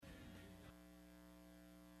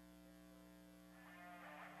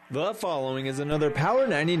The following is another Power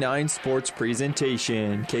 99 sports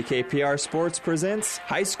presentation. KKPR Sports presents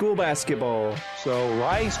high school basketball. So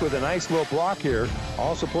Rice with a nice little block here,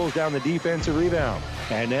 also pulls down the defensive rebound.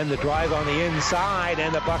 And then the drive on the inside,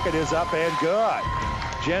 and the bucket is up and good.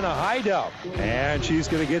 Jenna Heidel, and she's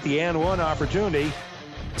going to get the and one opportunity.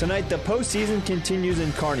 Tonight, the postseason continues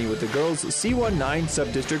in Kearney with the girls' C19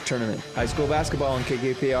 Sub-District Tournament. High school basketball on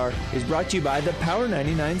KKPR is brought to you by the Power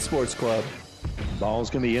 99 Sports Club. Ball's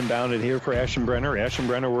going to be inbounded here for Eschenbrenner.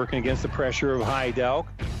 Eschenbrenner working against the pressure of Heidel.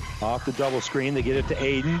 Off the double screen, they get it to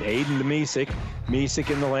Aiden. Aiden to Misek.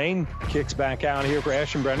 Misek in the lane. Kicks back out here for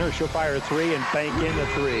Eschenbrenner. She'll fire a three and bank in the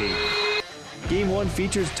three. Game 1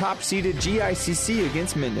 features top-seeded GICC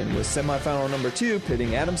against Minden, with semifinal number 2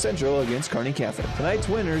 pitting Adams Central against Kearney Catholic. Tonight's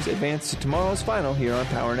winners advance to tomorrow's final here on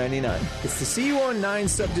Power 99. It's the C19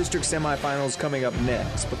 Sub-District semifinals coming up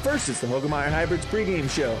next, but first it's the Hoegemeyer Hybrids pregame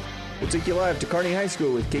show. We'll take you live to Kearney High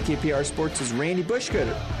School with KKPR Sports' Randy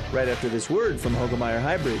Bushcutter, right after this word from Hoegemeyer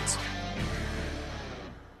Hybrids.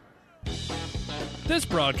 This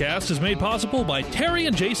broadcast is made possible by Terry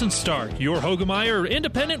and Jason Stark, your Hoegemeyer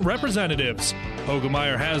independent representatives.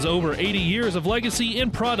 Hoegemeyer has over 80 years of legacy in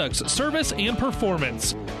products, service, and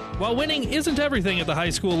performance. While winning isn't everything at the high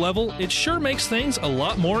school level, it sure makes things a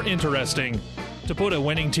lot more interesting. To put a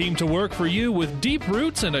winning team to work for you with deep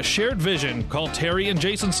roots and a shared vision, call Terry and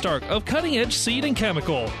Jason Stark of Cutting Edge Seed and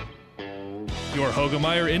Chemical. Your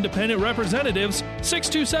Hoegemeyer independent representatives,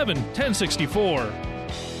 627-1064.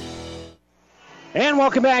 And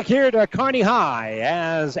welcome back here to Kearney High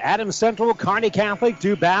as Adams Central, Kearney Catholic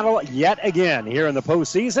do battle yet again here in the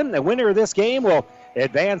postseason. The winner of this game will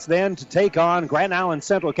advance then to take on Grand Island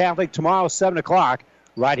Central Catholic tomorrow, 7 o'clock,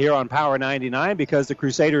 right here on Power 99, because the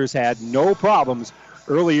Crusaders had no problems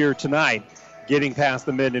earlier tonight getting past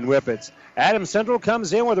the Minden Whippets. Adams Central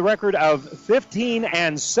comes in with a record of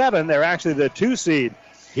 15-7. They're actually the 2 seed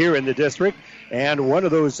here in the district, and one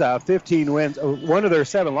of those 15 wins, one of their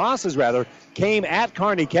 7 losses rather, came at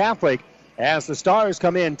Kearney Catholic as the Stars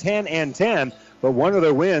come in 10-10, but one of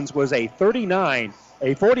their wins was a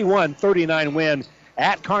 41-39 win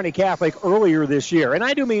at Kearney Catholic earlier this year. And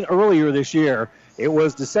I do mean earlier this year. It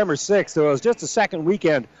was December 6th, so it was just the second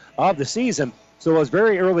weekend of the season, so it was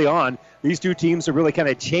very early on. These two teams have really kind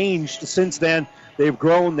of changed since then. They've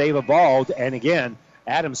grown, they've evolved, and again,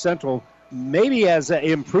 Adams Central maybe has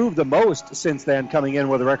improved the most since then, coming in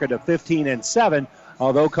with a record of 15-7,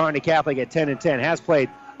 although Kearney Catholic at 10-10 has played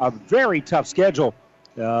a very tough schedule.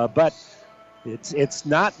 But it's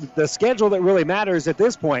not the schedule that really matters at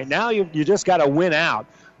this point. Now you just got to win out.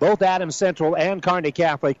 Both Adams Central and Kearney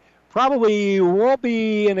Catholic probably won't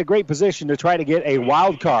be in a great position to try to get a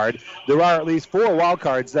wild card. There are at least 4 wild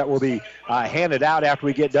cards that will be handed out after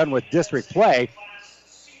we get done with district play.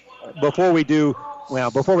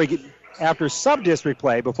 After sub-district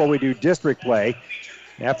play, before we do district play,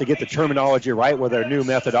 we have to get the terminology right with our new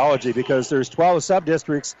methodology, because there's 12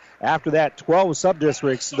 sub-districts. After that, 12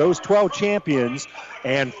 sub-districts, those 12 champions,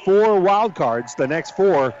 and 4 wild cards, the next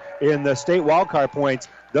 4 in the state wild card points,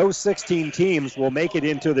 those 16 teams will make it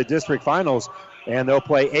into the district finals, and they'll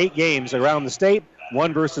play 8 games around the state,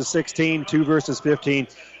 1 versus 16, 2 versus 15.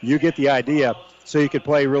 You get the idea. So you could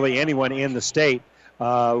play really anyone in the state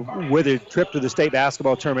with a trip to the state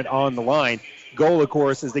basketball tournament on the line. Goal, of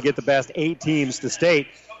course, is to get the best 8 teams to state.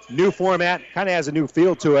 New format, kind of has a new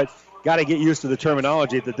feel to it. Got to get used to the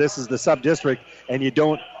terminology that this is the sub-district, and you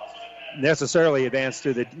don't necessarily advance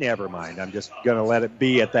to the... Never mind, I'm just going to let it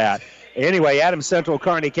be at that. Anyway, Adams Central,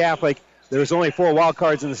 Kearney Catholic, there's only 4 wild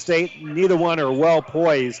cards in the state. Neither one are well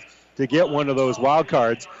poised to get one of those wild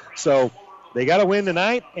cards. So they got to win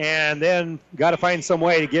tonight, and then got to find some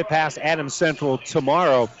way to get past Adams Central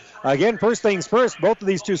tomorrow. Again, first things first, both of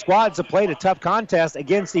these two squads have played a tough contest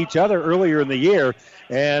against each other earlier in the year,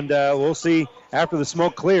 and we'll see after the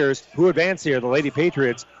smoke clears who advance here, the Lady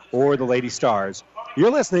Patriots or the Lady Stars.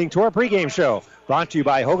 You're listening to our pregame show, brought to you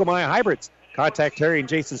by Hoegemeyer Hybrids. Contact Terry and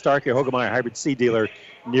Jason Stark, your Hoegemeyer Hybrid seed dealer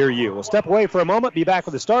near you. We'll step away for a moment, be back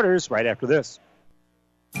with the starters right after this.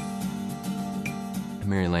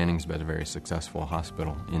 Mary Lanning's been a very successful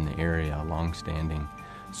hospital in the area, a long-standing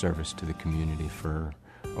service to the community for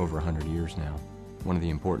over 100 years now. One of the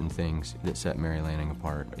important things that set Mary Lanning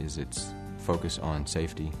apart is its focus on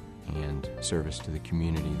safety and service to the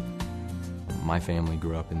community. My family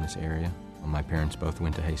grew up in this area. My parents both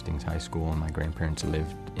went to Hastings High School, and my grandparents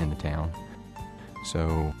lived in the town.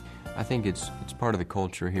 So I think it's part of the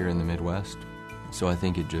culture here in the Midwest. So I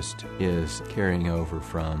think it just is carrying over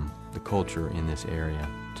from the culture in this area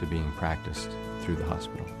to being practiced through the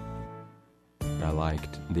hospital. I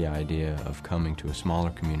liked the idea of coming to a smaller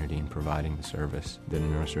community and providing the service that a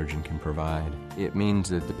neurosurgeon can provide. It means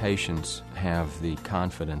that the patients have the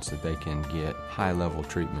confidence that they can get high-level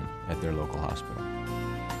treatment at their local hospital.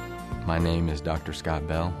 My name is Dr. Scott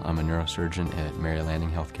Bell. I'm a neurosurgeon at Mary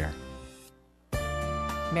Lanning Healthcare.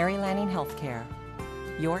 Mary Lanning Healthcare.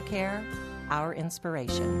 Your care, our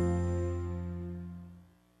inspiration.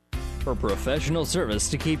 For professional service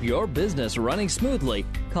to keep your business running smoothly,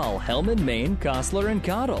 call Hellman, Maine, Kostler &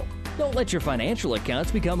 Cottle. Don't let your financial accounts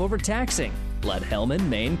become overtaxing. Let Hellman,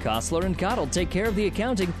 Maine, Kostler & Cottle take care of the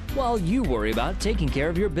accounting while you worry about taking care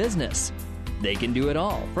of your business. They can do it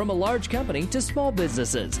all, from a large company to small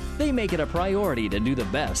businesses. They make it a priority to do the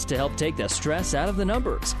best to help take the stress out of the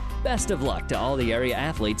numbers. Best of luck to all the area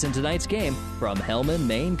athletes in tonight's game from Hellman,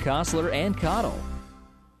 Maine, Kostler & Cottle.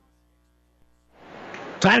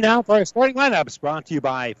 Time now for our starting lineups, brought to you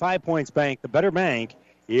by 5 Points Bank, the better bank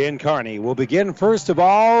in Kearney. We'll begin first of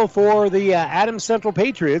all for the Adams Central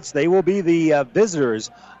Patriots. They will be the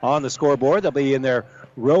visitors on the scoreboard. They'll be in their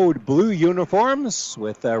road blue uniforms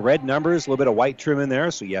with red numbers, a little bit of white trim in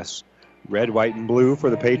there. So, yes, red, white, and blue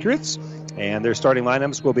for the Patriots. And their starting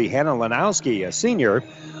lineups will be Hannah Lanowski, a senior.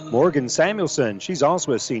 Morgan Samuelson, she's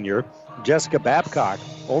also a senior. Jessica Babcock,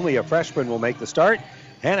 only a freshman, will make the start.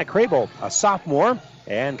 Hannah Crable, a sophomore.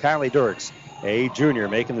 And Kylie Dirks, a junior,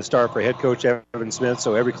 making the start for head coach Evan Smith.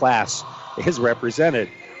 So every class is represented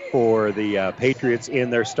for the Patriots in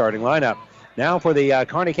their starting lineup. Now for the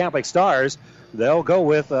Kearney Catholic Stars, they'll go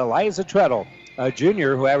with Eliza Treadle, a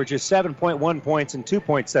junior who averages 7.1 points and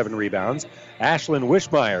 2.7 rebounds. Ashlyn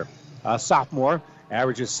Wishmeyer, a sophomore,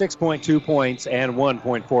 averages 6.2 points and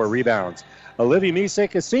 1.4 rebounds. Olivia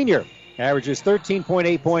Misek, a senior, averages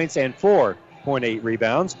 13.8 points and 4.8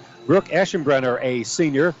 rebounds. Brooke Eschenbrenner, a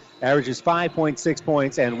senior, averages 5.6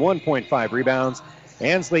 points and 1.5 rebounds.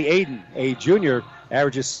 Ansley Aiden, a junior,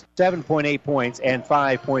 averages 7.8 points and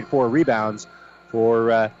 5.4 rebounds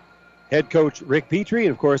for head coach Rick Petrie.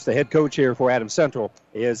 And, of course, the head coach here for Adams Central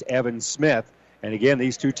is Evan Smith. And, again,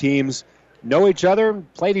 these two teams know each other,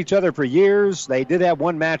 played each other for years. They did have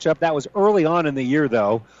one matchup. That was early on in the year,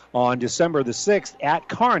 though, on December the 6th at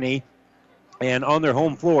Kearney. And on their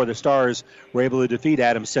home floor, the Stars were able to defeat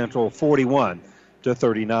Adams Central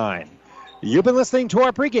 41-39. You've been listening to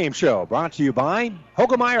our pregame show, brought to you by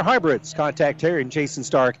Hogemeyer Hybrids. Contact Terry and Jason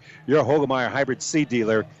Stark, your Hogemeyer Hybrid seed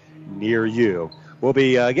dealer near you. We'll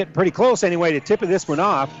be getting pretty close anyway to tipping this one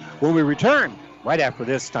off when we return right after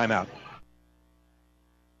this timeout.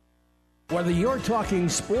 Whether you're talking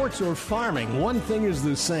sports or farming, one thing is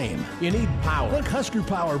the same. You need power. Look, Husker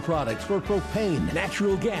Power products for propane,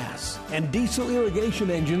 natural gas, and diesel irrigation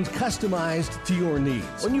engines customized to your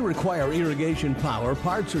needs. When you require irrigation power,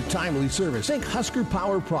 parts, or timely service, think Husker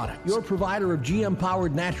Power product, your provider of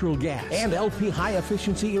GM-powered natural gas and LP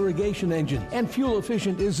high-efficiency irrigation engine and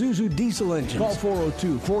fuel-efficient Isuzu diesel engines. Call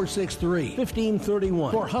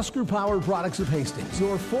 402-463-1531 for Husker Power products of Hastings,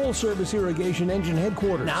 your full-service irrigation engine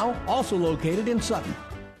headquarters. Now, also located in Sutton.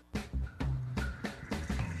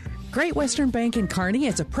 Great Western Bank in Kearney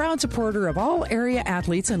is a proud supporter of all area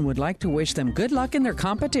athletes and would like to wish them good luck in their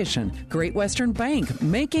competition. Great Western Bank,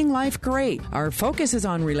 making life great. Our focus is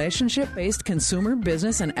on relationship-based consumer,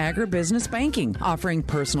 business, and agribusiness banking, offering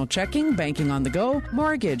personal checking, banking on the go,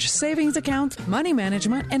 mortgage, savings accounts, money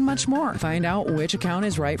management, and much more. Find out which account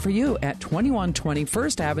is right for you at 2120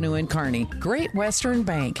 First Avenue in Kearney. Great Western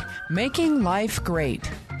Bank, making life great.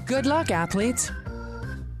 Good luck, athletes.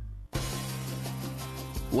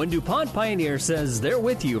 When DuPont Pioneer says they're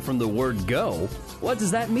with you from the word go, what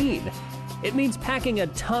does that mean? It means packing a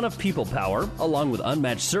ton of people power, along with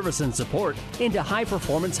unmatched service and support, into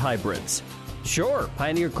high-performance hybrids. Sure,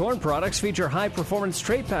 Pioneer corn products feature high-performance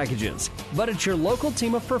trait packages, but it's your local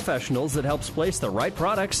team of professionals that helps place the right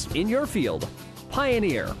products in your field.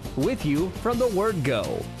 Pioneer, with you from the word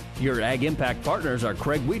go. Your Ag Impact partners are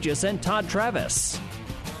Craig Weegis and Todd Travis.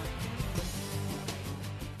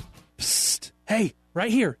 Psst. Hey. Right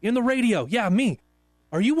here, in the radio. Yeah, me.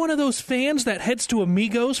 Are you one of those fans that heads to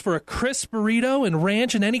Amigos for a crisp burrito and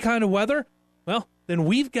ranch in any kind of weather? Well, then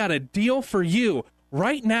we've got a deal for you.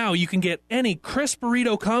 Right now, you can get any crisp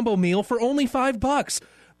burrito combo meal for only $5.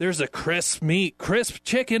 There's a crisp meat, crisp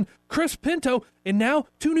chicken, crisp pinto, and now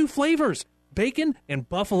 2 new flavors, bacon and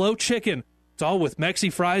buffalo chicken. It's all with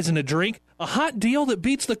Mexi fries and a drink, a hot deal that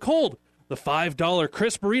beats the cold. The $5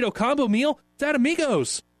 crisp burrito combo meal, it's at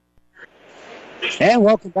Amigos. And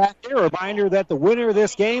welcome back here. A reminder that the winner of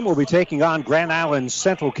this game will be taking on Grand Island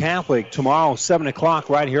Central Catholic tomorrow, 7 o'clock,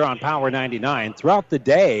 right here on Power 99. Throughout the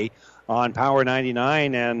day on Power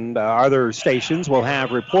 99 and other stations. We'll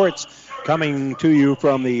have reports coming to you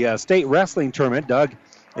from the state wrestling tournament. Doug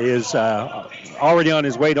is already on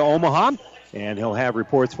his way to Omaha, and he'll have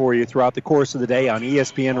reports for you throughout the course of the day on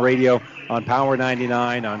ESPN Radio, on Power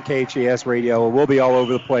 99, on KHAS Radio. We'll be all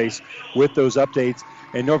over the place with those updates.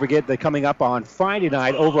 And don't forget that coming up on Friday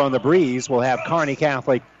night over on the Breeze, we'll have Kearney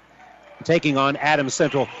Catholic taking on Adams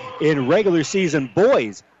Central in regular season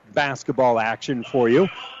boys basketball action for you.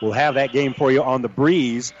 We'll have that game for you on the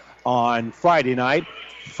Breeze on Friday night.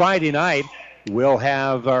 Friday night, we'll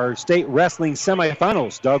have our state wrestling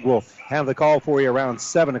semifinals. Doug will have the call for you around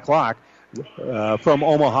 7 o'clock from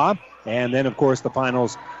Omaha. And then, of course, the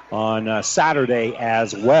finals on Saturday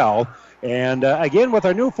as well. And again, with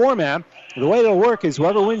our new format, the way it'll work is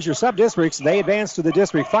whoever wins your sub-districts, they advance to the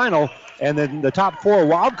district final. And then the top 4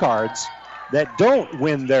 wild cards that don't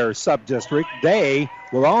win their sub-district, they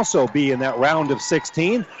will also be in that round of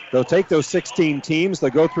 16. They'll take those 16 teams. They'll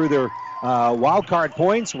go through their wild card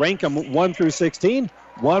points, rank them 1 through 16.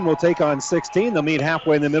 One will take on 16. They'll meet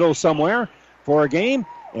halfway in the middle somewhere for a game,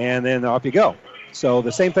 and then off you go. So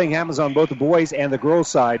the same thing happens on both the boys and the girls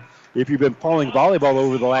side. If you've been following volleyball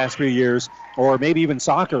over the last few years, or maybe even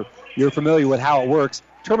soccer, you're familiar with how it works.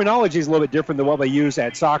 Terminology is a little bit different than what we use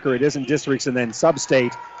at soccer. It isn't districts and then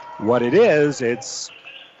sub-state. What it is, it's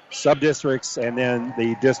sub-districts and then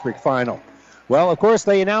the district final. Well, of course,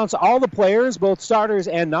 they announce all the players, both starters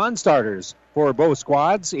and non-starters, for both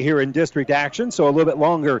squads here in district action, so a little bit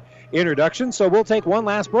longer introduction. So we'll take one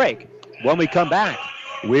last break. When we come back,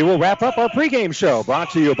 we will wrap up our pregame show,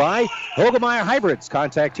 brought to you by Hogemeyer Hybrids.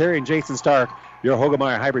 Contact Terry and Jason Stark, your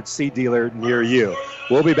Hogemeyer Hybrid seed dealer near you.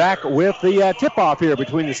 We'll be back with the tip-off here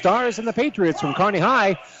between the Stars and the Patriots from Kearney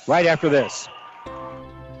High right after this.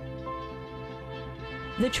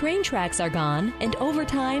 The train tracks are gone, and over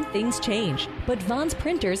time, things change. But Vaughn's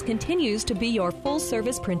Printers continues to be your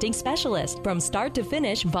full-service printing specialist. From start to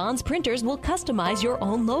finish, Vaughn's Printers will customize your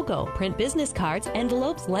own logo, print business cards,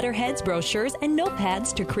 envelopes, letterheads, brochures, and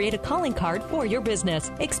notepads to create a calling card for your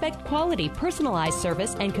business. Expect quality, personalized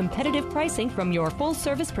service, and competitive pricing from your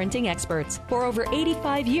full-service printing experts. For over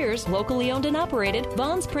 85 years, locally owned and operated,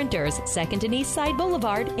 Vaughn's Printers, 2nd and East Side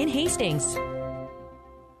Boulevard in Hastings.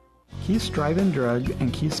 Keith's Drive-In Drug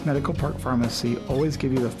and Keith's Medical Park Pharmacy always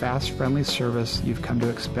give you the fast, friendly service you've come to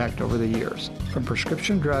expect over the years. From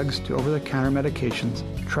prescription drugs to over-the-counter medications,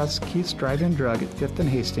 trust Keith's Drive-In Drug at 5th and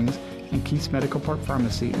Hastings and Keith's Medical Park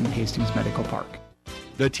Pharmacy in Hastings Medical Park.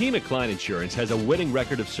 The team at Klein Insurance has a winning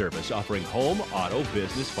record of service, offering home, auto,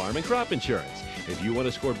 business, farm, and crop insurance. If you want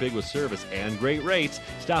to score big with service and great rates,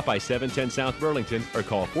 stop by 710 South Burlington or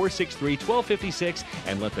call 463-1256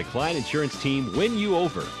 and let the Klein Insurance team win you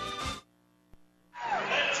over.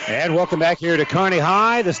 And welcome back here to Kearney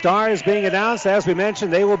High. The Stars being announced. As we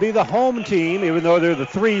mentioned, they will be the home team, even though they're the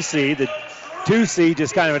 3 seed. The 2 seed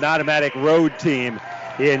just kind of an automatic road team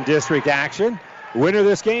in district action. Winner of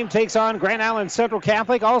this game takes on Grand Island Central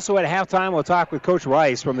Catholic. Also at halftime, we'll talk with Coach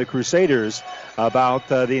Rice from the Crusaders about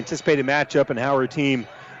the anticipated matchup and how her team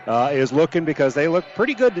is looking, because they look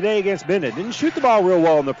pretty good today against Minden. Didn't shoot the ball real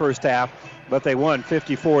well in the first half, but they won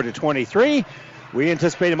 54-23. We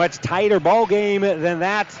anticipate a much tighter ball game than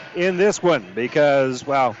that in this one because,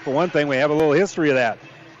 well, for one thing, we have a little history of that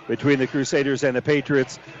between the Crusaders and the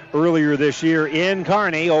Patriots earlier this year in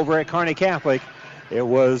Kearney over at Kearney Catholic. It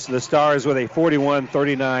was the Stars with a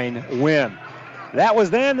 41-39 win. That was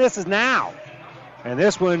then, this is now. And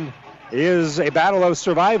this one is a battle of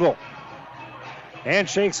survival.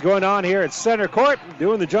 Handshakes going on here at center court.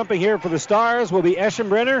 Doing the jumping here for the Stars will be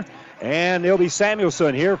Eschenbrenner, and it'll be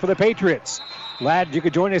Samuelson here for the Patriots. Glad you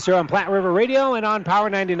could join us here on Platte River Radio and on Power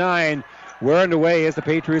 99. We're underway as the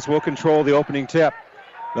Patriots will control the opening tip.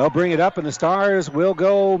 They'll bring it up, and the Stars will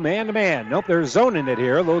go man-to-man. Nope, they're zoning it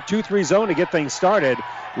here. A little 2-3 zone to get things started.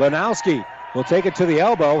 Lanowski will take it to the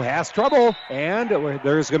elbow, has trouble, and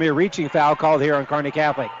there's going to be a reaching foul called here on Kearney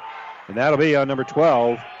Catholic. And that'll be on number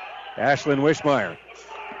 12, Ashlyn Wishmeyer.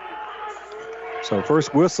 So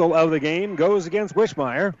first whistle of the game goes against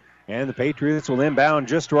Wishmeyer. And the Patriots will inbound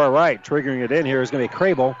just to our right. Triggering it in here is going to be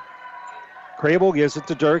Crable. Crable gives it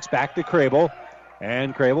to Dirks, back to Crable.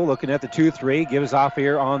 And Crable looking at the 2-3, gives off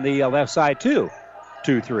here on the left side too.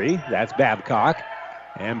 2-3, that's Babcock.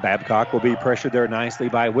 And Babcock will be pressured there nicely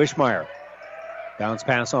by Wishmeyer. Bounce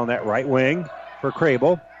pass on that right wing for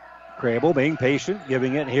Crable. Crable being patient,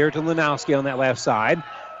 giving it here to Lanowski on that left side.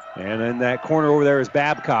 And in that corner over there is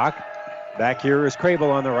Babcock. Back here is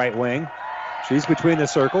Crable on the right wing. She's between the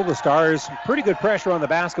circle. The Stars, pretty good pressure on the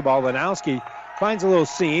basketball. Lanowski finds a little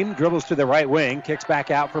seam, dribbles to the right wing, kicks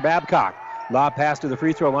back out for Babcock. Lob pass to the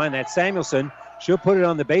free throw line. That's Samuelson. She'll put it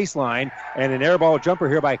on the baseline, and an air ball jumper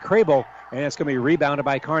here by Crable, and it's going to be rebounded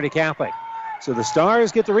by Kearney Catholic. So the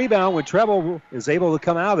Stars get the rebound when Treble is able to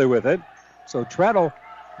come out of there with it. So Treadle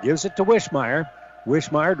gives it to Wishmeyer.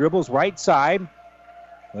 Wishmeyer dribbles right side,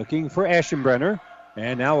 looking for Eschenbrenner.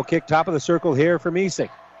 And now we'll kick top of the circle here for Misek.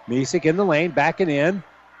 Misek in the lane, backing in.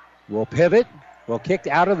 We'll pivot. We'll kick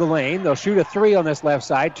out of the lane. They'll shoot a three on this left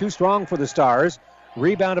side. Too strong for the Stars.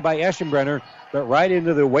 Rebounded by Eschenbrenner, but right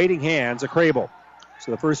into the waiting hands of Crable.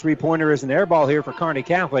 So the first three-pointer is an air ball here for Kearney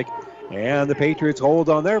Catholic. And the Patriots hold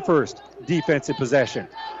on their first defensive possession.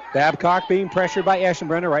 Babcock being pressured by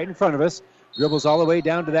Eschenbrenner right in front of us. Dribbles all the way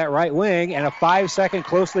down to that right wing, and a 5-second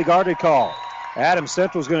closely guarded call. Adams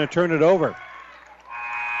Central's going to turn it over.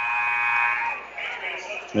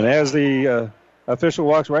 And as the official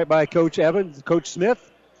walks right by Coach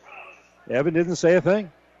Smith, Evan didn't say a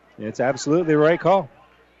thing. It's absolutely the right call.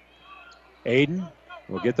 Aiden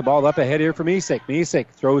will get the ball up ahead here for Misek. Misek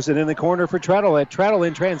throws it in the corner for Treadle. Treadle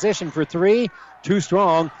in transition for three. Too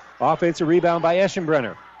strong. Offensive rebound by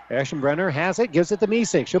Eschenbrenner. Eschenbrenner has it, gives it to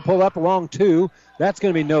Misek. She'll pull up along two. That's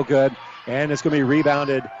going to be no good. And it's going to be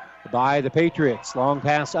rebounded by the Patriots. Long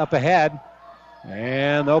pass up ahead.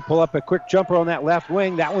 And they'll pull up a quick jumper on that left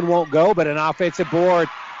wing. That one won't go, but an offensive board.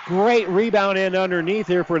 Great rebound in underneath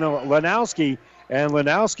here for Lanowski. And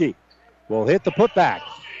Lanowski will hit the putback.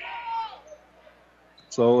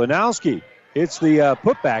 So Lanowski hits the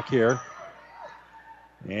putback here.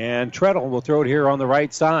 And Treadle will throw it here on the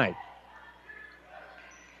right side.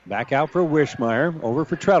 Back out for Wishmeyer. Over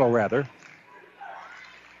for Treadle, rather.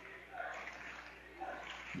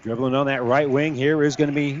 Dribbling on that right wing here is going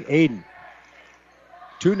to be Aiden.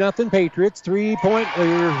 2-0 Patriots.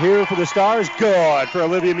 3-pointer here for the Stars. Good for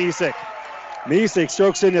Olivia Misek. Misek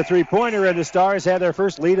strokes in the three-pointer, and the Stars had their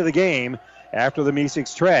first lead of the game after the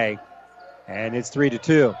Misek's tray. And it's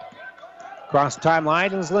 3-2. Across the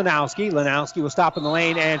timeline is Lanowski. Lanowski will stop in the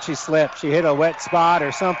lane, and she slipped. She hit a wet spot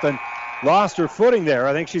or something. Lost her footing there.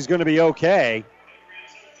 I think she's going to be okay.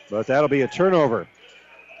 But that'll be a turnover.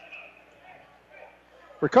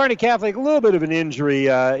 For Kearney Catholic, a little bit of an injury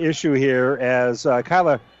issue here as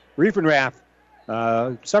Kyla Riefenrath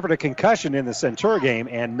suffered a concussion in the Centura game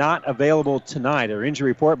and not available tonight. Our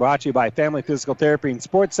injury report brought to you by Family Physical Therapy and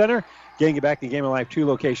Sports Center. Getting you back to Game of Life, 2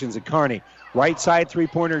 locations in Kearney. Right side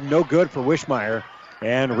three-pointer, no good for Wishmeyer,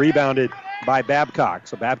 and rebounded by Babcock.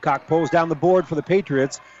 So Babcock pulls down the board for the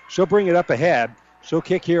Patriots. She'll bring it up ahead. She'll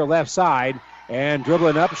kick here left side, and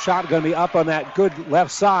dribbling up. Shot going to be up on that good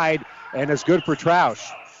left side, and it's good for Troush.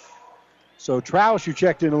 So Troush, who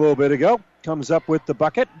checked in a little bit ago, comes up with the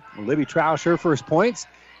bucket. Libby Troush, her first points.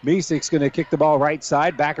 Misek's going to kick the ball right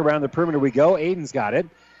side. Back around the perimeter we go. Aiden's got it.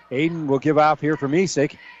 Aiden will give off here for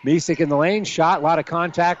Misek. Misek in the lane. Shot, a lot of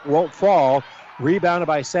contact, won't fall. Rebounded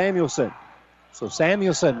by Samuelson. So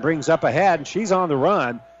Samuelson brings up ahead, and she's on the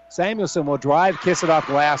run. Samuelson will drive, kiss it off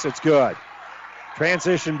glass. It's good.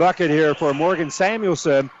 Transition bucket here for Morgan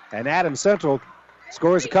Samuelson, and Adams Central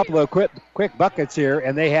scores a couple of quick buckets here,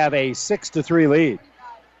 and they have a 6-3 lead.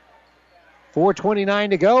 4:29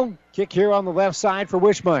 to go. Kick here on the left side for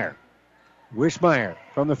Wishmeyer. Wishmeyer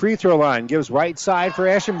from the free throw line gives right side for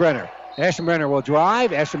Eschenbrenner. Eschenbrenner will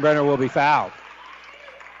drive. Eschenbrenner will be fouled.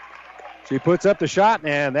 She puts up the shot,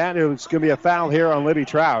 and that is going to be a foul here on Libby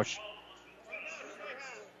Troush.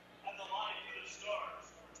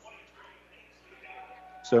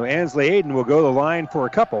 So Ansley Aiden will go to the line for a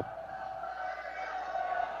couple.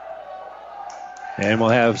 And we'll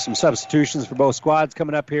have some substitutions for both squads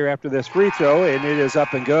coming up here after this free throw, and it is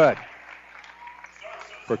up and good.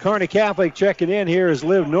 For Kearney Catholic, checking in here is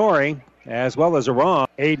Liv Norrie, as well as Aram.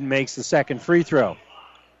 Aiden makes the second free throw.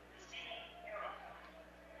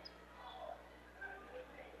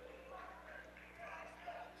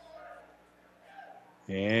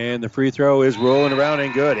 And the free throw is rolling around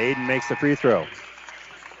and good. Aiden makes the free throw.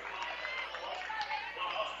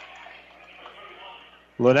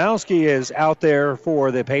 Lanowski is out there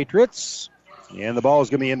for the Patriots. And the ball is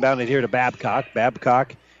going to be inbounded here to Babcock.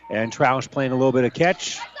 Babcock and Troush playing a little bit of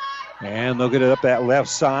catch. And they'll get it up that left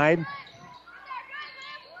side.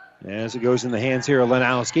 As it goes in the hands here of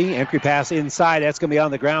Lanowski. Entry pass inside. That's going to be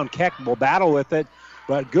on the ground. Keck will battle with it.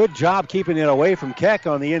 But good job keeping it away from Keck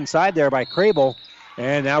on the inside there by Crable.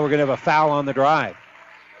 And now we're going to have a foul on the drive.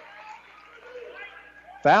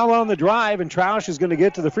 Foul on the drive, and Troush is going to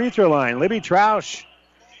get to the free throw line. Libby Troush.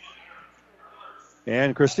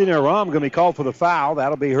 And Christina Aram going to be called for the foul.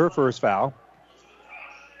 That'll be her first foul.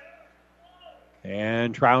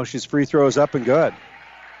 And Troush's free throw is up and good.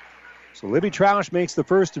 So Libby Troush makes the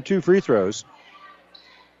first of 2 free throws.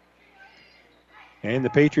 And the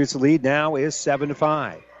Patriots' lead now is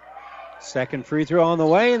 7-5. Second free throw on the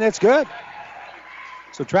way, and that's good.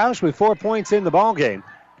 So Troush with 4 points in the ball game.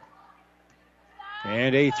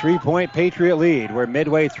 And a 3-point Patriot lead. We're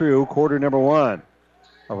midway through quarter number one.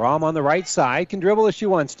 Aram on the right side can dribble if she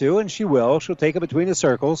wants to, and she will. She'll take it between the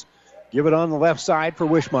circles. Give it on the left side for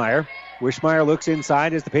Wishmeyer. Wishmeyer looks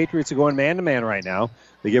inside as the Patriots are going man-to-man right now.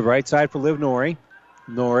 They give right side for Liv Norrie.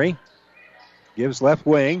 Norrie gives left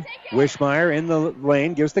wing. Wishmeyer in the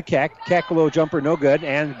lane. Gives the Keck. Keck, a little jumper, no good.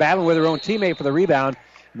 And battling with her own teammate for the rebound.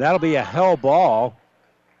 That'll be a hell ball.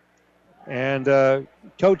 And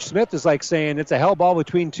Coach Smith is like saying it's a hell ball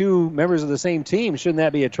between two members of the same team. Shouldn't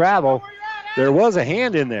that be a travel? There was a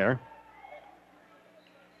hand in there.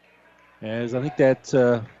 As I think that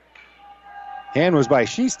hand was by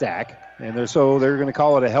Shestack. And they're going to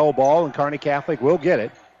call it a hell ball, and Kearney Catholic will get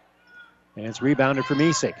it. And it's rebounded for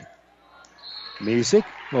Misek. Misek,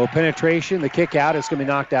 little penetration, the kick out. It's going to be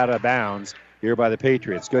knocked out of bounds here by the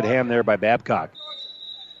Patriots. Good ham there by Babcock.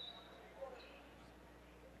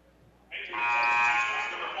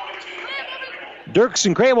 Dirks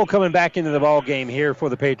and Crable coming back into the ball game here for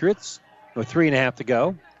the Patriots with 3.5 to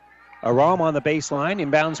go. Aram on the baseline,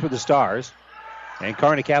 inbounds for the Stars. And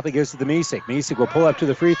Kearney Catholic gives it to Misek. Misek will pull up to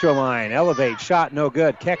the free throw line. Elevate, shot no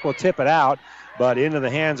good. Keck will tip it out, but into the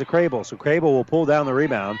hands of Crable. So Crable will pull down the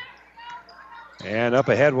rebound. And up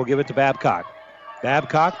ahead, we'll give it to Babcock.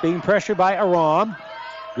 Babcock being pressured by Aram.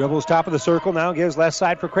 Dribbles top of the circle now, gives left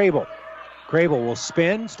side for Crable. Crable will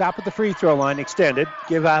spin, stop at the free throw line, extended.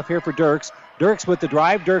 Give off here for Dirks. Dirks with the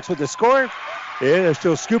drive, Dirks with the score.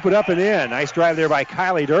 She'll scoop it up and in. Nice drive there by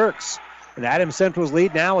Kylie Dirks. And Adams Central's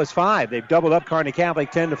lead now is 5. They've doubled up Kearney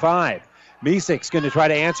Catholic 10-5. Misek's going to try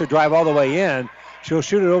to answer, drive all the way in. She'll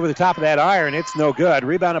shoot it over the top of that iron. It's no good.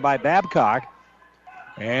 Rebounded by Babcock.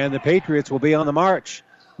 And the Patriots will be on the march.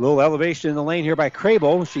 A little elevation in the lane here by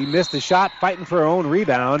Crable. She missed the shot, fighting for her own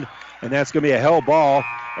rebound. And that's going to be a hell ball.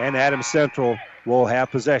 And Adams Central will have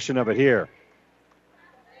possession of it here.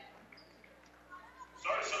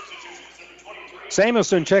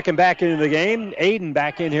 Samuelson checking back into the game. Aiden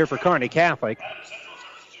back in here for Kearney Catholic.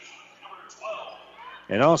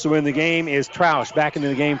 And also in the game is Troush back into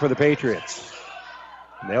the game for the Patriots.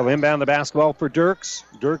 They'll inbound the basketball for Dirks.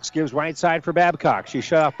 Dirks gives right side for Babcock. She's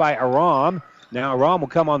shut off by Aram. Now Aram will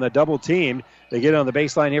come on the double team. They get on the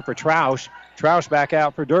baseline here for Troush. Troush back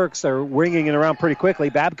out for Dirks. They're winging it around pretty quickly.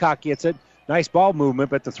 Babcock gets it. Nice ball movement,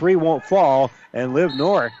 but the three won't fall. And Liv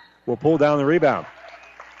North will pull down the rebound.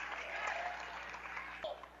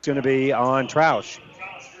 It's going to be on Troush.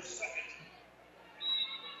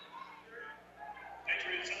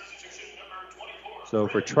 So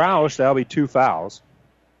for Troush, that'll be 2 fouls.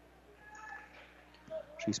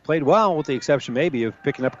 She's played well, with the exception maybe of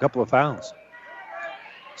picking up a couple of fouls.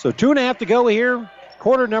 So 2.5 to go here,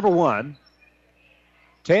 quarter number one.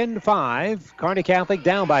 10-5. Kearney Catholic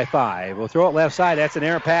down by 5. We'll throw it left side. That's an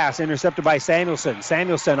errant pass, intercepted by Samuelson.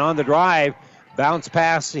 Samuelson on the drive. Bounce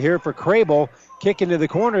pass here for Crable. Kick into the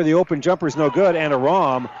corner. The open jumper is no good, and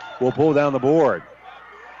Aram will pull down the board.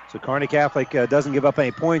 So Kearney Catholic doesn't give up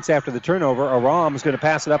any points after the turnover. Aram is going to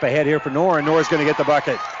pass it up ahead here for Nora, and Nora's going to get the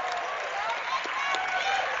bucket.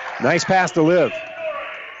 Nice pass to Liv.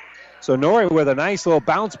 So Nora with a nice little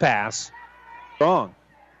bounce pass. Wrong.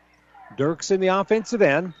 Dirks in the offensive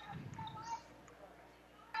end.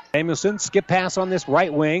 Samuelson, skip pass on this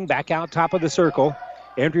right wing, back out top of the circle.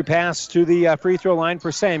 Entry pass to the free throw line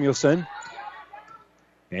for Samuelson.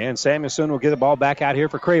 And Samuelson will get the ball back out here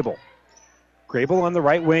for Crable. Crable on the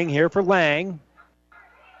right wing here for Lang.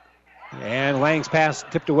 And Lang's pass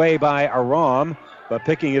tipped away by Aram. But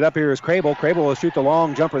picking it up here is Crable. Crable will shoot the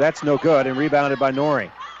long jumper. That's no good, and rebounded by Norrie.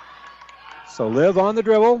 So Liv on the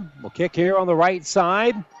dribble. Will kick here on the right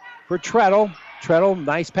side for Treadle. Treadle,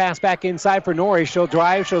 nice pass back inside for Norrie. She'll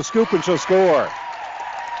drive, she'll scoop, and she'll score.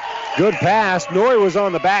 Good pass. Norrie was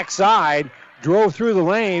on the backside. Drove through the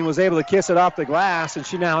lane, was able to kiss it off the glass, and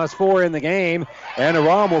she now has 4 in the game. And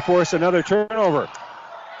Aram will force another turnover.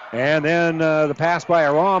 And then the pass by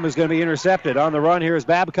Aram is going to be intercepted. On the run here is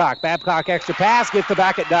Babcock. Babcock extra pass, gets the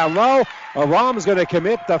bucket down low. Aram is going to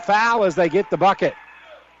commit the foul as they get the bucket.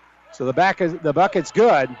 So the bucket's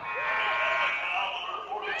good.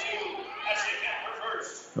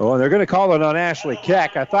 Oh, and they're going to call it on Ashley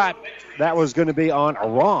Keck. I thought that was going to be on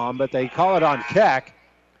Aram, but they call it on Keck.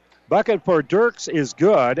 Bucket for Dirks is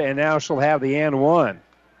good, and now she'll have the and one.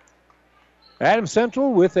 Adams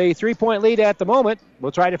Central with a 3-point lead at the moment.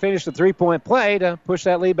 We'll try to finish the 3-point play to push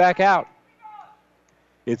that lead back out.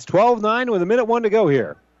 It's 12-9 with 1:01 to go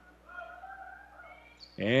here.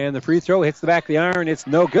 And the free throw hits the back of the iron. It's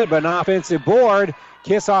no good, but an offensive board.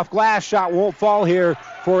 Kiss off glass shot won't fall here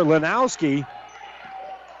for Lanowski.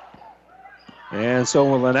 And so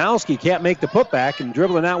Lanowski can't make the putback, and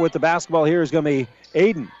dribbling out with the basketball here is going to be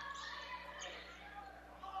Aiden.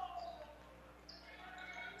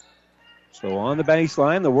 So on the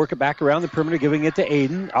baseline, they'll work it back around the perimeter, giving it to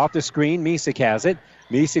Aiden. Off the screen, Misek has it.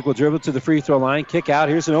 Misek will dribble to the free throw line, kick out.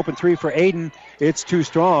 Here's an open three for Aiden. It's too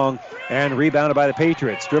strong, and rebounded by the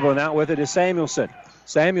Patriots. Dribbling out with it is Samuelson.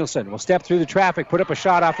 Samuelson will step through the traffic, put up a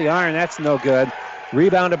shot off the iron. That's no good.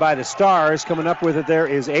 Rebounded by the Stars. Coming up with it there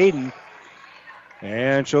is Aiden.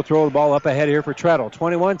 And she'll throw the ball up ahead here for Treadle.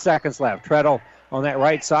 21 seconds left. Treadle on that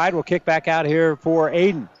right side will kick back out here for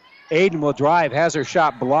Aiden. Aiden will drive, has her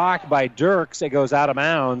shot blocked by Dirks. It goes out of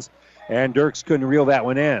bounds, and Dirks couldn't reel that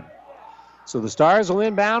one in. So the Stars will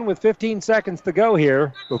inbound with 15 seconds to go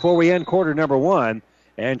here before we end quarter number one.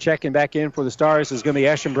 And checking back in for the Stars is going to be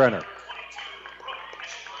Eschenbrenner.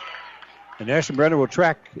 And Eschenbrenner will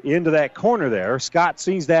track into that corner there. Scott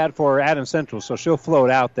sees that for Adams Central, so she'll float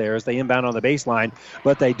out there as they inbound on the baseline.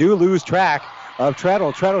 But they do lose track of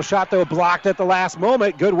Treadle. Treadle shot, though, blocked at the last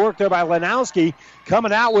moment. Good work there by Lanowski.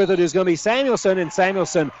 Coming out with it is going to be Samuelson, and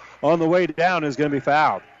Samuelson on the way down is going to be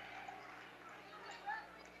fouled.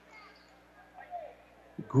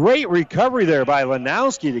 Great recovery there by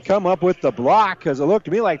Lanowski to come up with the block, because it looked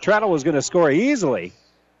to me like Treadle was going to score easily.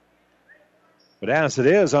 But as it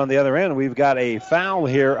is, on the other end, we've got a foul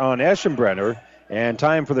here on Eschenbrenner, and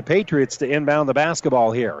time for the Patriots to inbound the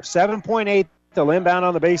basketball here. 7.8 to inbound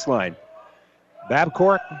on the baseline.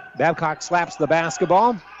 Babcock slaps the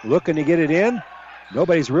basketball, looking to get it in.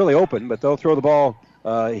 Nobody's really open, but they'll throw the ball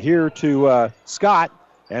here to Scott.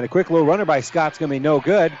 And a quick little runner by Scott's going to be no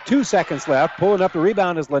good. 2 seconds left. Pulling up the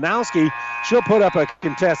rebound is Lanowski. She'll put up a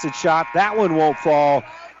contested shot. That one won't fall.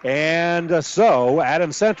 And so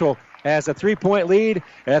Adams Central has a 3-point lead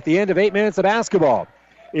at the end of 8 minutes of basketball.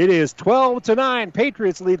 It is 12-9.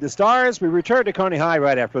 Patriots lead the Stars. We return to Kearney High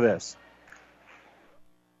right after this.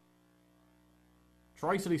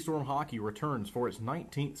 Tri-City Storm Hockey returns for its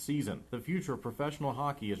 19th season. The future of professional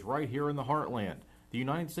hockey is right here in the heartland. The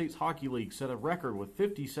United States Hockey League set a record with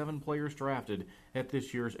 57 players drafted at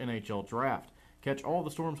this year's NHL Draft. Catch all the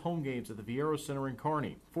Storm's home games at the Viera Center in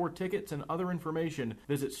Kearney. For tickets and other information,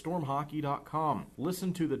 visit stormhockey.com.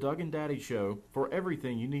 Listen to the Doug and Daddy Show for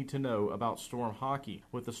everything you need to know about Storm Hockey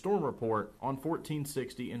with the Storm Report on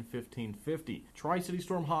 1460 and 1550. Tri-City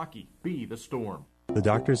Storm Hockey, be the Storm. The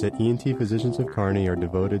doctors at ENT Physicians of Kearney are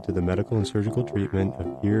devoted to the medical and surgical treatment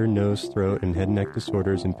of ear, nose, throat, and head and neck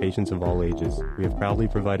disorders in patients of all ages. We have proudly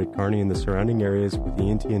provided Kearney and the surrounding areas with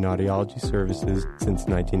ENT and audiology services since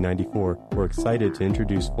 1994. We're excited to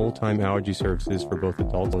introduce full-time allergy services for both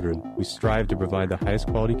adults and children. We strive to provide the highest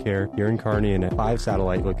quality care here in Kearney and at 5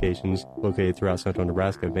 satellite locations located throughout central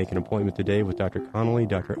Nebraska. Make an appointment today with Dr. Connolly,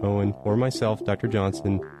 Dr. Owen, or myself, Dr.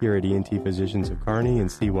 Johnson, here at ENT Physicians of Kearney, and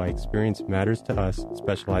see why experience matters to us,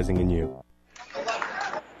 specializing in you.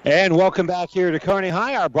 And welcome back here to Kearney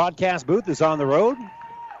High. Our broadcast booth is on the road,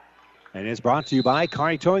 and it's brought to you by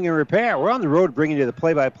Kearney Towing and Repair. We're on the road bringing you the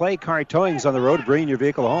play-by-play. Kearney Towing is on the road bringing your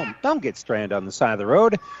vehicle home. Don't get stranded on the side of the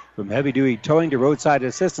road. From heavy-duty towing to roadside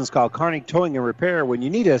assistance, call Kearney Towing and Repair. When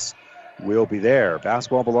you need us, we'll be there.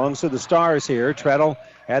 Basketball belongs to the Stars here. Treadle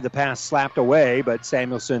had the pass slapped away, but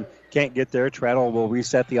Samuelson can't get there. Treadle will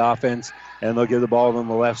reset the offense, and they'll give the ball on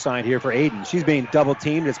the left side here for Aiden. She's being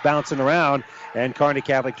double-teamed. It's bouncing around, and Kearney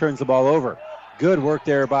Catholic turns the ball over. Good work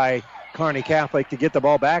there by Kearney Catholic to get the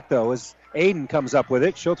ball back, though, as Aiden comes up with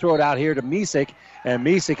it. She'll throw it out here to Misek, and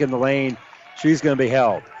Misek in the lane. She's going to be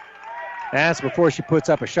held. That's before she puts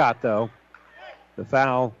up a shot, though. The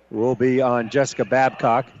foul will be on Jessica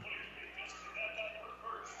Babcock.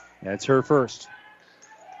 That's her first.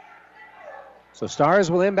 So Stars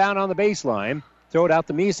will inbound on the baseline. Throw it out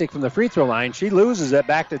to Misek from the free throw line. She loses it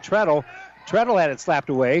back to Treadle. Treadle had it slapped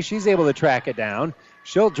away. She's able to track it down.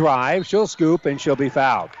 She'll drive, she'll scoop, and she'll be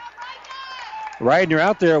fouled. Riding her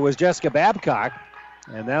out there was Jessica Babcock,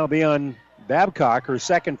 and that'll be on Babcock, her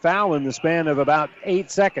second foul in the span of about 8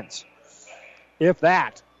 seconds, if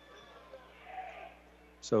that.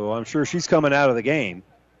 So I'm sure she's coming out of the game.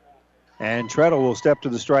 And Treadle will step to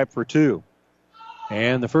the stripe for 2.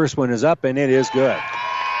 And the first one is up, and it is good.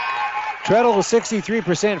 Treadle, a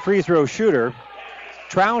 63% free throw shooter.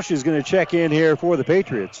 Troush is going to check in here for the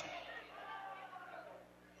Patriots.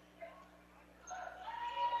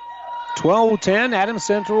 12-10, Adams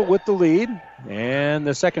Central with the lead. And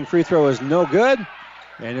the second free throw is no good.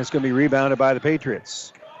 And it's going to be rebounded by the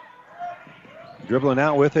Patriots. Dribbling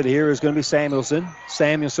out with it here is going to be Samuelson.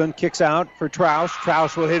 Samuelson kicks out for Troush.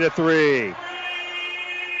 Troush will hit a 3.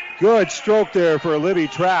 Good stroke there for Libby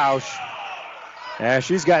Troush.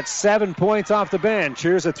 She's got 7 points off the bench.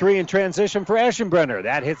 Here's a 3 in transition for Eschenbrenner.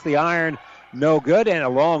 That hits the iron no good, and a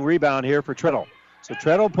long rebound here for Treadle. So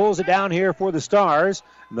Treadle pulls it down here for the Stars,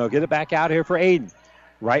 and they'll get it back out here for Aiden.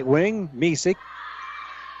 Right wing, Misek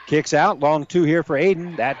kicks out, long two here for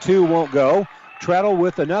Aiden. That two won't go. Treadle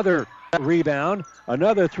with another rebound,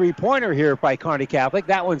 another three-pointer here by Kearney Catholic.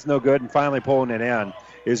 That one's no good, and finally pulling it in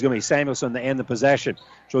is going to be Samuelson to end the possession.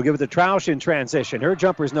 She'll give it to Troush in transition. Her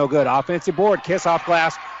jumper's no good. Offensive board, kiss off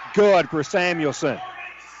glass, good for Samuelson.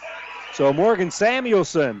 So Morgan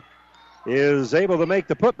Samuelson is able to make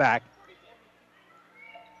the putback.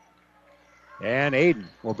 And Aiden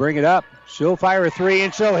will bring it up. She'll fire a three,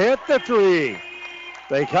 and she'll hit the three.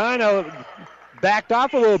 They kind of backed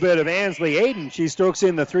off a little bit of Ansley Aiden. She strokes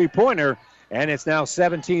in the three-pointer, and it's now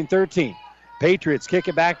 17-13. Patriots kick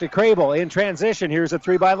it back to Crable in transition. Here's a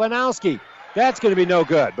three by Lanowski. That's going to be no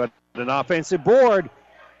good, but an offensive board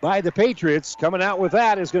by the Patriots. Coming out with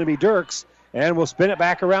that is going to be Dirks, and we'll spin it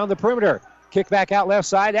back around the perimeter. Kick back out left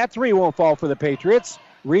side. That three won't fall for the Patriots.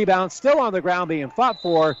 Rebound still on the ground being fought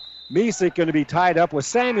for. Misek going to be tied up with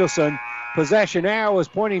Samuelson. Possession arrow is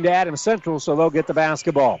pointing to Adams Central, so they'll get the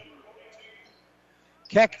basketball.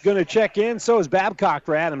 Keck going to check in. So is Babcock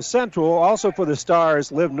for Adams Central. Also for the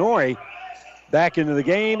Stars, Liv Norrie back into the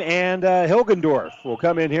game. And Hilgendorf will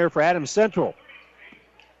come in here for Adams Central.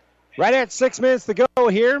 Right at 6 minutes to go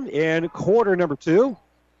here in quarter number 2.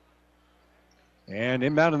 And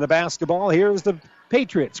inbound in the basketball, here's the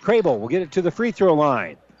Patriots. Crable will get it to the free throw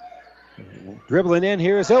line. Dribbling in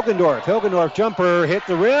here is Hilgendorf. Hilgendorf jumper hit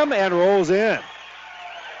the rim and rolls in.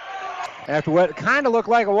 After what kind of looked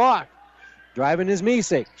like a walk. Driving is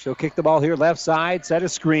Misek. She'll kick the ball here left side, set a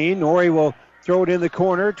screen. Norrie will throw it in the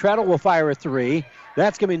corner. Treadle will fire a three.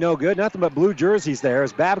 That's going to be no good. Nothing but blue jerseys there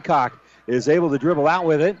as Babcock is able to dribble out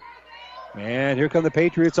with it. And here come the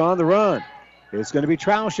Patriots on the run. It's going to be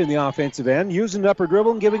Troush in the offensive end, using an upper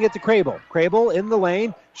dribble and giving it to Crable. Crable in the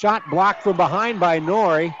lane. Shot blocked from behind by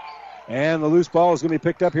Norrie. And the loose ball is going to be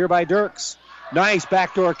picked up here by Dirks. Nice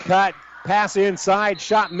backdoor cut. Pass inside.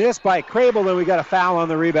 Shot missed by Crable. Then we got a foul on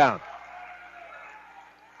the rebound.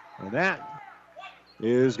 And that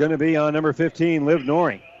is going to be on number 15, Liv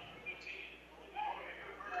Norrie.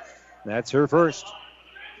 That's her first.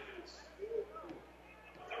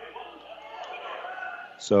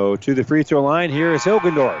 So to the free throw line, here is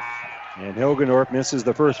Hilgendorf. And Hilgendorf misses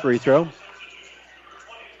the first free throw.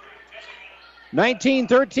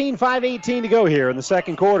 19-13, 5:18 to go here in the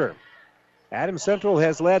second quarter. Adams Central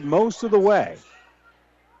has led most of the way.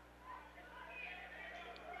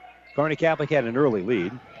 Kearney Catholic had an early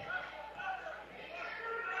lead.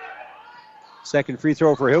 Second free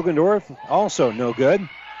throw for Hilgendorf, also no good.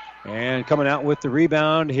 And coming out with the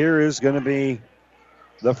rebound here is going to be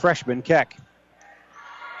the freshman, Keck.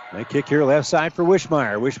 They kick here left side for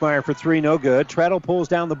Wishmeyer. Wishmeyer for three, no good. Treadle pulls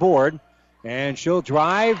down the board, and she'll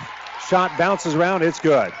drive. Shot bounces around, it's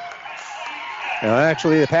good. Now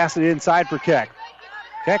actually, they pass it inside for Keck.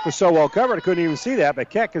 Keck was so well covered, I couldn't even see that, but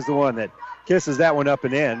Keck is the one that kisses that one up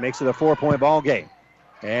and in, makes it a 4-point ball game.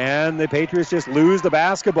 And the Patriots just lose the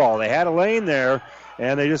basketball. They had a lane there,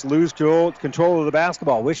 and they just lose control of the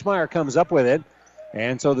basketball. Wishmeyer comes up with it,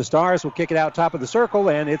 and so the Stars will kick it out top of the circle,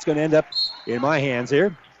 and it's going to end up in my hands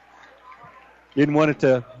here. Didn't want it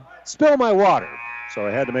to spill my water, so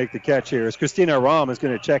I had to make the catch here. As Christina Rahm is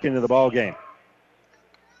going to check into the ball game.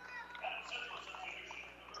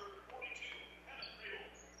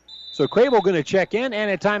 So Crable going to check in, and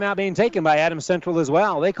a timeout being taken by Adams Central as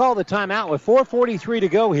well. They call the timeout with 4:43 to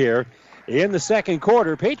go here in the second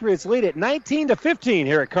quarter. Patriots lead at 19-15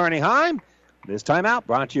 here at Kearney High. This timeout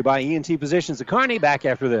brought to you by ENT Physicians of Kearney. Back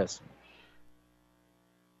after this.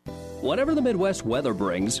 Whatever the Midwest weather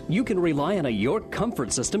brings, you can rely on a York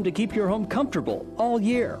comfort system to keep your home comfortable all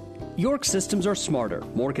year. York systems are smarter,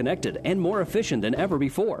 more connected, and more efficient than ever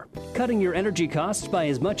before, cutting your energy costs by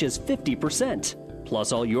as much as 50%.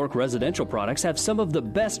 Plus, all York residential products have some of the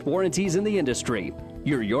best warranties in the industry.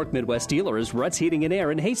 Your York Midwest dealer is Ruts Heating and Air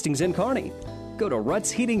in Hastings and Kearney. Go to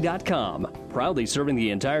rutsheating.com, proudly serving the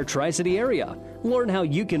entire Tri-City area. Learn how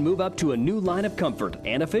you can move up to a new line of comfort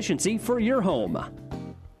and efficiency for your home.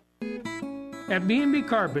 At B&B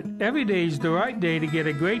Carpet, every day is the right day to get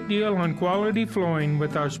a great deal on quality flooring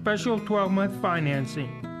with our special 12-month financing.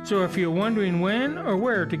 So if you're wondering when or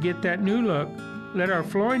where to get that new look, let our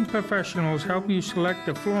flooring professionals help you select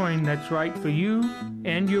the flooring that's right for you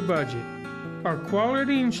and your budget. Our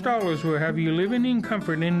quality installers will have you living in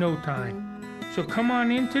comfort in no time. So come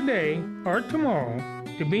on in today or tomorrow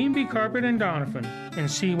to B&B Carpet in Donovan and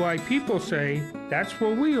see why people say that's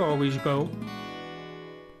where we always go.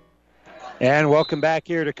 And welcome back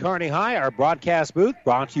here to Kearney High, our broadcast booth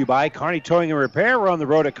brought to you by Kearney Towing and Repair. We're on the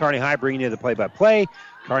road at Kearney High bringing you the play-by-play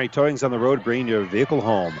Kearney Towing's on the road, bringing your vehicle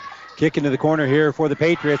home. Kick into the corner here for the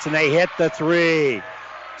Patriots, and they hit the three.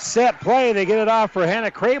 Set play, they get it off for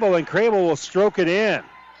Hannah Crable, and Crable will stroke it in.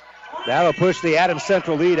 That'll push the Adams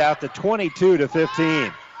Central lead out to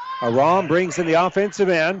 22-15. Aram brings in the offensive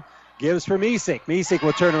end, gives for Misek. Misek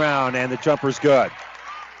will turn around, and the jumper's good.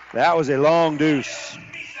 That was a long deuce.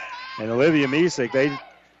 And Olivia Misek, they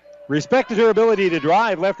respected her ability to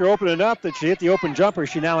drive, left her open enough that she hit the open jumper.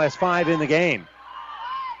 She now has 5 in the game.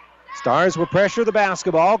 Stars will pressure the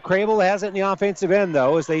basketball. Crable has it in the offensive end,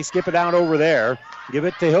 though, as they skip it out over there. Give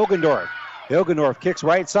it to Hilgendorf. Hilgendorf kicks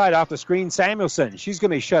right side off the screen. Samuelson, she's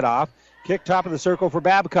going to be shut off. Kick top of the circle for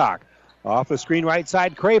Babcock. Off the screen right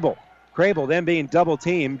side, Crable. Crable then being double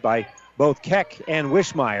teamed by both Keck and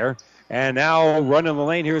Wishmeyer. And now running the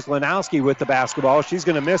lane, here's Lanowski with the basketball. She's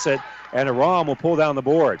going to miss it, and Aram will pull down the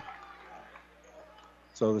board.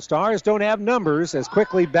 So the Stars don't have numbers. As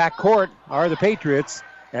quickly backcourt are the Patriots.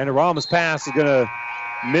 And Aram's pass is going to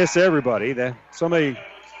miss everybody. Somebody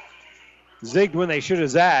zigged when they should have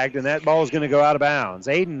zagged, and that ball is going to go out of bounds.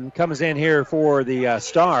 Aiden comes in here for the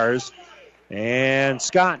Stars, and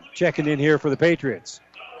Scott checking in here for the Patriots.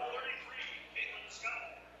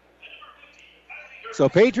 So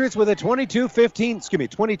Patriots with a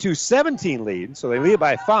 22-17 lead. So they lead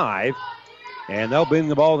by 5, and they'll bring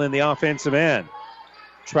the ball in the offensive end.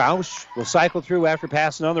 Troush will cycle through after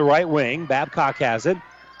passing on the right wing. Babcock has it.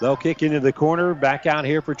 They'll kick into the corner. Back out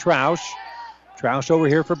here for Troush. Troush over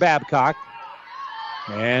here for Babcock.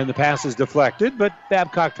 And the pass is deflected, but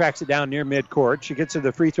Babcock tracks it down near midcourt. She gets to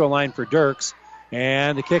the free throw line for Dirks.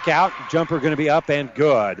 And the kick out. Jumper going to be up and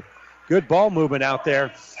good. Good ball movement out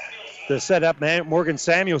there to set up Morgan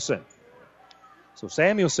Samuelson. So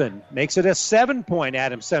Samuelson makes it a 7-point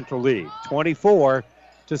Adams Central lead.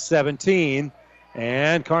 24-17.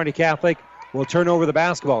 And Kearney Catholic will turn over the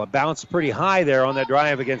basketball. It bounced pretty high there on that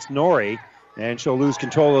drive against Norrie, and she'll lose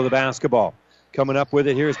control of the basketball. Coming up with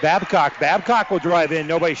it, here's Babcock. Babcock will drive in.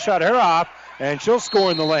 Nobody shut her off, and she'll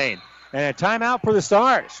score in the lane. And a timeout for the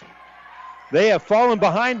Stars. They have fallen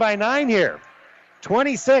behind by 9 here.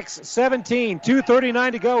 26-17,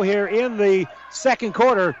 2:39 to go here in the second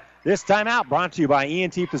quarter. This timeout brought to you by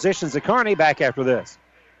ENT Physicians at Kearney. Back after this.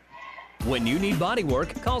 When you need body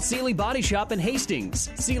work, call Seeley Body Shop in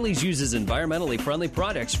Hastings. Seeley's uses environmentally friendly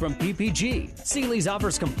products from PPG. Seeley's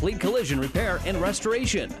offers complete collision repair and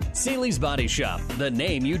restoration. Seeley's Body Shop, the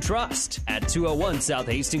name you trust, at 201 South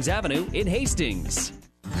Hastings Avenue in Hastings.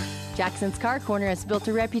 Jackson's Car Corner has built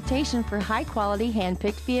a reputation for high-quality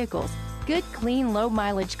hand-picked vehicles. Good, clean,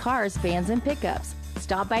 low-mileage cars, vans, and pickups.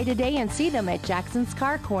 Stop by today and see them at Jackson's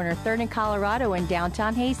Car Corner, 3rd and Colorado in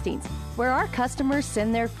downtown Hastings, where our customers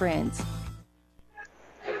send their friends.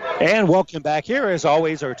 And welcome back here. As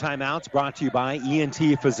always, our timeouts brought to you by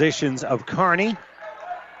ENT Physicians of Kearney.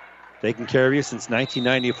 Taking care of you since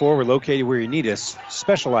 1994. We're located where you need us,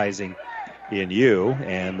 specializing in you.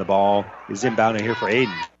 And the ball is inbounded here for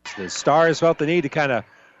Aiden. The Stars felt the need to kind of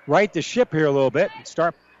right the ship here a little bit and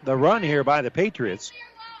start the run here by the Patriots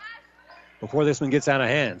before this one gets out of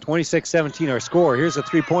hand. 26-17 our score. Here's a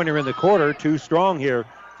three-pointer in the quarter. Too strong here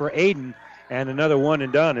for Aiden. And another one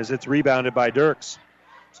and done as it's rebounded by Dirks.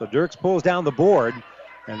 So Dirks pulls down the board,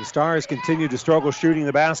 and the Stars continue to struggle shooting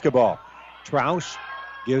the basketball. Troush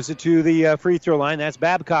gives it to the free throw line. That's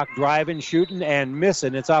Babcock driving, shooting, and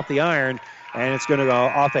missing. It's off the iron, and it's going to go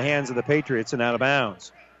off the hands of the Patriots and out of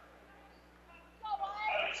bounds.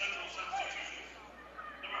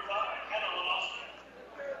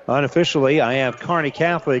 Unofficially, I have Kearney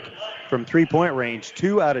Catholic from three-point range,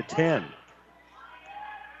 2 out of 10.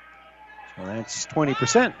 So that's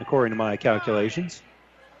 20% according to my calculations.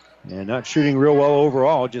 And not shooting real well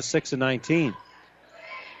overall, just 6 of 19.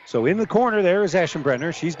 So in the corner there is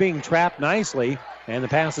Eschenbrenner. She's being trapped nicely, and the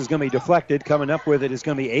pass is going to be deflected. Coming up with it is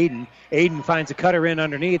going to be Aiden. Aiden finds a cutter in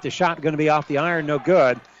underneath. The shot going to be off the iron, no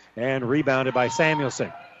good, and rebounded by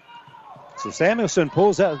Samuelson. So Samuelson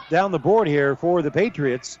pulls down the board here for the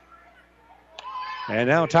Patriots. And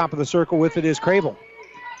now top of the circle with it is Crable.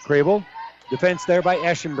 Crable, defense there by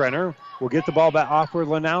Eschenbrenner. Will get the ball back off for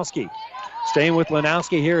Lanowski. Staying with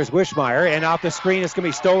Lanowski here is Wishmeyer. And off the screen, it's going to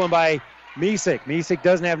be stolen by Misek. Misek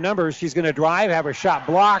doesn't have numbers. She's going to drive, have her shot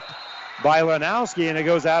blocked by Lanowski, and it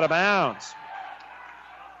goes out of bounds.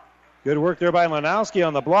 Good work there by Lanowski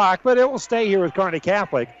on the block, but it will stay here with Kearney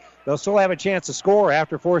Catholic. They'll still have a chance to score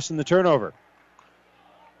after forcing the turnover.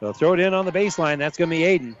 They'll throw it in on the baseline. That's going to be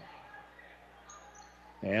Aiden.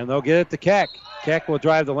 And they'll get it to Keck. Keck will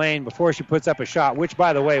drive the lane before she puts up a shot, which,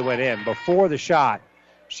 by the way, went in. Before the shot,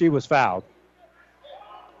 she was fouled.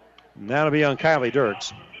 And that'll be on Kylie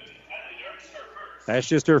Dirks. That's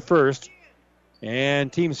just her first.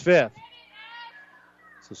 and team's 5th.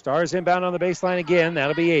 So Stars inbound on the baseline again.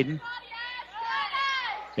 That'll be Aiden.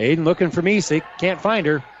 Aiden looking for Misek. Can't find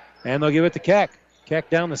her. And they'll give it to Keck. Keck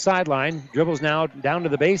down the sideline. Dribbles now down to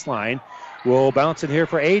the baseline. Will bounce in here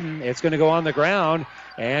for Aiden. It's going to go on the ground.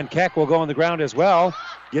 And Keck will go on the ground as well.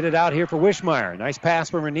 Get it out here for Wishmeyer. Nice pass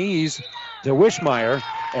from her knees to Wishmeyer.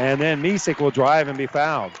 And then Misek will drive and be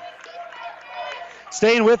fouled.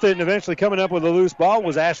 Staying with it and eventually coming up with a loose ball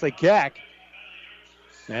was Ashley Keck.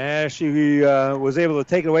 As she was able to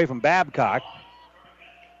take it away from Babcock.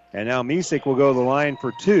 And now Misek will go to the line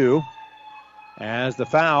for 2. As the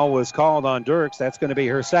foul was called on Dirks, that's going to be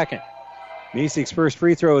her second. Misek's first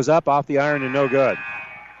free throw is up off the iron and no good.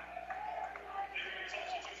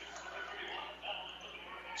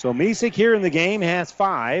 So Misek here in the game has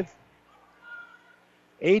 5.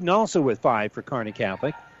 Aiden also with 5 for Kearney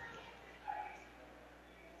Catholic.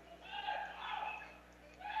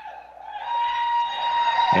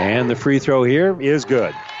 And the free throw here is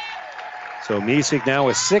good. So Misek now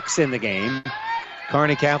with 6 in the game.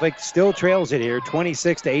 Kearney Catholic still trails it here,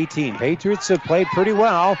 26-18. Patriots have played pretty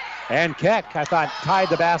well. And Keck, I thought, tied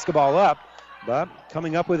the basketball up. But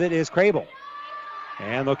coming up with it is Crable.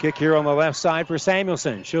 And they'll kick here on the left side for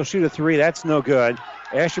Samuelson. She'll shoot a 3. That's no good.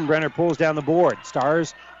 Eschenbrenner pulls down the board.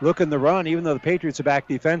 Stars looking the run, even though the Patriots are back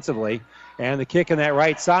defensively. And the kick on that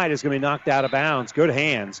right side is going to be knocked out of bounds. Good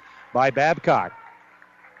hands by Babcock.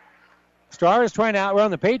 Stars trying to outrun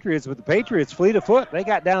the Patriots, but the Patriots fleet of foot. They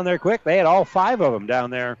got down there quick. They had all 5 of them down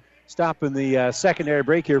there stopping the secondary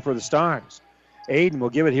break here for the Stars. Aiden will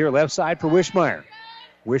give it here left side for Wishmeyer.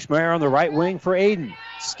 Wishmeyer on the right wing for Aiden.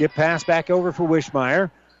 Skip pass back over for Wishmeyer.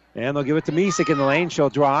 And they'll give it to Misek in the lane. She'll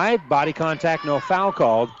drive. Body contact, no foul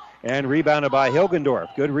called. And rebounded by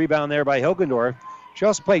Hilgendorf. Good rebound there by Hilgendorf. She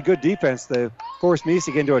also played good defense to force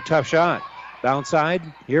Misek into a tough shot. Bounce side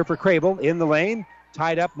here for Crable in the lane.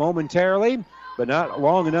 Tied up momentarily, but not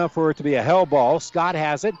long enough for it to be a hell ball. Scott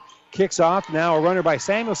has it. Kicks off. Now a runner by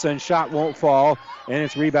Samuelson. Shot won't fall, and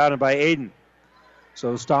it's rebounded by Aiden.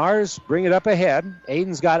 So Stars bring it up ahead.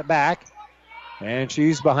 Aiden's got it back, and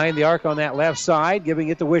she's behind the arc on that left side, giving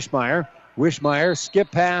it to Wishmeyer. Wishmeyer,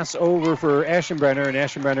 skip pass over for Eschenbrenner, and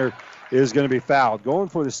Eschenbrenner is going to be fouled. Going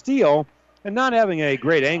for the steal, and not having a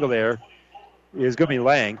great angle there, is going to be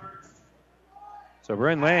Lang. So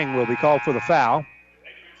Bryn Lang will be called for the foul.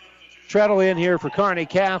 Treadle in here for Kearney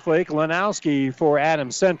Catholic. Lanowski for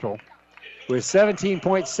Adams Central. With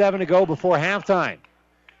 17.7 to go before halftime.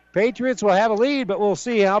 Patriots will have a lead, but we'll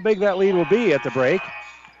see how big that lead will be at the break.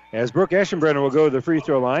 As Brooke Eschenbrenner will go to the free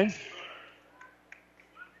throw line.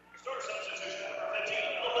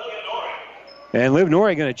 And Liv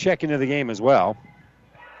Norrie going to check into the game as well.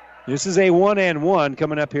 This is a 1-and-1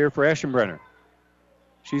 coming up here for Eschenbrenner.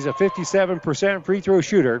 She's a 57% free throw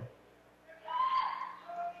shooter.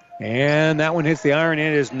 And that one hits the iron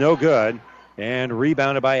and is no good. And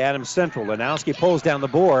rebounded by Adams Central. Lanowski pulls down the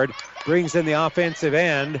board, brings in the offensive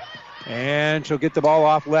end, and she'll get the ball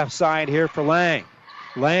off left side here for Lang.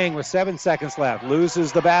 Lang with 7 seconds left,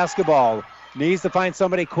 loses the basketball, needs to find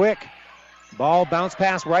somebody quick. Ball bounce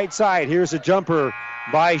pass right side. Here's a jumper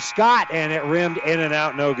by Scott, and it rimmed in and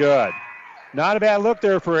out, no good. Not a bad look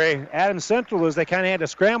there for Adams Central as they kind of had to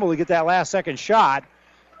scramble to get that last second shot.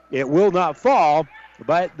 It will not fall,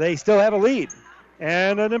 but they still have a lead.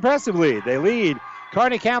 And an impressive lead. They lead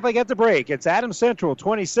Kearney Catholic at the break. It's Adams Central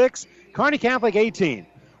 26, Kearney Catholic 18.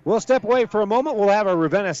 We'll step away for a moment. We'll have a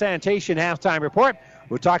Ravenna Sanitation halftime report.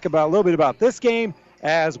 We'll talk about a little bit about this game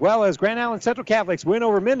as well as Grand Island Central Catholic's win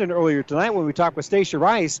over Minden earlier tonight when we talk with Stacia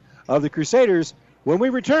Rice of the Crusaders when we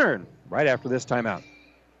return right after this timeout.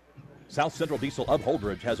 South Central Diesel of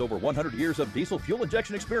Holdridge has over 100 years of diesel fuel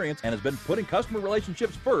injection experience and has been putting customer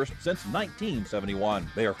relationships first since 1971.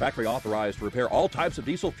 They are factory authorized to repair all types of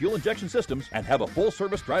diesel fuel injection systems and have a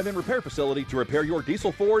full-service drive-in repair facility to repair your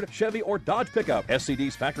diesel Ford, Chevy, or Dodge pickup.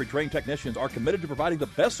 SCD's factory-trained technicians are committed to providing the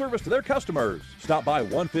best service to their customers. Stop by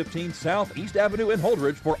 115 South East Avenue in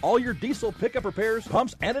Holdridge for all your diesel pickup repairs,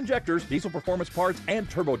 pumps and injectors, diesel performance parts, and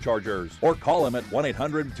turbochargers. Or call them at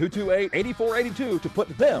 1-800-228-8482 to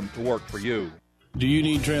put them to work for you. Do you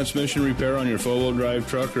need transmission repair on your four-wheel drive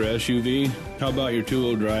truck or SUV? How about your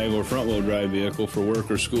two-wheel drive or front-wheel drive vehicle for work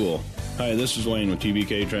or school? Hi, this is Wayne with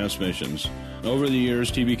TBK Transmissions. Over the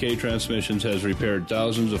years, TBK Transmissions has repaired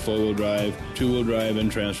thousands of four-wheel drive, two-wheel drive,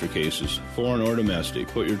 and transfer cases, foreign or domestic.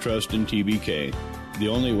 Put your trust in TBK. The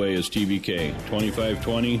only way is TBK,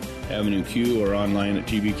 2520 Avenue Q or online at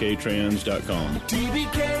tbktrans.com.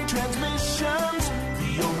 TBK Transmissions,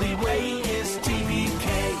 the only way is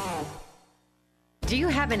TBK. Do you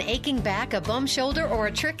have an aching back, a bum shoulder, or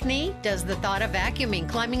a trick knee? Does the thought of vacuuming,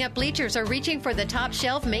 climbing up bleachers, or reaching for the top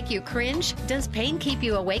shelf make you cringe? Does pain keep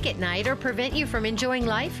you awake at night or prevent you from enjoying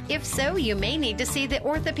life? If so, you may need to see the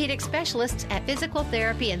orthopedic specialists at Physical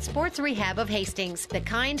Therapy and Sports Rehab of Hastings. The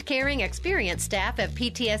kind, caring, experienced staff of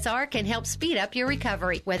PTSR can help speed up your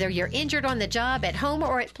recovery. Whether you're injured on the job, at home,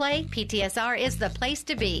 or at play, PTSR is the place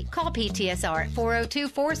to be. Call PTSR at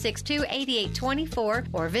 402-462-8824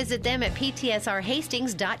 or visit them at ptsrhastings.com.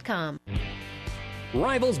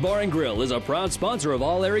 Rivals Bar and Grill is a proud sponsor of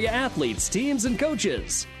all area athletes, teams, and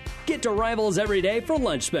coaches. Get to Rivals every day for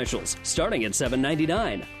lunch specials, starting at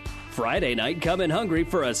 $7.99. Friday night, come in hungry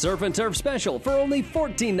for a surf and turf special for only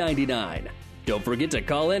 $14.99. Don't forget to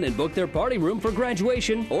call in and book their party room for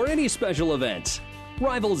graduation or any special event.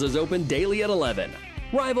 Rivals is open daily at 11.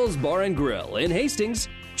 Rivals Bar and Grill in Hastings.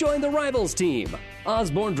 Join the Rivals team.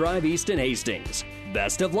 Osborne Drive East in Hastings.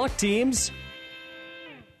 Best of luck, teams.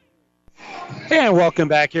 And welcome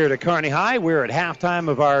back here to Kearney High. We're at halftime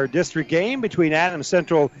of our district game between Adams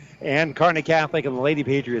Central and Kearney Catholic, and the Lady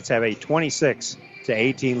Patriots have a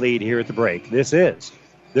 26-18 lead here at the break. This is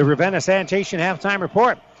the Ravenna Sanitation Halftime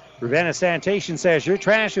Report. Ravenna Sanitation says your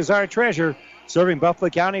trash is our treasure, serving Buffalo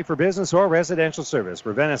County for business or residential service.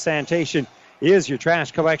 Ravenna Sanitation is your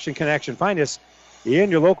trash collection connection. Find us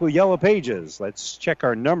in your local Yellow Pages. Let's check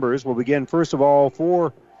our numbers. We'll begin, first of all,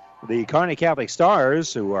 for the Kearney Catholic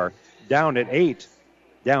Stars, who are down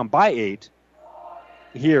by 8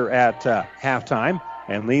 here at halftime.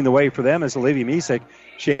 And leading the way for them is Olivia Misek.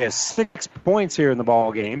 She has 6 points here in the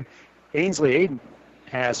ball game. Ainsley Aiden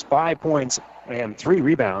has 5 points and 3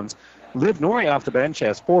 rebounds. Liv Norrie off the bench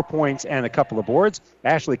has 4 points and a couple of boards.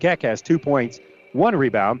 Ashley Keck has 2 points, 1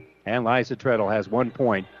 rebound. And Liza Treadle has 1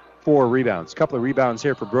 point, 4 rebounds. A couple of rebounds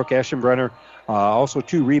here for Brooke Eschenbrenner. Also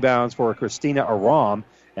 2 rebounds for Christina Aram,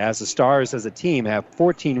 as the Stars as a team have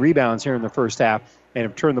 14 rebounds here in the first half and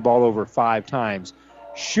have turned the ball over 5 times.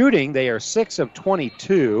 Shooting, they are 6 of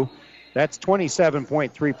 22. That's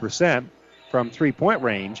 27.3% from three-point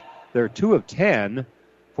range. They're 2 of 10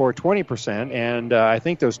 for 20%, and I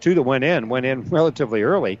think those 2 that went in relatively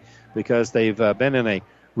early because they've been in a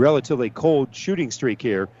relatively cold shooting streak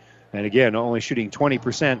here. And again, only shooting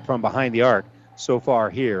 20% from behind the arc so far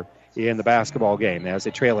here in the basketball game as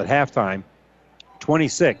they trail at halftime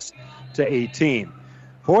 26-18.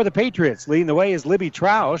 For the Patriots, leading the way is Libby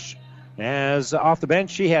Troush. As off the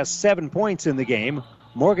bench, she has 7 points in the game.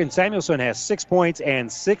 Morgan Samuelson has 6 points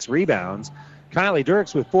and 6 rebounds. Kylie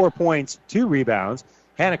Dirks with 4 points, 2 rebounds.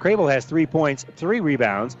 Hannah Crable has 3 points, 3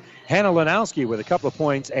 rebounds. Hannah Lanowski with a couple of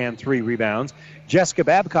points and 3 rebounds. Jessica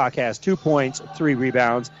Babcock has 2 points, 3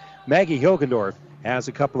 rebounds. Maggie Hilgendorf has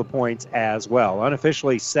a couple of points as well.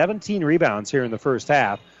 Unofficially, 17 rebounds here in the first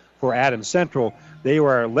half for Adams Central. They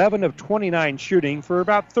were 11 of 29 shooting for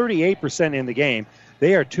about 38% in the game.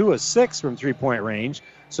 They are 2 of 6 from three-point range,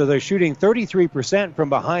 so they're shooting 33% from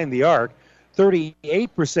behind the arc,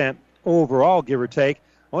 38% overall, give or take.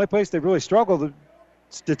 Only place they've really struggled,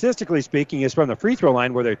 statistically speaking, is from the free throw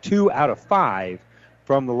line, where they're 2 out of 5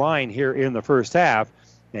 from the line here in the first half.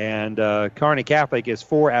 And Kearney Catholic is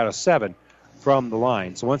 4 out of 7 from the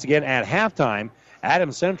line. So once again, at halftime,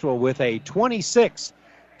 Adams Central with a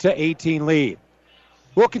 26-18 lead.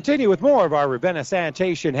 We'll continue with more of our Ravenna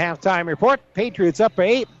Sanitation Halftime Report. Patriots up by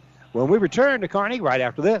 8 when we return to Kearney right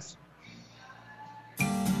after this.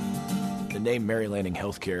 The name Mary Lanning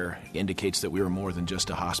Healthcare indicates that we are more than just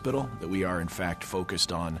a hospital, that we are in fact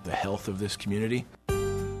focused on the health of this community.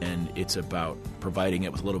 And it's about providing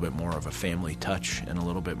it with a little bit more of a family touch and a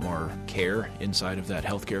little bit more care inside of that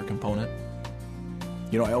healthcare component.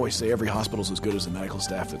 You know, I always say every hospital is as good as the medical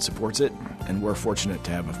staff that supports it, and we're fortunate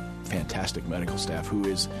to have a fantastic medical staff who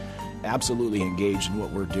is absolutely engaged in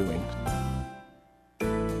what we're doing.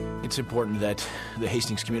 It's important that the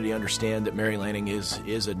Hastings community understand that Mary Lanning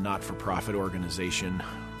is a not-for-profit organization,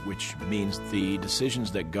 which means the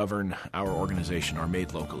decisions that govern our organization are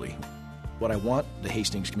made locally. What I want the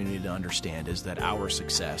Hastings community to understand is that our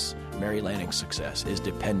success, Mary Lanning's success, is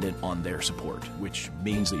dependent on their support, which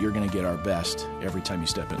means that you're going to get our best every time you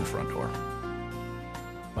step in the front door.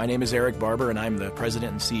 My name is Eric Barber, and I'm the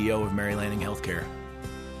president and CEO of Mary Lanning Healthcare.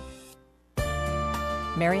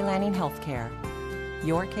 Mary Lanning Healthcare.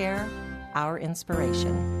 Your care, our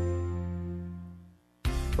inspiration.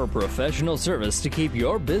 For professional service to keep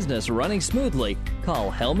your business running smoothly,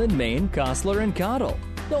 call Hellman, Maine, Kostler & Cottle.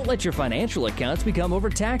 Don't let your financial accounts become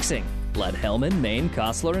overtaxing. Let Hellman, Maine,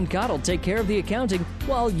 Kostler & Cottle take care of the accounting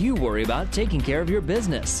while you worry about taking care of your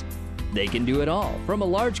business. They can do it all, from a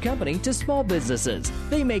large company to small businesses.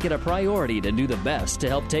 They make it a priority to do the best to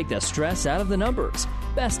help take the stress out of the numbers.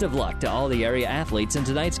 Best of luck to all the area athletes in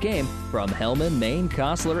tonight's game from Hellman, Maine,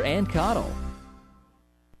 Kostler, and Cottle.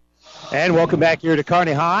 And welcome back here to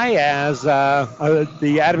Kearney High as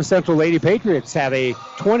the Adams Central Lady Patriots have a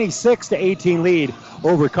 26-18 lead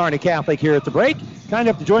over Kearney Catholic here at the break. Kind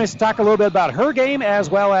of to join us to talk a little bit about her game as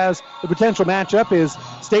well as the potential matchup is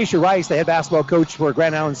Stacia Rice, the head basketball coach for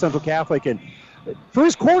Grand Island Central Catholic. And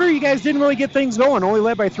first quarter, you guys didn't really get things going, only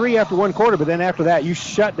led by 3 after one quarter, but then after that, you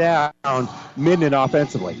shut down Minden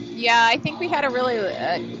offensively. Yeah, I think we had a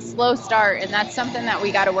really slow start, and that's something that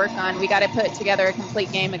we got to work on. We got to put together a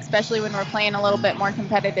complete game, especially when we're playing a little bit more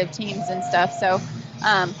competitive teams and stuff. So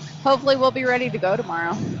hopefully we'll be ready to go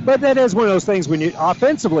tomorrow. But that is one of those things when you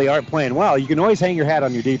offensively aren't playing well, you can always hang your hat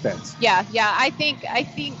on your defense. Yeah, I think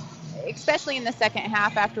especially in the second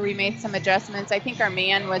half after we made some adjustments, I think our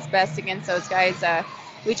man was best against those guys.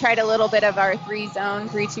 We tried a little bit of our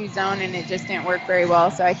 3-2 zone, and it just didn't work very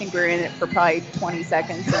well. So I think we were in it for probably 20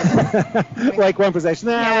 seconds. Like one possession.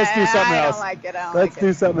 Let's do something else. Let's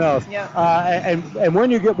do something else. Yep. And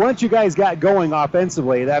once you guys got going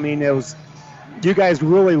offensively, I mean, you guys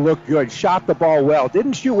really looked good, shot the ball well,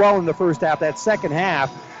 didn't shoot well in the first half. That second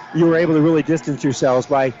half, you were able to really distance yourselves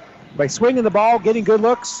by swinging the ball, getting good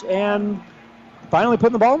looks, and finally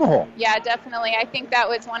putting the ball in the hole. Yeah, definitely. I think that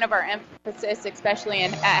was one of our emphasis, especially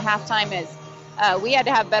at halftime, is we had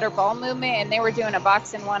to have better ball movement, and they were doing a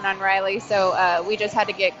box and one on Riley, so we just had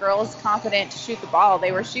to get girls confident to shoot the ball.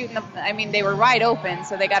 They were they were wide open,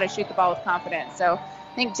 so they got to shoot the ball with confidence. So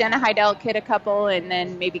I think Jenna Heidelk hit a couple, and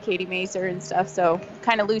then maybe Katie Mazer and stuff, so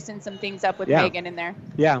kind of loosened some things up with Megan in there.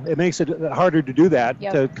 Yeah, it makes it harder to do that,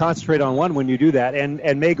 to concentrate on one when you do that.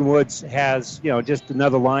 And Megan Woods has, just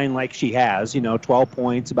another line like she has, 12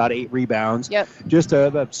 points, about 8 rebounds. Yep. Just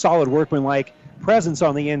a solid workmanlike presence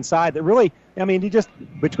on the inside that really, you just,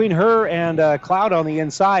 between her and Cloud on the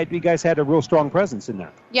inside, you guys had a real strong presence in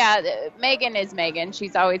there. Yeah, Megan is Megan.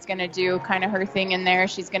 She's always going to do kind of her thing in there.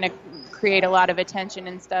 She's going to create a lot of attention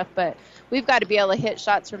and stuff, but we've got to be able to hit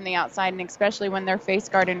shots from the outside, and especially when they're face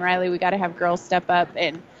guarding Riley, we got to have girls step up.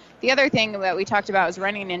 And the other thing that we talked about was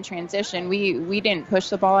running in transition. We didn't push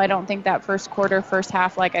the ball, I don't think, that first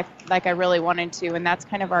half like I really wanted to, and that's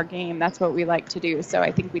kind of our game. That's what we like to do, so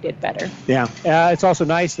I think we did better. Yeah, it's also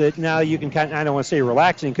nice that now you can I don't want to say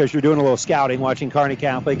relaxing, because you're doing a little scouting, watching Kearney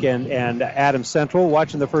Catholic and Adams Central,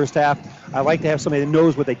 watching the first half. I like to have somebody that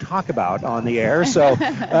knows what they talk about on the air. So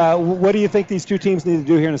what do you think these two teams need to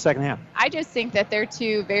do here in the second half? I just think that they're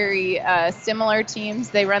two very similar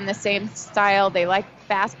teams. They run the same style. They like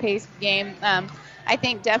fast-paced game. I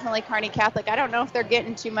think definitely Kearney Catholic, I don't know if they're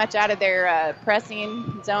getting too much out of their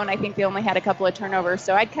pressing zone. I think they only had a couple of turnovers.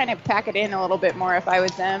 So I'd kind of pack it in a little bit more if I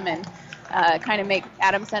was them, and kind of make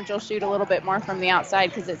Adams Central shoot a little bit more from the outside,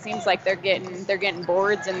 because it seems like they're getting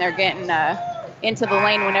boards and they're getting into the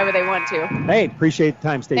lane whenever they want to. Hey, appreciate the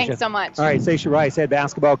time, Stacia. Thanks so much. All right, Stacia Rice, head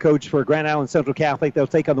basketball coach for Grand Island Central Catholic. They'll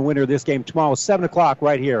take on the winner of this game tomorrow, 7 o'clock,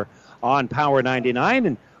 right here on Power 99.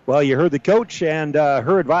 And, well, you heard the coach and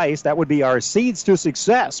her advice. That would be our Seeds to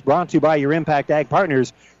Success, brought to you by your Impact Ag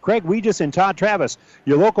partners, Craig Weegis and Todd Travis,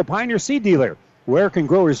 your local Pioneer seed dealer. Where can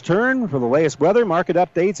growers turn for the latest weather, market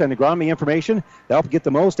updates, and agronomy information to help get the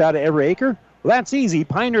most out of every acre? Well, that's easy.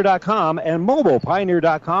 Pioneer.com and mobile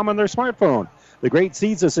Pioneer.com on their smartphone. The great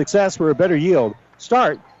seeds of success for a better yield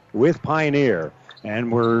start with Pioneer.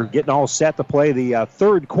 And we're getting all set to play the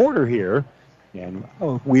third quarter here. And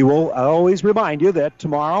we will always remind you that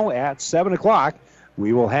tomorrow at 7 o'clock,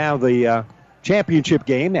 we will have the championship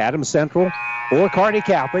game. Adams Central or Kearney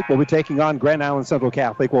Catholic will be taking on Grand Island Central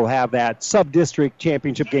Catholic. We'll have that sub-district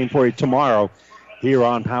championship game for you tomorrow here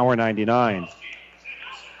on Power 99.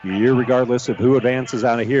 Regardless of who advances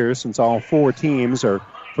out of here, since all 4 teams are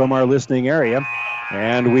from our listening area.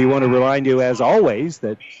 And we want to remind you, as always,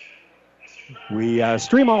 that we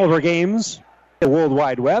stream all of our games the World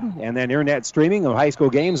Wide Web, and then internet streaming of high school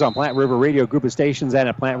games on Plant River Radio Group of Stations and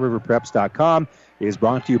at PlantRiverPreps.com is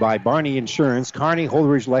brought to you by Barney Insurance, Kearney,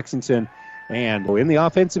 Holdridge, Lexington, and in the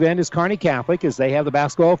offensive end is Kearney Catholic, as they have the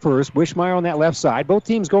basketball first. Wishmeyer on that left side. Both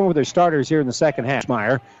teams going with their starters here in the second half.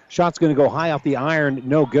 Wishmeyer, shot's going to go high off the iron,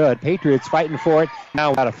 no good. Patriots fighting for it.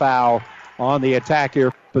 Now got a foul on the attack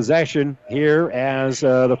here. Possession here as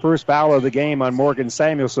the first foul of the game on Morgan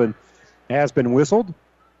Samuelson has been whistled.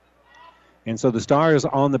 And so the Stars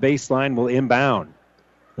on the baseline will inbound.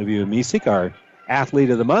 Olivia Misik, our athlete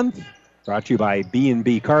of the month, brought to you by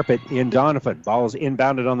B&B Carpet in Donovan. Ball is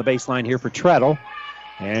inbounded on the baseline here for Treadle.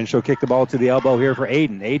 And she'll kick the ball to the elbow here for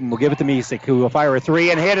Aiden. Aiden will give it to Misik, who will fire a 3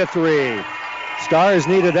 and hit a 3. Stars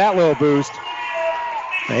needed that little boost.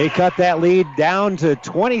 They cut that lead down to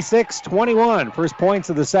 26-21. First points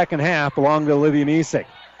of the second half belong to Olivia Misek.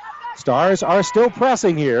 Stars are still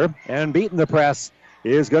pressing here, and beating the press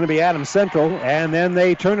is going to be Adams Central, and then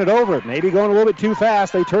they turn it over. Maybe going a little bit too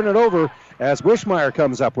fast. They turn it over as Wishmeyer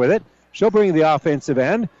comes up with it. She'll bring the offensive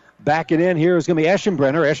end. Back it in here is going to be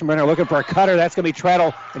Eschenbrenner. Eschenbrenner looking for a cutter. That's going to be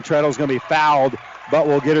Treadle, and Treadle's going to be fouled, but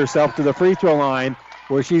will get herself to the free throw line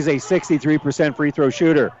where she's a 63% free throw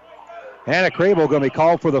shooter. Hannah Crable going to be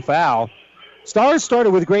called for the foul. Stars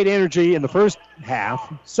started with great energy in the first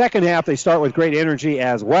half. Second half, they start with great energy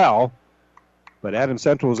as well. But Adams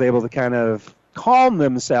Central was able to kind of calm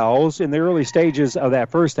themselves in the early stages of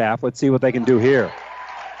that first half. Let's see what they can do here.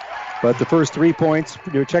 But the first 3 points,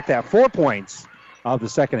 check that, 4 points of the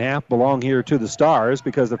second half belong here to the Stars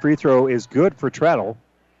because the free throw is good for Treadle.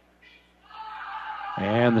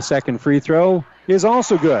 And the second free throw is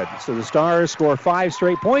also good. So the Stars score 5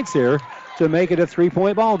 straight points here to make it a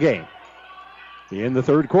 3-point ball game in the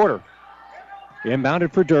third quarter.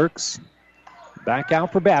 Inbounded for Dirks. Back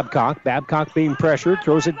out for Babcock. Babcock being pressured.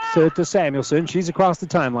 Throws it to Samuelson. She's across the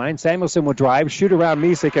timeline. Samuelson will drive, shoot around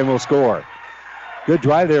Misek, and will score. Good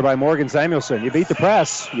drive there by Morgan Samuelson. You beat the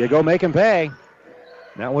press. You go make him pay.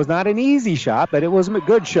 That was not an easy shot, but it was a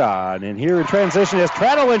good shot. And here in transition is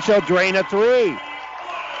Treadle, and she'll drain a three.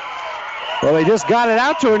 Well, they just got it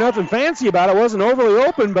out to her. Nothing fancy about it. It wasn't overly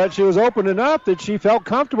open, but she was open enough that she felt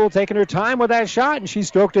comfortable taking her time with that shot, and she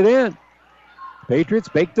stroked it in. Patriots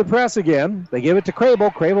bake the press again. They give it to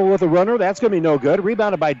Crable. Crable with a runner. That's going to be no good.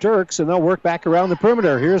 Rebounded by Dirks, and they'll work back around the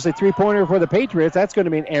perimeter. Here's a three-pointer for the Patriots. That's going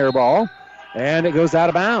to be an air ball, and it goes out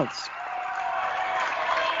of bounds.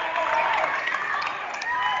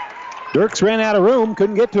 Dirks ran out of room,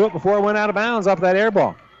 couldn't get to it before it went out of bounds off that air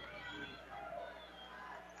ball.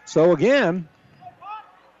 So again,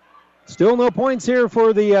 still no points here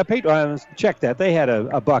for the Patriots. Check that. They had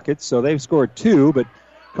a bucket, so they've scored 2, but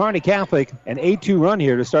Kearney Catholic, an 8-2 run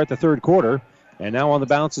here to start the third quarter. And now on the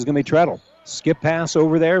bounce is going to be Treadle. Skip pass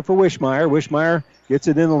over there for Wishmeyer. Wishmeyer gets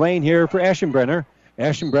it in the lane here for Eschenbrenner.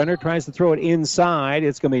 Eschenbrenner tries to throw it inside.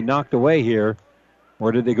 It's going to be knocked away here.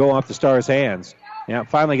 Or did they go off the Stars' hands? Yeah,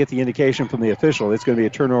 finally get the indication from the official. It's going to be a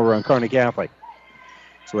turnover on Kearney Catholic.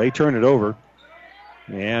 So they turn it over.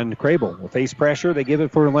 And Crable will face pressure. They give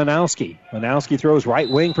it for Lanowski. Lanowski throws right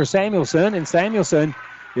wing for Samuelson, and Samuelson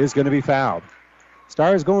is going to be fouled.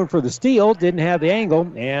 Stars going for the steal, didn't have the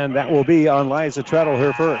angle, and that will be on Liza Treadle,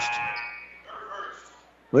 her first.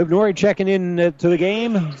 Liv Norrie checking in to the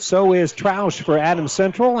game. So is Troush for Adams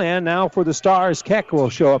Central, and now for the Stars, Keck will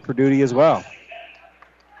show up for duty as well.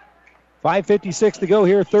 5:56 to go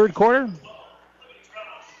here, third quarter.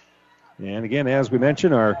 And again, as we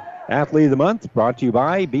mentioned, our Athlete of the Month brought to you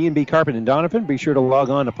by B&B Carpet and Donovan. Be sure to log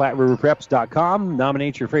on to PlatteRiverPreps.com.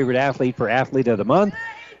 Nominate your favorite athlete for Athlete of the Month.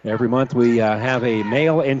 Every month we have a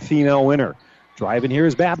male and female winner. Driving here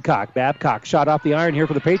is Babcock. Babcock shot off the iron here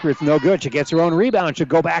for the Patriots. No good. She gets her own rebound. She'll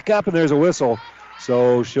go back up, and there's a whistle.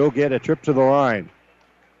 So she'll get a trip to the line.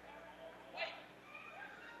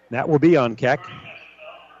 That will be on Keck.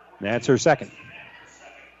 That's her second.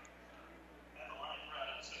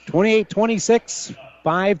 28-26,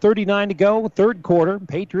 5:39 to go, third quarter.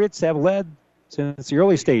 Patriots have led since the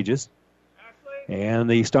early stages. And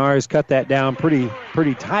the Stars cut that down pretty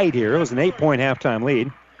tight here. It was an 8-point halftime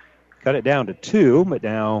lead. Cut it down to 2, but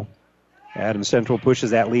now Adams Central pushes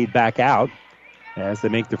that lead back out as they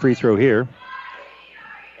make the free throw here.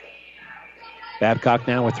 Babcock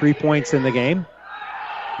now with 3 points in the game.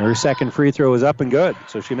 Her second free throw is up and good,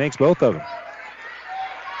 so she makes both of them.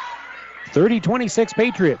 30-26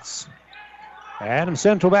 Patriots. Adams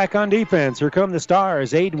Central back on defense. Here come the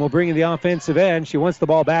Stars. Aiden will bring in the offensive end. She wants the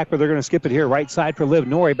ball back, but they're going to skip it here. Right side for Liv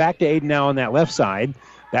Norrie. Back to Aiden now on that left side.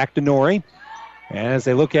 Back to Norrie. As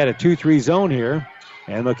they look at a 2-3 zone here.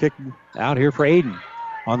 And they'll kick out here for Aiden.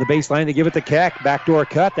 On the baseline, they give it to Keck. Backdoor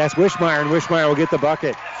cut. That's Wishmeyer, and Wishmeyer will get the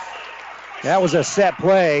bucket. That was a set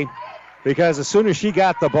play because as soon as she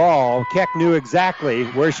got the ball, Keck knew exactly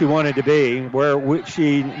where she wanted to be, where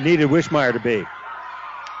she needed Wishmeyer to be.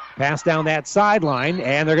 Pass down that sideline,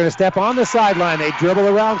 and they're going to step on the sideline. They dribble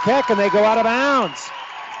around Keck, and they go out of bounds.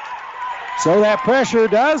 So that pressure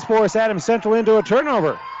does force Adams Central into a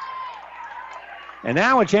turnover. And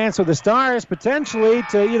now a chance for the Stars potentially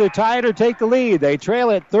to either tie it or take the lead. They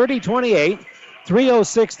trail it 30-28,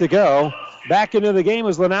 3:06 to go. Back into the game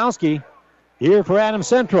is Lanowski here for Adams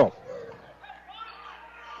Central.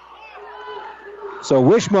 So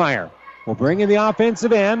Wishmeyer will bring in the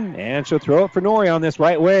offensive end, and she'll throw it for Norrie on this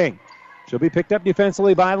right wing. She'll be picked up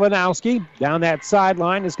defensively by Lanowski. Down that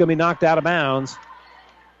sideline, it's going to be knocked out of bounds.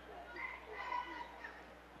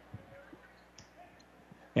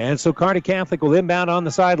 And so Kearney Catholic will inbound on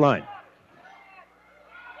the sideline.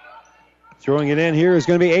 Throwing it in here is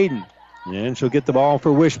going to be Aiden. And she'll get the ball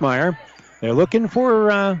for Wishmeyer. They're looking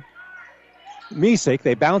for Misek.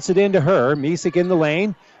 They bounce it into her. Misek in the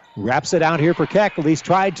lane. Wraps it out here for Keck. At least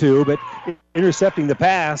tried to, but intercepting the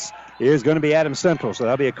pass is going to be Adams Central. So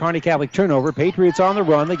that'll be a Kearney Catholic turnover. Patriots on the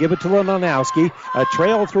run. They give it to Lanowski. A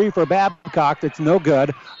trail 3 for Babcock. That's no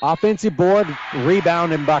good. Offensive board,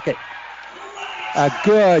 rebound, and bucket. A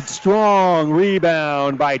good, strong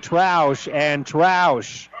rebound by Troush. And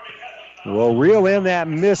Troush will reel in that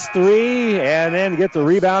missed 3 and then get the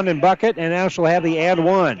rebound and bucket. And now she'll have the and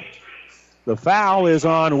 1. The foul is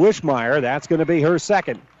on Wishmeyer. That's going to be her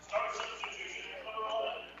second.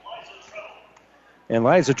 And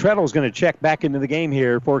Liza Treadle is going to check back into the game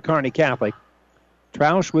here for Kearney Catholic.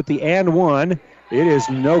 Troush with the and 1. It is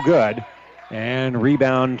no good. And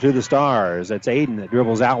rebound to the Stars. That's Aiden that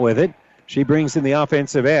dribbles out with it. She brings in the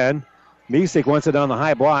offensive end. Misek wants it on the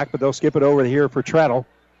high block, but they'll skip it over here for Treadle.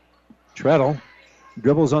 Treadle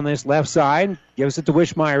dribbles on this left side. Gives it to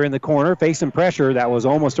Wishmeyer in the corner. Facing pressure. That was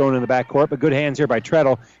almost thrown in the backcourt, but good hands here by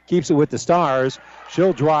Treadle. Keeps it with the Stars.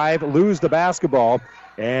 She'll drive, lose the basketball.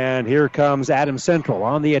 And here comes Adams Central.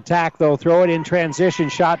 On the attack, they'll throw it in transition.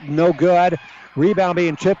 Shot no good. Rebound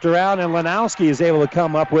being chipped around, and Lanowski is able to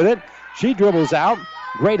come up with it. She dribbles out.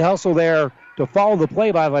 Great hustle there to follow the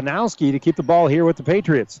play by Lanowski to keep the ball here with the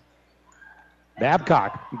Patriots.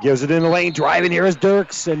 Babcock gives it in the lane. Driving here is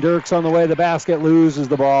Dirks, and Dirks on the way to the basket loses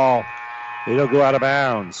the ball. It'll go out of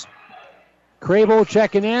bounds. Crable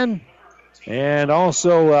checking in, and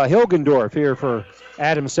also Hilgendorf here for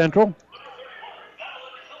Adams Central.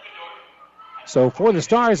 So for the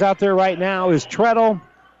Stars out there right now is Treadle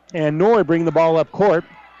and Norrie bring the ball up court.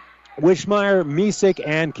 Wishmeyer, Misek,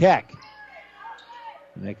 and Keck.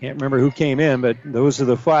 And I can't remember who came in, but those are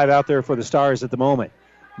the 5 out there for the Stars at the moment.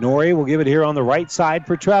 Norrie will give it here on the right side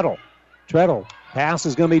for Treadle. Treadle, pass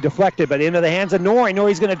is going to be deflected, but into the hands of Norrie.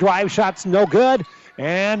 Norrie's going to drive, shots no good.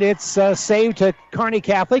 And it's saved to Kearney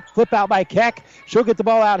Catholic. Flip out by Keck. She'll get the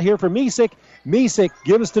ball out here for Misek. Misek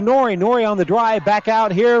gives to Norrie. Norrie on the drive. Back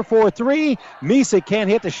out here for 3. Misek can't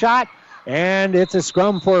hit the shot. And it's a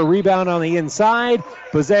scrum for a rebound on the inside.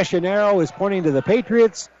 Possession arrow is pointing to the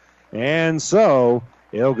Patriots. And so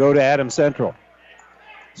it'll go to Adams Central.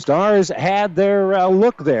 Stars had their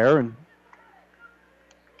look there. And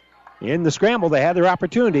in the scramble, they had their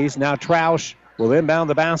opportunities. Now Troush will inbound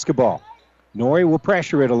the basketball. Norrie will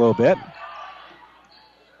pressure it a little bit.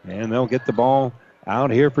 And they'll get the ball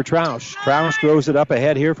out here for Troush. Troush throws it up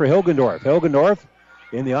ahead here for Hilgendorf. Hilgendorf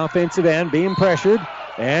in the offensive end being pressured,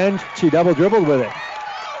 and she double dribbled with it.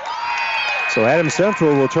 So Adams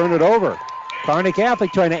Central will turn it over. Kearney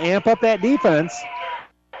Catholic trying to amp up that defense.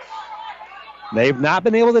 They've not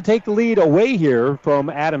been able to take the lead away here from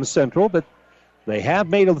Adams Central, but they have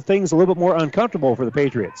made things a little bit more uncomfortable for the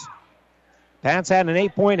Patriots. Pats had an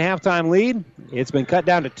 8-point halftime lead. It's been cut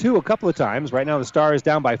down to 2 a couple of times. Right now the Stars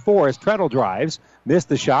down by 4 as Treadle drives. Missed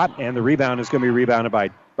the shot, and the rebound is going to be rebounded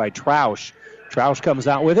by Troush. Troush comes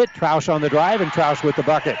out with it. Troush on the drive, and Troush with the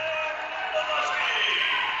bucket.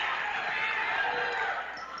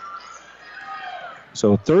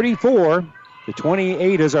 So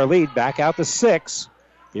 34-28 is our lead. Back out to 6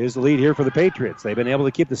 is the lead here for the Patriots. They've been able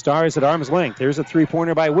to keep the Stars at arm's length. Here's a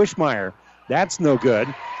 3-pointer by Wishmeyer. That's no good.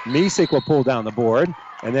 Misek will pull down the board,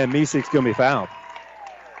 and then Misek's going to be fouled.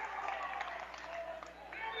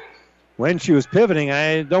 When she was pivoting,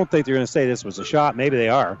 I don't think they're going to say this was a shot. Maybe they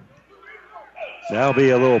are. That'll be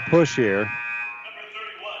a little push here.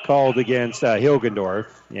 Called against Hilgendorf.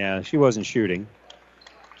 Yeah, she wasn't shooting.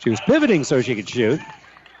 She was pivoting so she could shoot.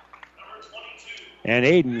 And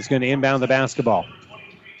Aiden is going to inbound the basketball.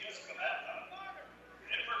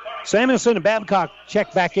 Samuelson and Babcock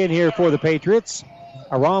check back in here for the Patriots.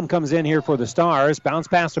 Aram comes in here for the Stars. Bounce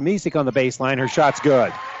pass to Misek on the baseline. Her shot's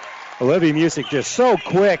good. Olivia Misek just so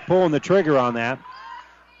quick pulling the trigger on that.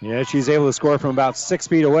 Yeah, she's able to score from about 6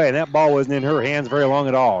 feet away, and that ball wasn't in her hands very long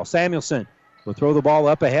at all. Samuelson will throw the ball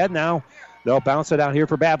up ahead. Now they'll bounce it out here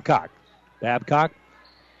for Babcock. Babcock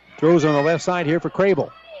throws on the left side here for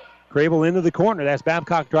Crable. Crable into the corner. That's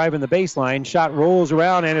Babcock driving the baseline. Shot rolls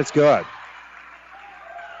around, and it's good.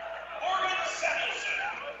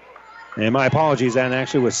 And my apologies, that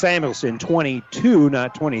actually was Samuelson, 22,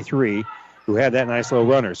 not 23, who had that nice little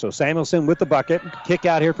runner. So Samuelson with the bucket. Kick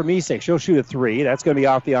out here for Misek. She'll shoot a 3. That's going to be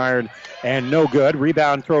off the iron and no good.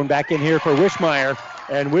 Rebound thrown back in here for Wishmeyer,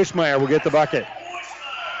 and Wishmeyer will get the bucket.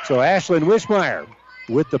 So Ashlyn Wishmeyer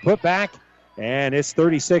with the putback, and it's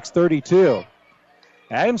 36-32.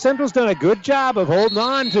 Adams Central's done a good job of holding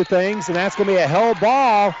on to things, and that's going to be a held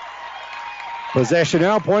ball. Possession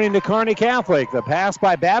now pointing to Kearney Catholic. The pass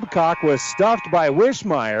by Babcock was stuffed by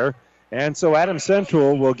Wishmeyer, and so Adams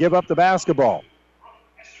Central will give up the basketball.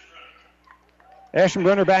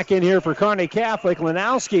 Eschenbrenner back in here for Kearney Catholic.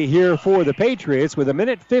 Lanowski here for the Patriots with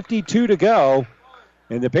 1:52 to go.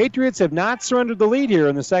 And the Patriots have not surrendered the lead here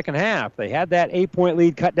in the second half. They had that 8-point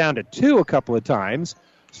lead cut down to 2 a couple of times.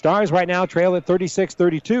 Stars right now trail at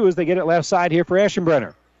 36-32 as they get it left side here for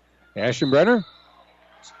Eschenbrenner. Eschenbrenner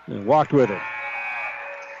walked with it.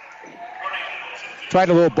 Tried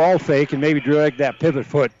a little ball fake and maybe dragged that pivot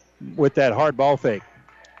foot with that hard ball fake.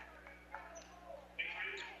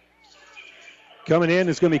 Coming in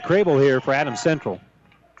is going to be Crable here for Adams Central.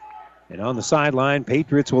 And on the sideline,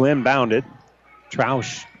 Patriots will inbound it.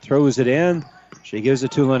 Troush throws it in. She gives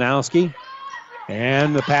it to Lanowski.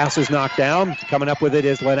 And the pass is knocked down. Coming up with it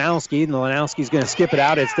is Lanowski. And Lanowski's going to skip it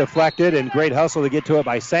out. It's deflected, and great hustle to get to it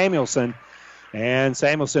by Samuelson. And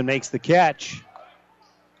Samuelson makes the catch.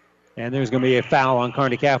 And there's going to be a foul on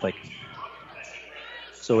Kearney Catholic.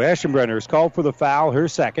 So Eschenbrenner is called for the foul, her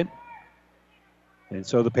second. And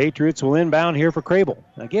so the Patriots will inbound here for Crable.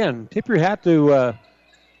 Again, tip your hat to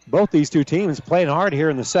both these two teams playing hard here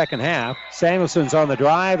in the second half. Samuelson's on the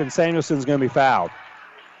drive, and Samuelson's going to be fouled.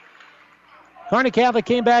 Kearney Catholic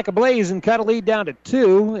came back ablaze and cut a lead down to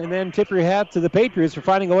 2, and then tip your hat to the Patriots for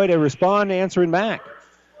finding a way to respond, answering back.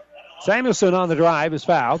 Samuelson on the drive is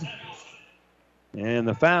fouled. And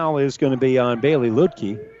the foul is going to be on Bailey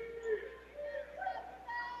Ludke.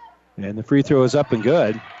 And the free throw is up and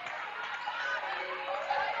good.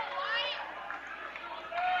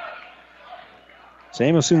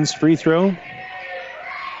 Samuelson's free throw,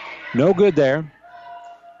 no good there.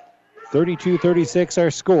 32-36 our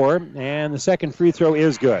score, and the second free throw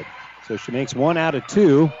is good. So she makes 1 out of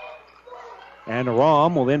 2. And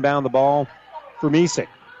Aram will inbound the ball for Misek.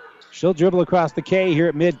 She'll dribble across the K here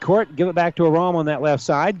at midcourt. Give it back to Aram on that left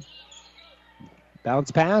side. Bounce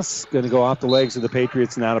pass. Going to go off the legs of the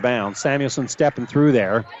Patriots and out of bounds. Samuelson stepping through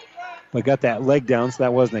there. But got that leg down, so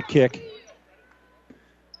that wasn't a kick.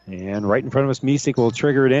 And right in front of us, Misek will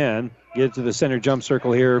trigger it in. Get it to the center jump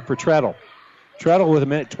circle here for Treadle. Treadle with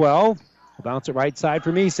 1:12. Will bounce it right side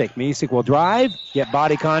for Misek. Misek will drive, get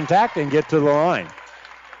body contact, and get to the line.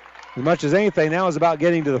 As much as anything, now is about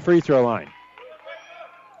getting to the free throw line.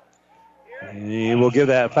 And we'll give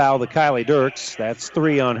that foul to Kylie Dirks. That's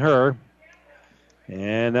 3 on her.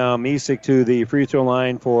 And now Misek to the free throw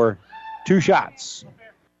line for 2 shots.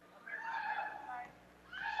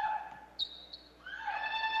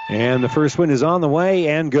 And the first one is on the way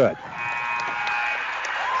and good.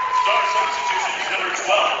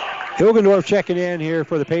 Hilgendorf checking in here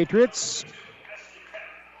for the Patriots.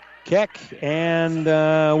 Keck and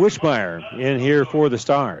Wishmeyer in here for the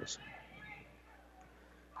Stars.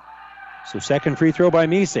 So second free throw by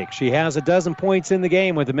Misek. She has 12 points in the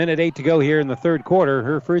game with 1:08 to go here in the third quarter.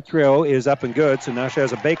 Her free throw is up and good, so now she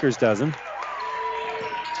has a baker's dozen.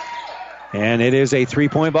 And it is a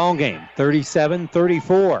 3-point ball game,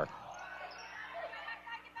 37-34.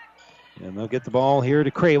 And they'll get the ball here to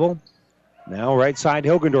Crable. Now right side,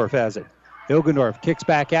 Hilgendorf has it. Hilgendorf kicks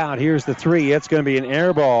back out. Here's the 3. It's going to be an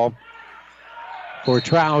air ball for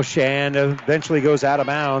Troush, and eventually goes out of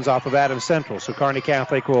bounds off of Adams Central. So Kearney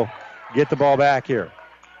Catholic will get the ball back here.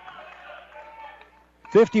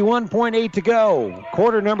 51.8 to go.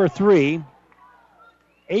 Quarter number 3.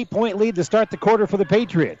 8-point lead to start the quarter for the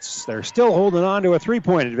Patriots. They're still holding on to a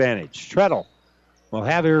 3-point advantage. Treadle will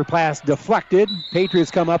have her pass deflected.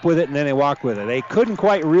 Patriots come up with it, and then they walk with it. They couldn't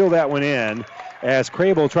quite reel that one in as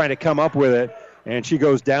Crable trying to come up with it, and she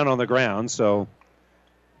goes down on the ground. So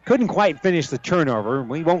couldn't quite finish the turnover.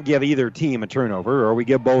 We won't give either team a turnover, or we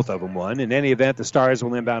give both of them one. In any event, the Stars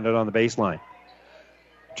will inbound it on the baseline.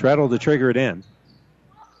 Treadle to trigger it in.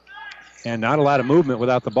 And not a lot of movement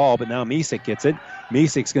without the ball, but now Misek gets it.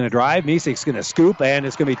 Misek's going to drive. Misek's going to scoop, and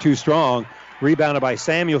it's going to be too strong. Rebounded by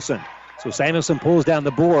Samuelson. So Samuelson pulls down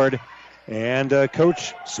the board, and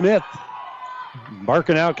Coach Smith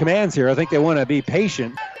barking out commands here. I think they want to be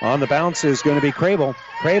patient. On the bounce is going to be Crable.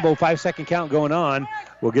 Crable, 5-second count going on,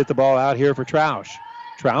 will get the ball out here for Troush.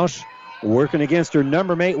 Troush working against her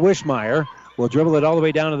number mate, Wishmeyer. Will dribble it all the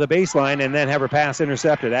way down to the baseline and then have her pass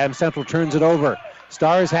intercepted. Adams Central turns it over.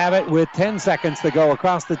 Stars have it with 10 seconds to go.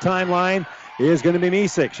 Across the timeline is going to be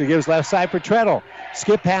Misek. She gives left side for Treadle.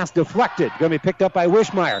 Skip pass deflected. Going to be picked up by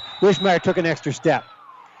Wishmeyer. Wishmeyer took an extra step.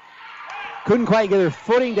 Couldn't quite get her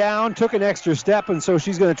footing down. Took an extra step, and so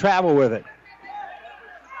she's going to travel with it.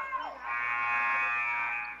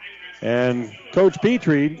 And Coach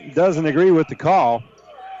Petrie doesn't agree with the call.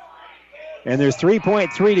 And there's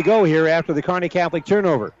 3.3 to go here after the Kearney Catholic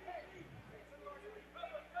turnover.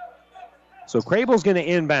 So Crable's going to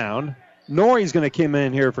inbound. Norrie's going to come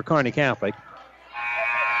in here for Kearney Catholic.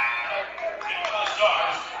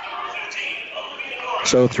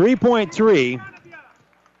 So 3.3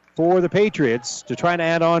 for the Patriots to try to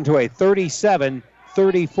add on to a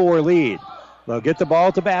 37-34 lead. They'll get the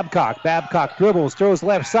ball to Babcock. Babcock dribbles, throws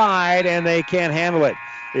left side, and they can't handle it.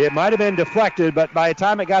 It might have been deflected, but by the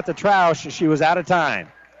time it got to Troush, she was out of time.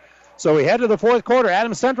 So we head to the fourth quarter.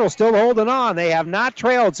 Adams Central still holding on. They have not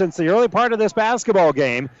trailed since the early part of this basketball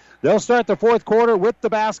game. They'll start the fourth quarter with the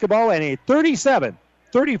basketball and a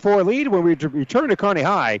 37-34 lead when we return to Kearney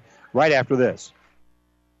High right after this.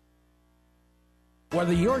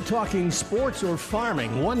 Whether you're talking sports or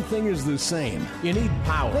farming, one thing is the same. You need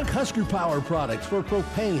power. Look Husker Power products for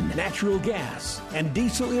propane, natural gas, and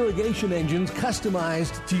diesel irrigation engines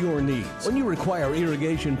customized to your needs. When you require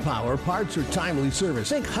irrigation power, parts, or timely service,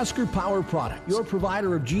 think Husker Power products, your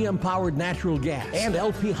provider of GM-powered natural gas and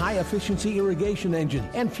LP high-efficiency irrigation engine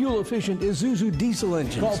and fuel-efficient Isuzu diesel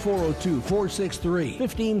engines. Call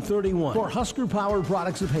 402-463-1531 for Husker Power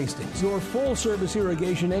products of Hastings, your full-service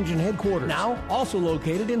irrigation engine headquarters. Now, also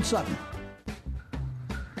located in Sutton.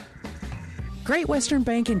 Great Western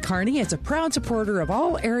Bank in Kearney is a proud supporter of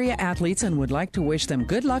all area athletes and would like to wish them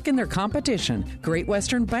good luck in their competition. Great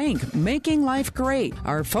Western Bank, making life great.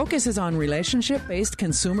 Our focus is on relationship-based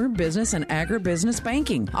consumer, business, and agribusiness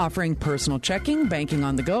banking, offering personal checking, banking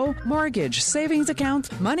on the go, mortgage, savings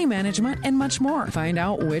accounts, money management, and much more. Find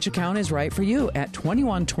out which account is right for you at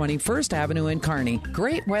 2120 First Avenue in Kearney.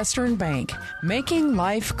 Great Western Bank, making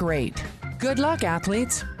life great. Good luck,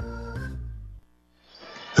 athletes.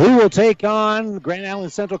 Who will take on Grand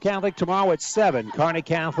Island Central Catholic tomorrow at 7? Kearney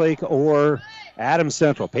Catholic or Adams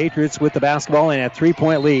Central? Patriots with the basketball and a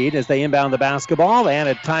 3-point lead as they inbound the basketball, and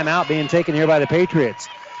a timeout being taken here by the Patriots.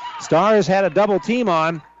 Stars had a double team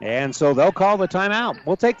on, and so they'll call the timeout.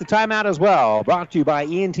 We'll take the timeout as well. Brought to you by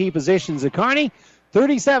E&T Physicians at Kearney.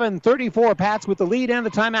 37-34, Pats with the lead and the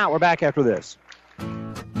timeout. We're back after this.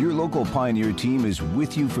 Your local Pioneer team is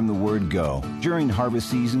with you from the word go during harvest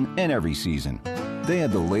season and every season. They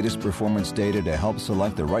have the latest performance data to help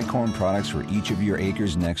select the right corn products for each of your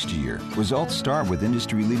acres next year. Results start with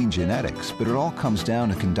industry-leading genetics, but it all comes down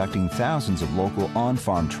to conducting thousands of local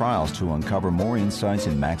on-farm trials to uncover more insights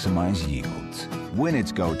and maximize yields. When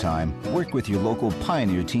it's go time, work with your local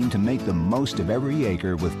Pioneer team to make the most of every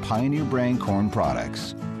acre with Pioneer brand corn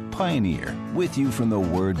products. Pioneer, with you from the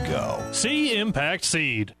word go. See Impact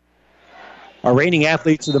Seed. Our reigning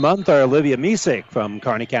athletes of the month are Olivia Misek from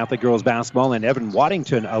Kearney Catholic Girls Basketball and Evan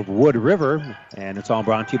Waddington of Wood River. And it's all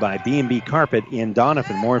brought to you by B&B Carpet in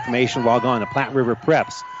Doniphan. More information, log on to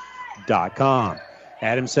PlatteRiverPreps.com.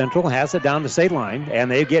 Adams Central has it down the state line,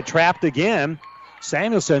 and they get trapped again.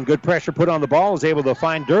 Samuelson, good pressure put on the ball, is able to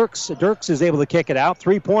find Dirks. Dirks is able to kick it out.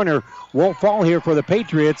 Three-pointer won't fall here for the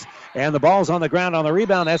Patriots. And the ball's on the ground on the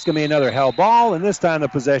rebound. That's going to be another held ball, and this time the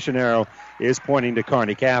possession arrow is pointing to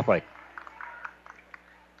Kearney Catholic.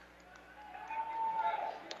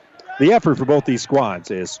 The effort for both these squads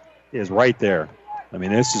is right there. I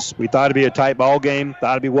mean, we thought it'd be a tight ball game,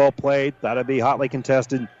 thought it'd be well played, thought it'd be hotly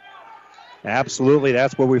contested. Absolutely,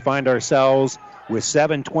 that's where we find ourselves with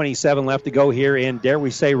 7:27 left to go here in, dare we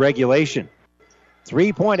say, regulation.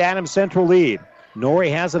 3-point Adams Central lead. Norrie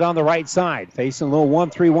has it on the right side, facing a little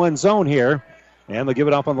 1-3-1 zone here. And they'll give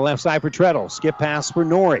it up on the left side for Treadle. Skip pass for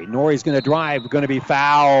Norrie. Norrie's going to drive, going to be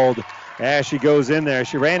fouled as she goes in there.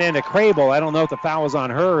 She ran into Crable. I don't know if the foul was on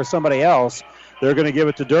her or somebody else. They're going to give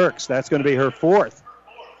it to Dirks. That's going to be her fourth.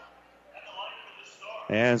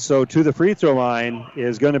 And so to the free throw line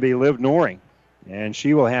is going to be Liv Norrie. And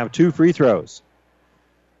she will have 2 free throws.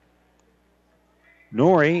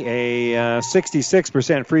 Norrie, a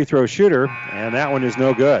 66% free throw shooter, and that one is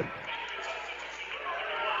no good.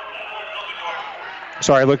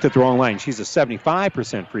 Sorry, I looked at the wrong line. She's a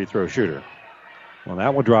 75% free throw shooter. Well,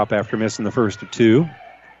 that will drop after missing the first of 2.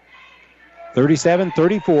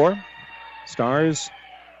 37-34. Stars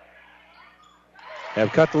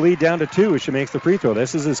have cut the lead down to 2 as she makes the free throw.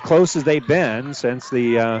 This is as close as they've been since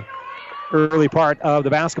the early part of the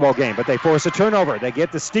basketball game. But they force a turnover. They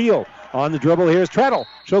get the steal. On the dribble, here's Treadle.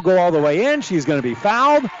 She'll go all the way in. She's going to be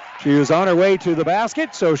fouled. She was on her way to the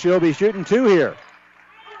basket, so she'll be shooting 2 here.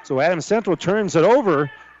 So Adams Central turns it over.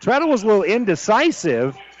 Treadle was a little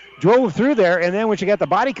indecisive, drove through there, and then when she got the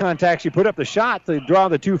body contact, she put up the shot to draw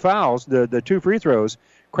the 2 fouls, the 2 free throws.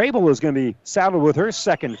 Crable is going to be saddled with her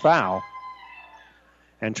second foul.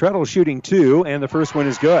 And Treadle shooting 2, and the first one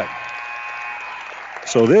is good.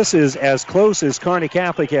 So this is as close as Kearney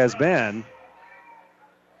Catholic has been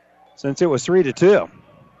since it was 3-2.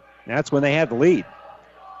 That's when they had the lead.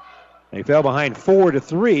 They fell behind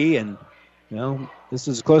 4-3, and Well, this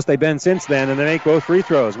is as close as they've been since then, and they make both free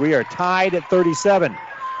throws. We are tied at 37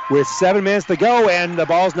 with 7 minutes to go, and the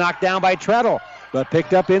ball's knocked down by Treadle, but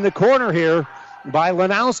picked up in the corner here by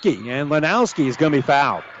Lanowski, and Lanowski is going to be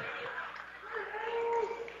fouled.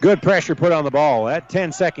 Good pressure put on the ball. That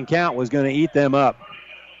 10-second count was going to eat them up.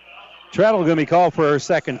 Treadle going to be called for her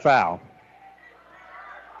second foul,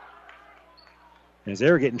 as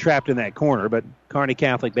they were getting trapped in that corner, but Kearney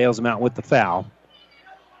Catholic bails them out with the foul.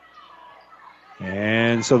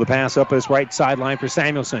 And so the pass up this right sideline for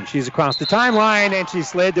Samuelson. She's across the timeline, and she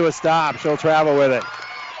slid to a stop. She'll travel with it.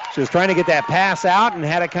 She was trying to get that pass out and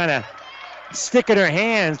had it kind of stick in her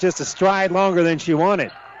hands just a stride longer than she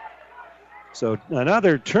wanted. So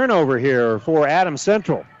another turnover here for Adams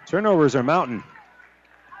Central. Turnovers are mounting.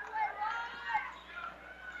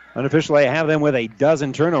 Unofficially, I have them with a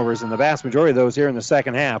dozen turnovers, and the vast majority of those here in the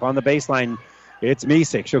second half. On the baseline, it's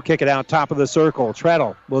Misek. She'll kick it out top of the circle.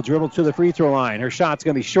 Treadle will dribble to the free throw line. Her shot's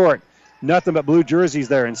going to be short. Nothing but blue jerseys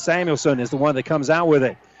there, and Samuelson is the one that comes out with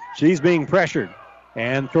it. She's being pressured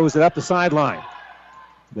and throws it up the sideline.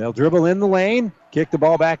 They'll dribble in the lane, kick the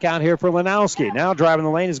ball back out here for Lanowski. Now driving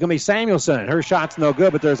the lane is going to be Samuelson. Her shot's no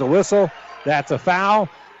good, but there's a whistle. That's a foul,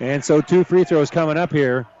 and so 2 free throws coming up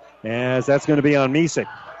here, as that's going to be on Misek.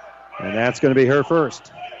 And that's going to be her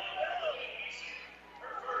first.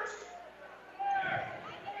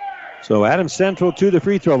 So Adams Central to the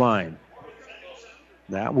free throw line.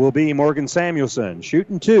 That will be Morgan Samuelson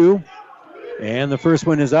shooting 2. And the first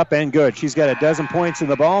one is up and good. She's got a dozen points in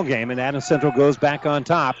the ball game, and Adams Central goes back on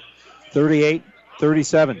top,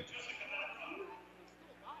 38-37.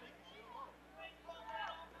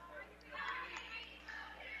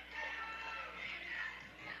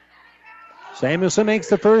 Samuelson makes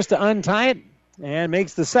the first to untie it and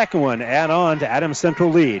makes the second one add on to Adams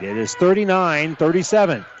Central lead. It is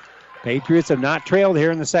 39-37. Patriots have not trailed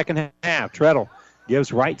here in the second half. Treadle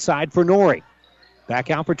gives right side for Norrie.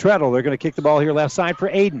 Back out for Treadle. They're going to kick the ball here left side for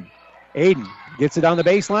Aiden. Aiden gets it on the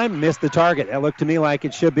baseline, missed the target. That looked to me like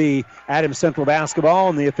it should be Adams Central basketball,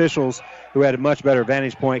 and the officials, who had a much better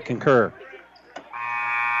vantage point, concur.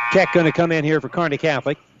 Keck going to come in here for Kearney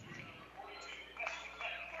Catholic.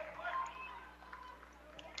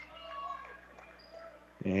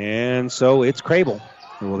 And so it's Crable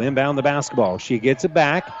who will inbound the basketball. She gets it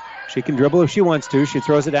back. She can dribble if she wants to. She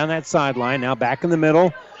throws it down that sideline. Now back in the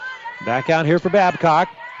middle. Back out here for Babcock.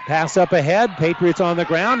 Pass up ahead. Patriots on the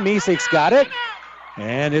ground. Misek's got it.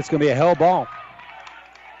 And it's going to be a held ball.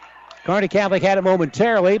 Kearney Catholic had it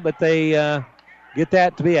momentarily, but they get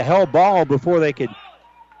that to be a held ball before they could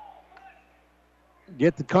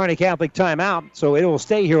get the Kearney Catholic timeout. So it will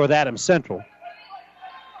stay here with Adams Central.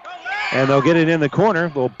 And they'll get it in the corner.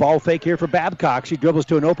 Little ball fake here for Babcock. She dribbles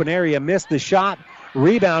to an open area, missed the shot.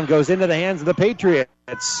 Rebound goes into the hands of the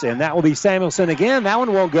Patriots. And that will be Samuelson again. That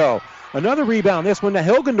one won't go. Another rebound, this one to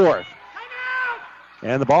Hilgendorf.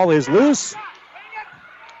 And the ball is loose.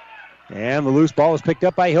 And the loose ball is picked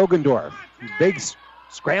up by Hilgendorf. Big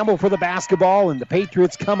scramble for the basketball, and the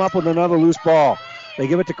Patriots come up with another loose ball. They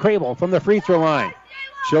give it to Crable from the free throw line.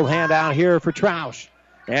 She'll hand out here for Troush.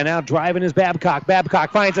 And now driving is Babcock.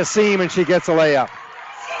 Babcock finds a seam, and she gets a layup.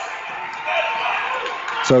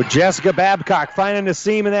 So Jessica Babcock finding a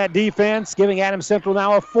seam in that defense, giving Adams Central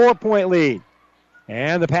now a 4-point lead.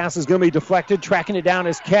 And the pass is going to be deflected. Tracking it down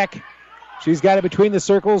is Keck. She's got it between the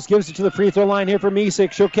circles. Gives it to the free throw line here for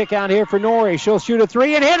Misek. She'll kick out here for Norrie. She'll shoot a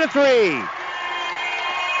 3 and hit a 3.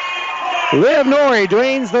 Liv Norrie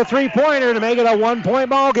drains the three-pointer to make it a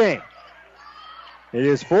 1-point ball game. It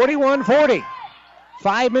is 41-40.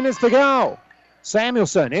 5 minutes to go.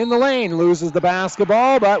 Samuelson in the lane loses the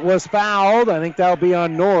basketball, but was fouled. I think that'll be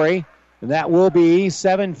on Norrie. And that will be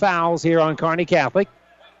 7 fouls here on Kearney Catholic.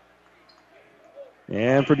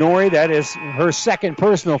 And for Norrie, that is her second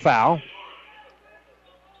personal foul.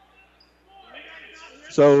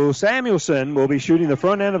 So Samuelson will be shooting the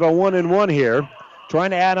front end of a 1-and-1 here, trying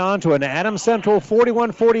to add on to an Adams Central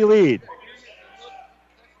 41-40 lead.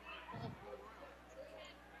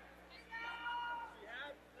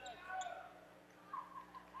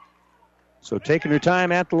 So taking her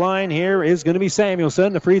time at the line here is going to be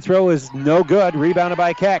Samuelson. The free throw is no good. Rebounded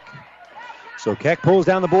by Keck. So Keck pulls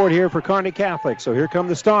down the board here for Kearney Catholic. So here come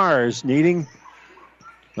the Stars having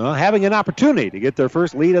an opportunity to get their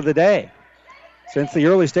first lead of the day since the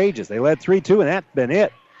early stages. They led 3-2, and that's been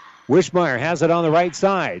it. Wishmeyer has it on the right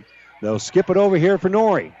side. They'll skip it over here for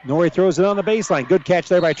Norrie. Norrie throws it on the baseline. Good catch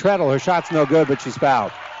there by Treadle. Her shot's no good, but she's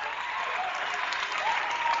fouled.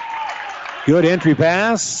 Good entry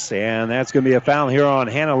pass, and that's going to be a foul here on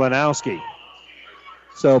Hannah Lanowski.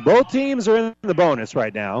 So both teams are in the bonus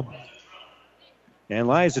right now. And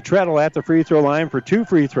Liza Treadle at the free throw line for 2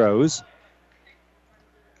 free throws.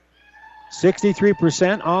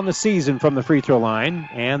 63% on the season from the free throw line,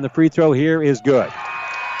 and the free throw here is good.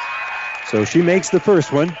 So she makes the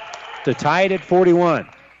first one to tie it at 41.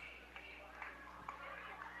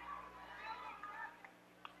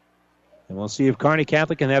 And we'll see if Kearney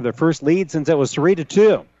Catholic can have their first lead since it was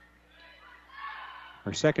 3-2.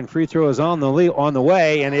 Her second free throw is on the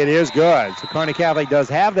way, and it is good. So Kearney Catholic does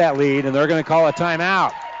have that lead, and they're going to call a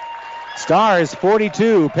timeout. Stars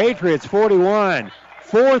 42, Patriots 41.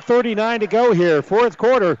 4:39 to go here, fourth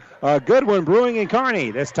quarter. A good one brewing in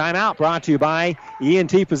Kearney. This timeout brought to you by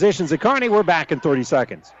ENT Physicians at Kearney. We're back in 30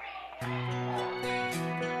 seconds.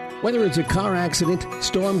 Whether it's a car accident,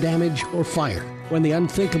 storm damage, or fire, when the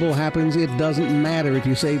unthinkable happens, it doesn't matter if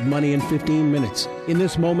you save money in 15 minutes. In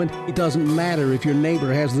this moment, it doesn't matter if your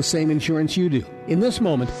neighbor has the same insurance you do. In this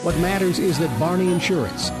moment, what matters is that Barney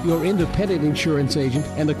Insurance, your independent insurance agent,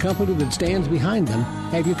 and the company that stands behind them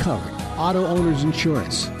have you covered. Auto Owners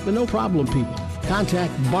Insurance, the no-problem people.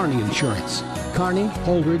 Contact Barney Insurance, Kearney,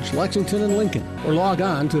 Holdridge, Lexington, and Lincoln, or log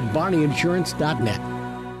on to barneyinsurance.net.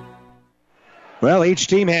 Well, each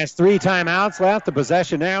team has 3 timeouts left. The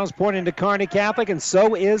possession arrows pointing to Kearney Catholic, and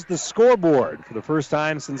so is the scoreboard. For the first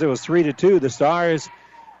time since it was 3-2, the Stars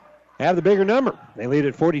have the bigger number. They lead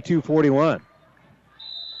at 42-41.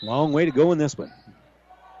 Long way to go in this one.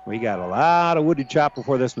 We got a lot of wood to chop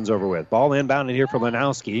before this one's over with. Ball inbounded here for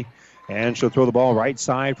Lanowski, and she'll throw the ball right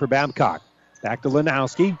side for Babcock. Back to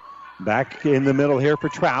Lanowski. Back in the middle here for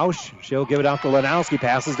Troush. She'll give it out to Lanowski.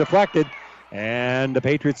 Pass is deflected. And the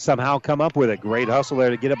Patriots somehow come up with it. Great hustle there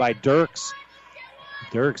to get it by Dirks.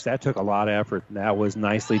 Dirks, that took a lot of effort. That was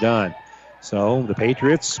nicely done. So the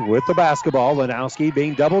Patriots with the basketball. Lanowski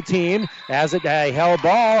being double teamed as it held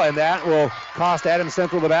ball, and that will cost Adams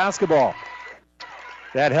Central the basketball.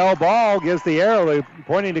 That held ball gives the arrow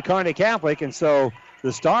pointing to Kearney Catholic, and so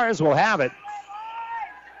the Stars will have it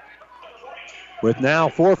with now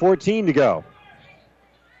 4:14 to go.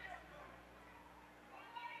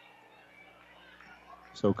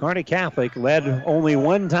 So Kearney Catholic led only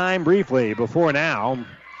one time briefly before now.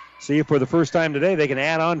 See if for the first time today they can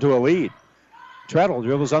add on to a lead. Treadle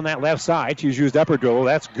dribbles on that left side. She's used upper dribble.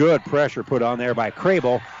 That's good pressure put on there by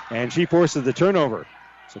Crable, and she forces the turnover.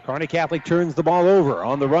 So Kearney Catholic turns the ball over.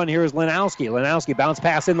 On the run here is Lanowski. Lanowski bounce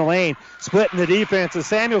pass in the lane. Splitting the defense is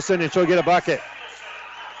Samuelson, and she'll get a bucket.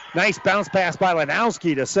 Nice bounce pass by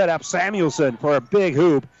Lanowski to set up Samuelson for a big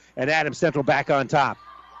hoop, and Adams Central back on top.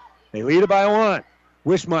 They lead it by 1.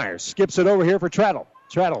 Wishmeyer skips it over here for Treadle.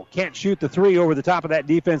 Treadle can't shoot the 3 over the top of that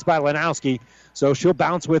defense by Lanowski, so she'll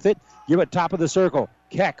bounce with it, give it top of the circle.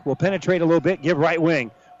 Keck will penetrate a little bit, give right wing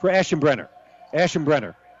for Eschenbrenner.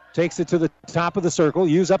 Eschenbrenner takes it to the top of the circle,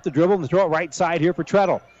 use up the dribble, and throw it right side here for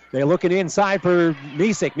Treadle. They're looking inside for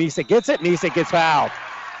Misek. Misek gets it. Misek gets fouled.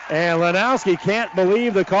 And Lanowski can't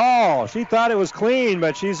believe the call. She thought it was clean,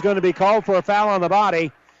 but she's going to be called for a foul on the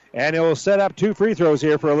body, and it will set up 2 free throws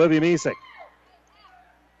here for Olivia Misek.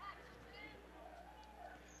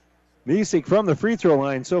 Misek from the free throw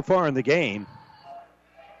line so far in the game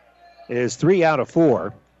is 3 out of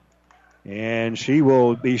 4. And she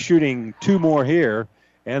will be shooting 2 more here.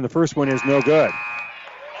 And the first one is no good.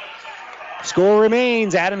 Score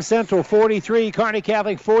remains Adams Central 43, Kearney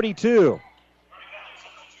Catholic 42.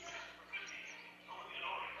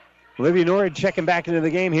 Olivia Norrid checking back into the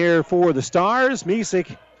game here for the Stars.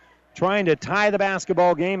 Misek trying to tie the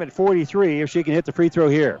basketball game at 43 if she can hit the free throw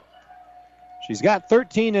here. She's got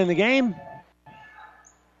 13 in the game.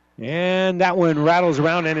 And that one rattles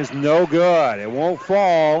around and is no good. It won't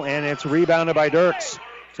fall, and it's rebounded by Dirks.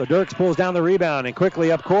 So Dirks pulls down the rebound, and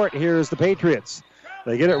quickly up court, here's the Patriots.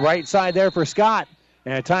 They get it right side there for Scott,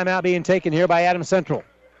 and a timeout being taken here by Adams Central.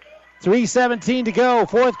 3:17 to go,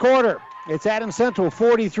 fourth quarter. It's Adams Central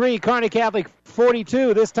 43, Kearney Catholic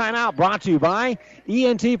 42. This timeout brought to you by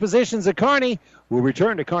ENT Physicians at Kearney. We'll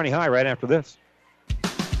return to Kearney High right after this.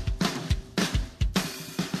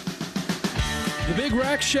 The Big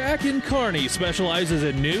Rack Shack in Kearney specializes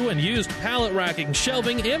in new and used pallet racking,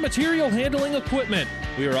 shelving, and material handling equipment.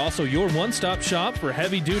 We are also your one-stop shop for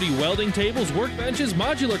heavy-duty welding tables, workbenches,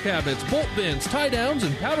 modular cabinets, bolt bins, tie-downs,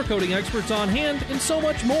 and powder coating experts on hand, and so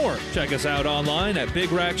much more. Check us out online at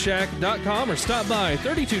BigRackShack.com or stop by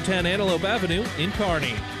 3210 Antelope Avenue in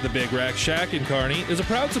Kearney. The Big Rack Shack in Kearney is a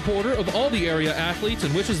proud supporter of all the area athletes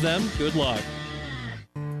and wishes them good luck.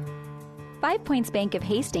 5 Points Bank of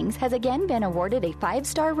Hastings has again been awarded a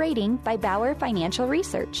 5-star rating by Bauer Financial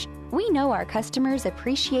Research. We know our customers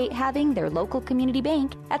appreciate having their local community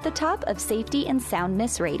bank at the top of safety and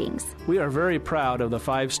soundness ratings. We are very proud of the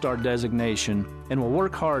 5-star designation and will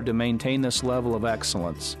work hard to maintain this level of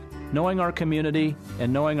excellence. Knowing our community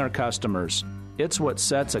and knowing our customers, it's what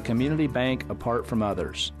sets a community bank apart from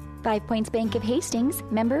others. 5 Points Bank of Hastings,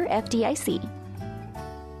 member FDIC.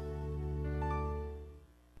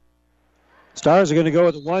 Stars are going to go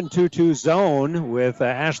with a 1-2-2 zone with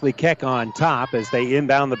Ashley Keck on top as they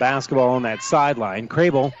inbound the basketball on that sideline.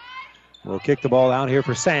 Crable will kick the ball out here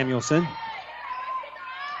for Samuelson.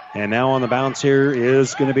 And now on the bounce here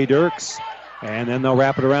is going to be Dirks. And then they'll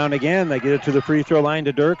wrap it around again. They get it to the free throw line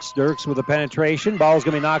to Dirks. Dirks with a penetration. Ball's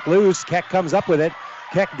going to be knocked loose. Keck comes up with it.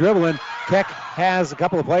 Keck dribbling. Keck has a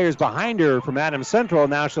couple of players behind her from Adams Central.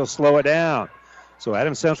 Now she'll slow it down. So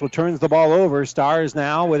Adams Central turns the ball over. Stars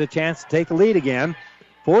now with a chance to take the lead again.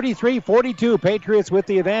 43-42, Patriots with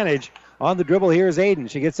the advantage. On the dribble here is Aiden.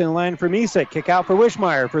 She gets in line for Misek. Kick out for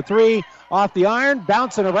Wishmeyer for three. Off the iron,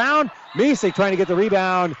 bouncing around. Misek trying to get the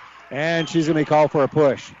rebound, and she's going to be called for a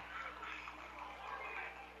push.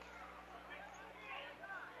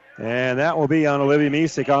 And that will be on Olivia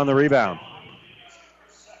Misek on the rebound.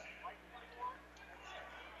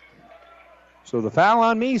 So the foul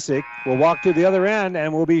on Misek will walk to the other end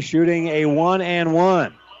and will be shooting a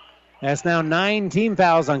 1-and-1. That's now 9 team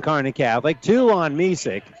fouls on Kearney Catholic, 2 on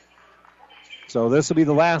Misek. So this will be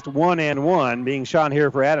the last 1-and-1 being shot here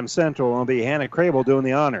for Adams Central. It'll be Hannah Crable doing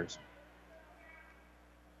the honors.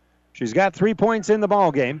 She's got 3 points in the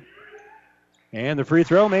ball game, and the free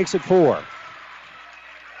throw makes it 4.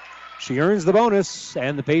 She earns the bonus,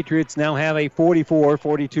 and the Patriots now have a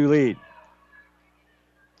 44-42 lead.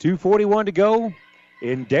 2:41 to go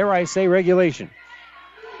in, dare I say, regulation.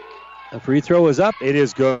 The free throw is up. It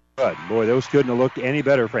is good. Boy, those couldn't have looked any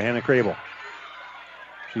better for Hannah Crable.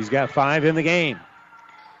 She's got 5 in the game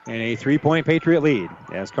and a 3-point Patriot lead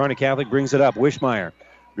as Kearney Catholic brings it up. Wishmeyer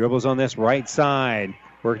dribbles on this right side,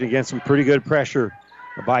 working against some pretty good pressure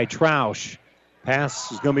by Trausch.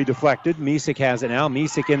 Pass is going to be deflected. Misek has it now.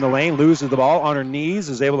 Misek in the lane, loses the ball on her knees,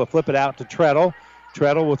 is able to flip it out to Treadle.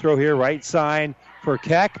 Treadle will throw here right side for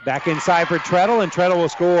Keck. Back inside for Treadle, and Treadle will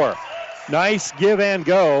score. Nice give and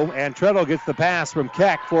go, and Treadle gets the pass from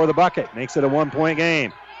Keck for the bucket. Makes it a 1-point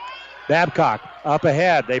game. Babcock up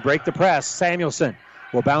ahead. They break the press. Samuelson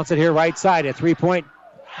will bounce it here right side. A 3-point.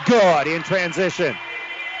 Good in transition.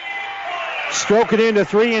 Stroke it into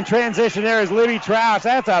 3 in transition. There is Libby Trausch.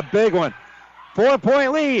 That's a big one.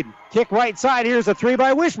 4-point lead. Kick right side. Here's a 3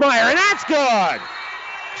 by Wishmeyer, and that's good.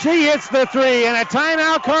 She hits the 3, and a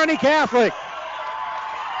timeout, Kearney Catholic.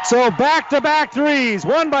 So back-to-back threes.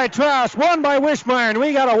 One by Trausch, one by Wishmeyer, and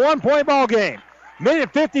we got a 1-point ball game.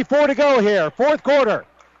 Minute 54 to go here, fourth quarter.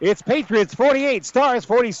 It's Patriots 48, Stars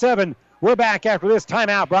 47. We're back after this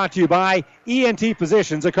timeout, brought to you by ENT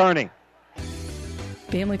Physicians of Kearney.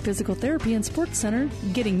 Family Physical Therapy and Sports Center,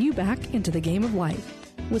 getting you back into the game of life.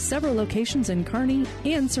 With several locations in Kearney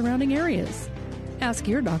and surrounding areas. Ask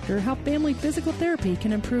your doctor how Family Physical Therapy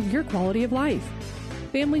can improve your quality of life.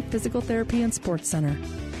 Family Physical Therapy and Sports Center.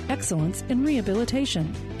 Excellence in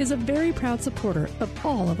Rehabilitation is a very proud supporter of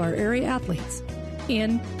all of our area athletes,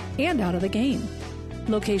 in and out of the game.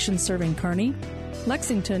 Locations serving Kearney,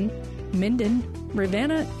 Lexington, Minden,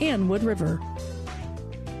 Ravenna, and Wood River.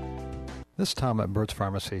 This is Tom at Burt's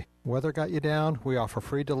Pharmacy. Weather got you down? We offer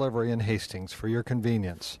free delivery in Hastings for your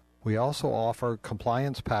convenience. We also offer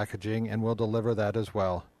compliance packaging and will deliver that as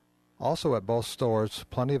well. Also at both stores,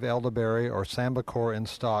 plenty of elderberry or Sambacor in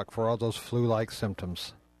stock for all those flu-like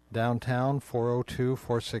symptoms. Downtown,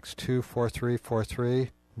 402-462-4343.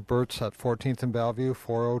 Burt's at 14th and Bellevue,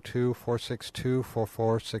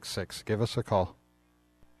 402-462-4466. Give us a call.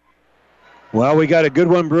 Well, we got a good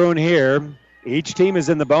one brewing here. Each team is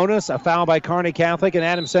in the bonus. A foul by Kearney Catholic, and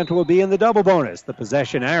Adams Central will be in the double bonus. The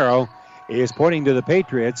possession arrow is pointing to the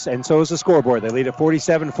Patriots, and so is the scoreboard. They lead at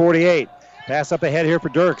 47-48. Pass up ahead here for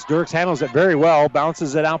Dirks. Dirks handles it very well,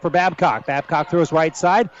 bounces it out for Babcock. Babcock throws right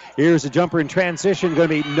side. Here's a jumper in transition, going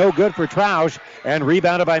to be no good for Trausch, and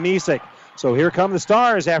rebounded by Misek. So here come the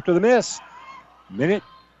Stars after the miss. Minute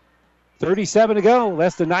 37 to go,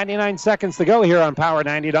 less than 99 seconds to go here on Power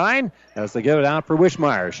 99 as they give it out for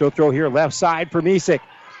Wishmeyer. She'll throw here left side for Misek.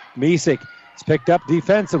 Misek is picked up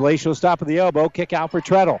defensively. She'll stop at the elbow, kick out for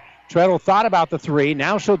Treadle. Treadle thought about the 3.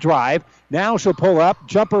 Now she'll drive. Now she'll pull up.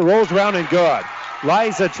 Jumper rolls around and good.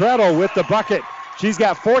 Liza Treadle with the bucket. She's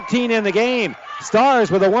got 14 in the game.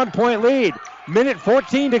 Stars with a 1-point lead. Minute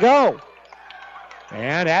 14 to go.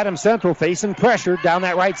 And Adams Central facing pressure down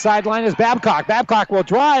that right sideline is Babcock. Babcock will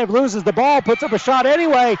drive, loses the ball, puts up a shot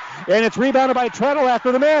anyway, and it's rebounded by Treadle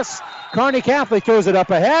after the miss. Kearney Catholic throws it up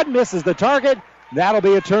ahead, misses the target. That'll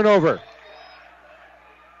be a turnover.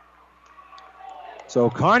 So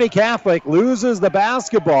Kearney Catholic loses the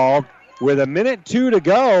basketball with 1:02 to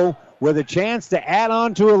go with a chance to add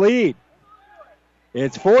on to a lead.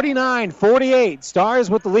 It's 49-48. Stars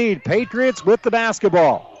with the lead. Patriots with the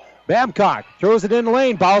basketball. Babcock throws it in the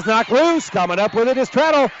lane. Ball's knocked loose. Coming up with it is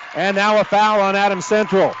Treadle. And now a foul on Adams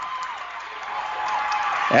Central.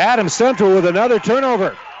 Adams Central with another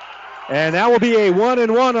turnover. And that will be a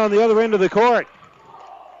 1-and-1 on the other end of the court.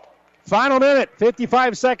 Final minute,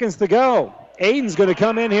 55 seconds to go. Aiden's going to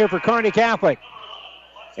come in here for Kearney Catholic.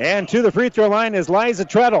 And to the free throw line is Liza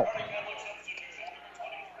Treadle.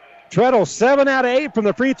 Treadle 7 out of 8 from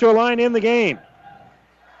the free throw line in the game.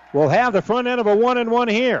 We'll have the front end of a 1-and-1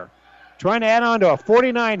 here. Trying to add on to a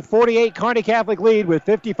 49-48 Kearney Catholic lead with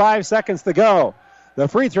 55 seconds to go. The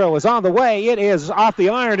free throw is on the way. It is off the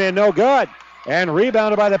iron and no good. And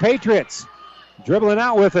rebounded by the Patriots. Dribbling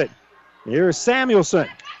out with it. Here's Samuelson.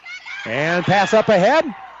 And pass up ahead.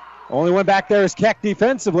 Only one back there is Keck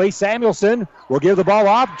defensively. Samuelson will give the ball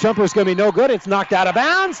off. Jumper's going to be no good. It's knocked out of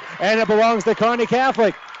bounds. And it belongs to Kearney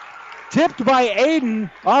Catholic. Tipped by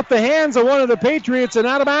Aiden off the hands of one of the Patriots and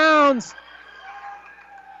out of bounds.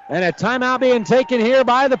 And a timeout being taken here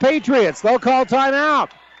by the Patriots. They'll call timeout.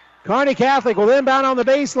 Kearney Catholic will inbound on the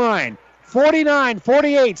baseline.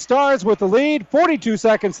 49-48, Stars with the lead. 42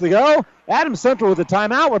 seconds to go. Adams Central with the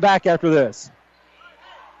timeout. We're back after this.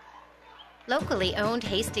 Locally owned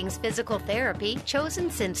Hastings Physical Therapy,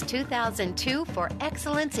 chosen since 2002 for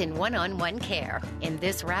excellence in one-on-one care. In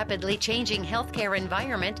this rapidly changing healthcare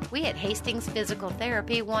environment, we at Hastings Physical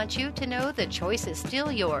Therapy want you to know the choice is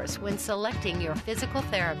still yours when selecting your physical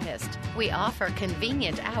therapist. We offer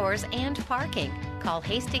convenient hours and parking. Call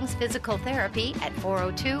Hastings Physical Therapy at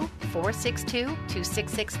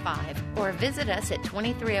 402-462-2665 or visit us at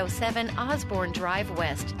 2307 Osborne Drive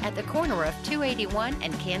West at the corner of 281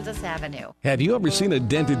 and Kansas Avenue. Have you ever seen a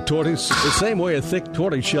dented tortoise? The same way a thick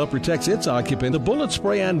tortoise shell protects its occupant, the bullet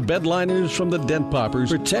spray-on bed liners from the Dent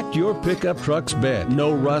Poppers protect your pickup truck's bed.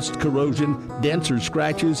 No rust, corrosion, dents, or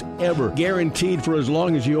scratches ever. Guaranteed for as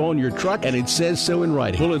long as you own your truck, and it says so in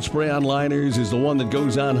writing. Bullet spray-on liners is the one that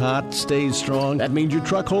goes on hot, stays strong. That means your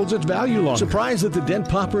truck holds its value longer. Surprised that the Dent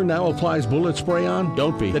Popper now applies bullet spray-on?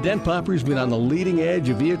 Don't be. The Dent Popper's been on the leading edge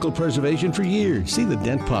of vehicle preservation for years. See the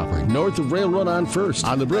Dent Popper north of Railroad on First,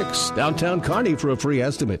 on the Bricks, downtown Kearney for a free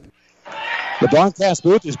estimate. The broadcast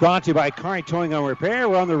booth is brought to you by Kearney Towing and Repair.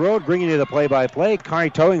 We're on the road bringing you the play-by-play. Kearney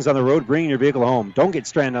Towing's on the road bringing your vehicle home. Don't get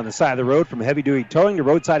stranded on the side of the road. From heavy-duty towing to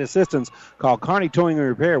roadside assistance, call Kearney Towing and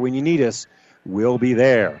Repair. When you need us, we'll be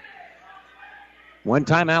there. One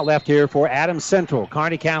timeout left here for Adams Central.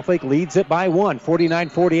 Kearney Catholic leads it by 1.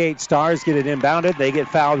 49-48. Stars get it inbounded. They get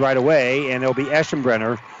fouled right away, and it'll be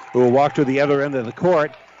Eschenbrenner who will walk to the other end of the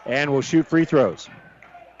court and will shoot free throws.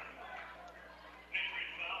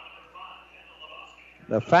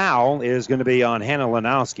 The foul is going to be on Hannah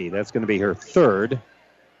Lanowski. That's going to be her third.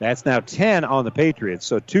 That's now 10 on the Patriots.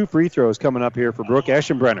 So 2 free throws coming up here for Brooke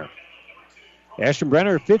Eschenbrenner.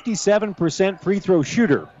 Eschenbrenner, 57% free throw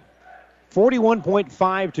shooter.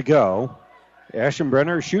 41.5 to go.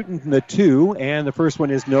 Eschenbrenner shooting from the 2, and the first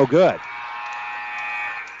one is no good.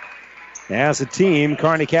 As a team,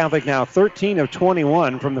 Kearney Catholic now 13 of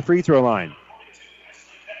 21 from the free throw line.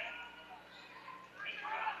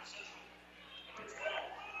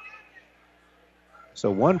 So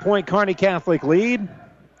 1 point Kearney Catholic lead.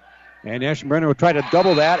 And Eschenbrenner will try to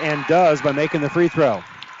double that and does by making the free throw.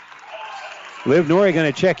 Liv Norrie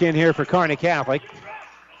going to check in here for Kearney Catholic.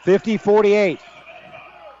 50-48.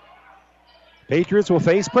 Patriots will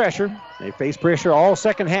face pressure. They face pressure all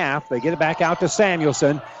second half. They get it back out to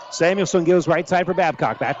Samuelson. Samuelson goes right side for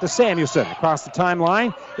Babcock. Back to Samuelson. Across the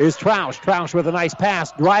timeline is Troush. Troush with a nice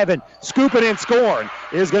pass. Driving, scooping, and scoring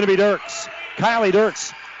is going to be Dirks. Kylie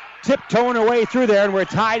Dirks tiptoeing her way through there, and we're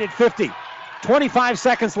tied at 50. 25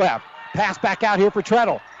 seconds left. Pass back out here for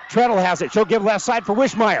Treadle. Treadle has it. She'll give left side for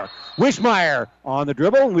Wishmeyer. Wishmeyer on the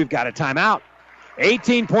dribble, and we've got a timeout.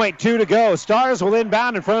 18.2 to go. Stars will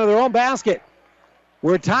inbound in front of their own basket.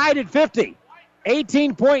 We're tied at 50.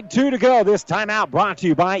 18.2 to go. This timeout brought to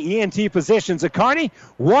you by ENT Physicians at Kearney.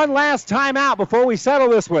 One last timeout before we settle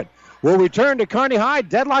this one. We'll return to Kearney High,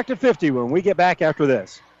 deadlocked at 50 when we get back after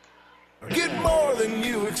this. Get more than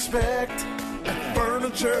you expect at Furniture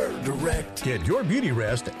Furniture Direct. Get your beauty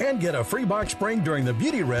rest and get a free box spring during the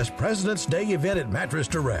Beauty Rest President's Day event at Mattress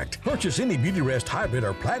Direct. Purchase any Beauty Rest Hybrid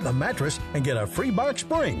or Platinum mattress and get a free box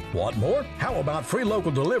spring. Want more? How about free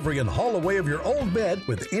local delivery and haul away of your old bed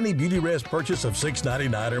with any Beauty Rest purchase of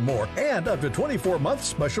 $6.99 or more and up to 24 months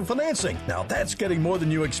special financing. Now that's getting more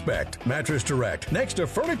than you expect. Mattress Direct, next to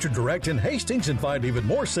Furniture Direct in Hastings, and find even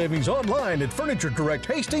more savings online at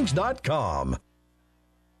FurnitureDirectHastings.com.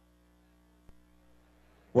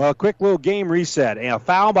 Well, a quick little game reset. And a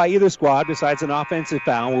foul by either squad besides an offensive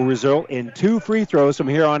foul will result in 2 free throws from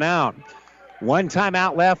here on out. 1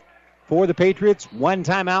 timeout left for the Patriots, 1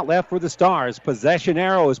 timeout left for the Stars. Possession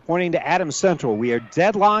arrow is pointing to Adams Central. We are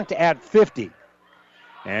deadlocked at 50.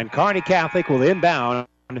 And Kearney Catholic will inbound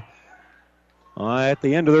at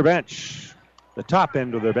the end of their bench, the top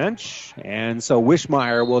end of their bench. And so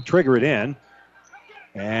Wishmeyer will trigger it in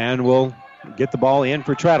and will get the ball in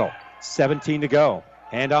for Treadle. 17 to go.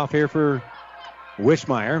 Handoff here for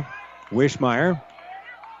Wishmeyer. Wishmeyer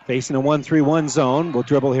facing a 1-3-1 zone. We'll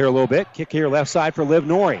dribble here a little bit. Kick here left side for Liv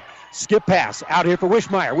Norrie. Skip pass out here for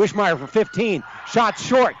Wishmeyer. Wishmeyer for 15. Shot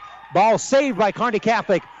short. Ball saved by Kearney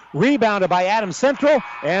Catholic. Rebounded by Adams Central,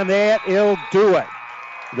 and that'll do it.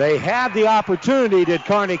 They had the opportunity, did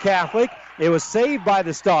Kearney Catholic. It was saved by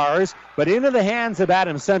the Stars, but into the hands of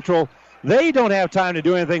Adams Central. They don't have time to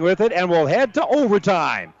do anything with it, and we'll head to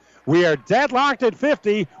overtime. We are deadlocked at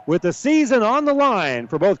 50 with the season on the line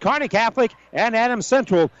for both Kearney Catholic and Adams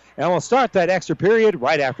Central, and we'll start that extra period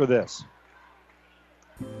right after this.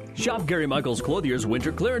 Shop Gary Michaels Clothier's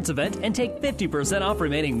winter clearance event and take 50% off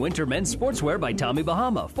remaining winter men's sportswear by Tommy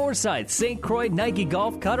Bahama, Forsyth, St. Croix, Nike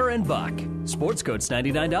Golf, Cutter, and Buck. Sports coats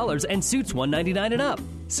 $99 and suits $199 and up.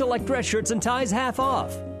 Select dress shirts and ties half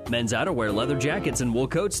off. Men's outerwear, leather jackets, and wool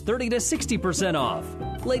coats 30 to 60% off.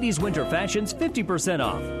 Ladies' winter fashions 50%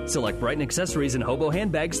 off. Select Brighton accessories and hobo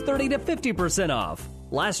handbags 30 to 50% off.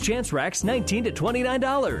 Last chance racks $19 to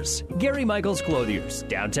 $29. Gary Michaels Clothiers,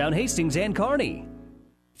 downtown Hastings and Kearney.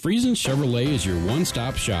 Friesen Chevrolet is your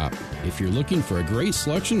one-stop shop. If you're looking for a great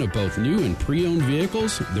selection of both new and pre-owned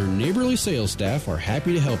vehicles, their neighborly sales staff are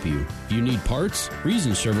happy to help you. If you need parts,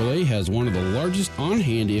 Friesen Chevrolet has one of the largest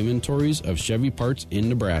on-hand inventories of Chevy parts in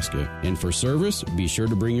Nebraska. And for service, be sure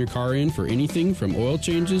to bring your car in for anything from oil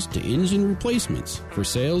changes to engine replacements. For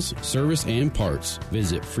sales, service, and parts,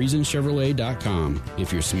 visit FriesenChevrolet.com.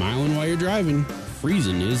 If you're smiling while you're driving,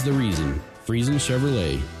 Friesen is the reason. Friesen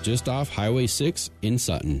Chevrolet, just off Highway 6 in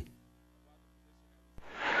Sutton.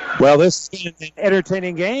 Well, this is an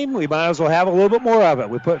entertaining game. We might as well have a little bit more of it.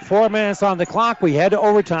 We put 4 minutes on the clock. We head to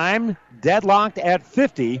overtime, deadlocked at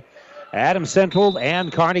 50. Adams Central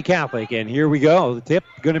and Kearney Catholic. And here we go. The tip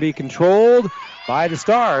going to be controlled by the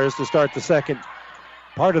Stars to start the second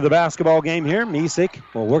part of the basketball game here. Misek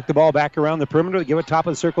will work the ball back around the perimeter. Give it top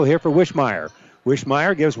of the circle here for Wishmeyer.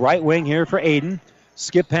 Wishmeyer gives right wing here for Aiden.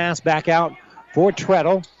 Skip pass back out for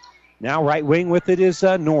Treadle. Now right wing with it is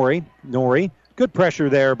Norrie. Norrie, good pressure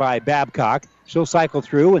there by Babcock. She'll cycle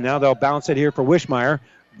through, and now they'll bounce it here for Wishmeyer.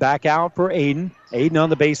 Back out for Aiden. Aiden on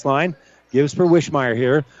the baseline. Gives for Wishmeyer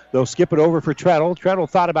here. They'll skip it over for Treadle. Treadle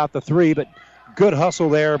thought about the three, but good hustle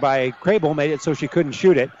there by Crable made it so she couldn't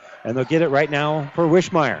shoot it. And they'll get it right now for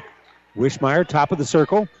Wishmeyer. Wishmeyer, top of the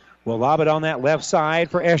circle. Will lob it on that left side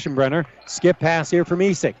for Eschenbrenner. Skip pass here for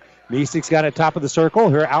Misek. Misek's got it top of the circle.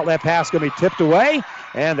 Her outlet pass going to be tipped away,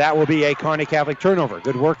 and that will be a Kearney Catholic turnover.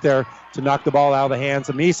 Good work there to knock the ball out of the hands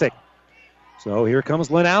of Misek. So here comes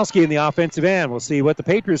Lenowski in the offensive end. We'll see what the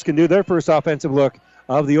Patriots can do. Their first offensive look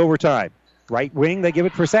of the overtime. Right wing, they give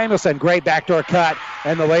it for Samuelson. Great backdoor cut,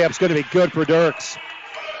 and the layup's going to be good for Dirks.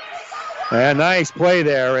 A nice play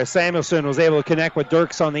there as Samuelson was able to connect with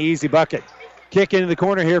Dirks on the easy bucket. Kick into the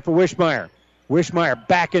corner here for Wishmeyer. Wishmeyer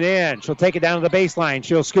backing in. She'll take it down to the baseline.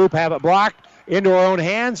 She'll scoop, have it blocked into her own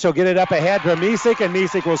hands. She'll get it up ahead for Misek, and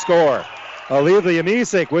Misek will score. Olivia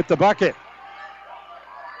Misek with the bucket.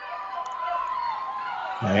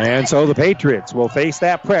 And so the Patriots will face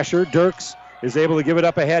that pressure. Dirks is able to give it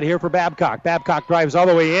up ahead here for Babcock. Babcock drives all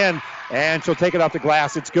the way in, and she'll take it off the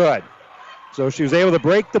glass. It's good. So she was able to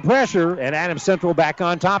break the pressure, and Adams Central back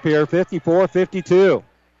on top here, 54-52.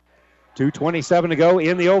 2:27 to go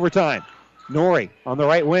in the overtime. Norrie on the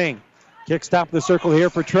right wing. Kicks top of the circle here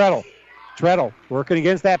for Treadle. Treadle working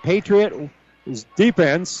against that Patriot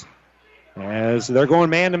defense as they're going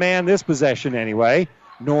man-to-man this possession anyway.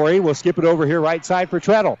 Norrie will skip it over here right side for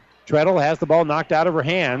Treadle. Treadle has the ball knocked out of her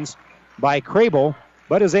hands by Crable,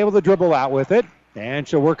 but is able to dribble out with it, and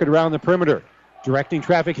she'll work it around the perimeter. Directing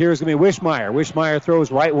traffic here is going to be Wishmeyer. Wishmeyer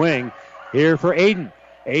throws right wing here for Aiden.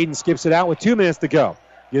 Aiden skips it out with 2 minutes to go.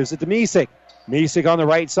 Gives it to Misek. Misek on the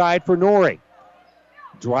right side for Norrie.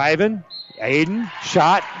 Driving. Aiden,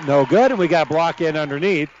 shot, no good, and we got a block in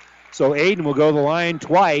underneath. So Aiden will go to the line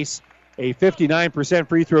twice. A 59%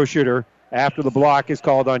 free throw shooter after the block is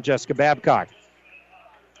called on Jessica Babcock.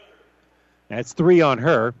 That's 3 on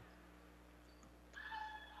her.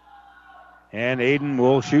 And Aiden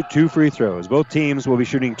will shoot 2 free throws. Both teams will be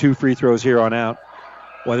shooting 2 free throws here on out,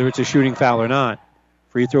 whether it's a shooting foul or not.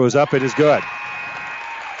 Free throw is up, it is good.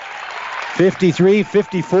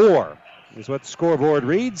 53-54 is what the scoreboard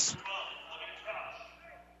reads.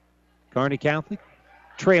 Kearney Catholic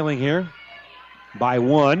trailing here by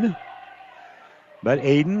 1. But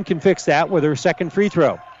Aiden can fix that with her second free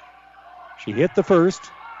throw. She hit the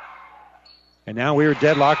first. And now we are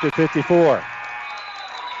deadlocked at 54.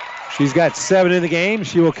 She's got 7 in the game.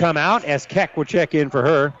 She will come out as Keck will check in for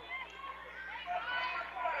her.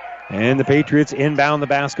 And the Patriots inbound the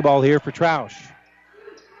basketball here for Troush.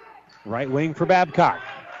 Right wing for Babcock.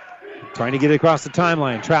 Trying to get it across the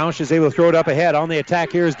timeline. Troush is able to throw it up ahead. On the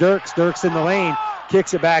attack here is Dirks. Dirks in the lane.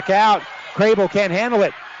 Kicks it back out. Crable can't handle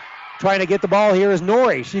it. Trying to get the ball here is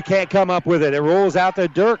Nori. She can't come up with it. It rolls out to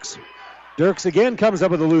Dirks. Dirks again comes up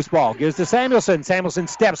with a loose ball. Gives to Samuelson. Samuelson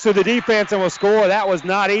steps through the defense and will score. That was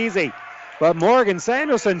not easy. But Morgan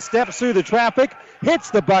Samuelson steps through the traffic, hits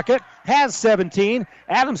the bucket, has 17.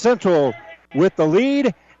 Adams Central with the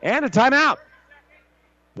lead and a timeout.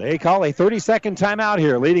 They call a 30-second timeout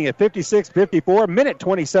here, leading at 56-54. Minute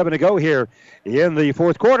 27 to go here in the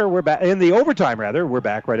fourth quarter. We're back in the overtime, rather. We're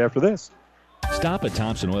back right after this. Stop at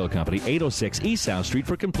Thompson Oil Company, 806 East South Street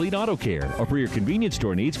for complete auto care. Or for your convenience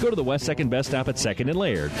store needs, go to the West 2nd Best Stop at 2nd and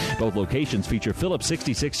Laird. Both locations feature Phillips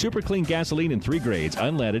 66 Super Clean gasoline in 3 grades,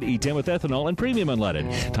 unleaded, E10 with ethanol, and premium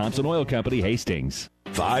unleaded. Thompson Oil Company, Hastings.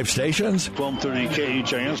 5 stations. 1230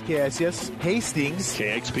 KHIS. KSS, Hastings.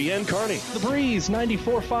 KXPN Kearney. The Breeze,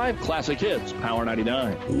 94.5. Classic Hits, Power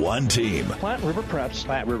 99. 1 team. Platte River Preps.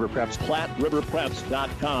 Platte River Preps.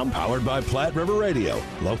 PlatteRiverPreps.com. Powered by Platte River Radio.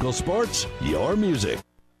 Local sports, your music.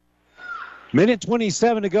 Minute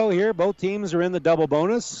 27 to go here. Both teams are in the double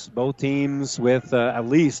bonus. Both teams with at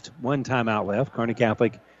least 1 timeout left. Kearney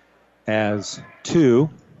Catholic has 2.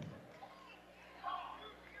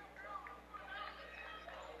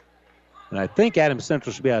 And I think Adams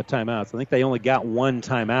Central should be out of timeouts. I think they only got 1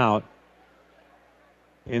 timeout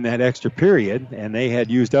in that extra period, and they had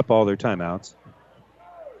used up all their timeouts.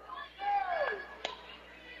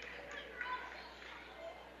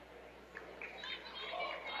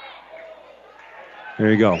 There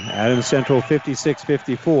you go. Adams Central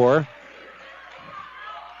 56-54. I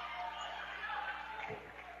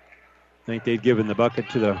think they'd given the bucket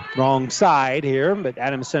to the wrong side here, but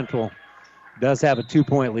Adams Central does have a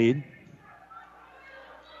 2-point lead.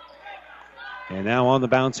 And now on the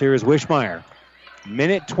bounce here is Wishmeyer.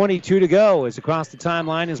 Minute 22 to go. As across the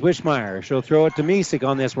timeline is Wishmeyer. She'll throw it to Misek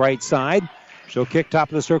on this right side. She'll kick top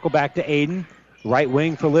of the circle back to Aiden. Right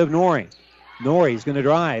wing for Liv Nori. Nori's going to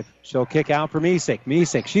drive. She'll kick out for Misek.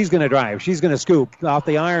 Misek, she's going to drive. She's going to scoop. Off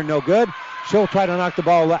the iron, no good. She'll try to knock the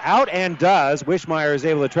ball out and does. Wishmeyer is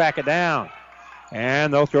able to track it down.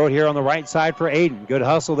 And they'll throw it here on the right side for Aiden. Good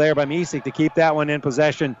hustle there by Misek to keep that one in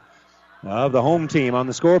possession of the home team on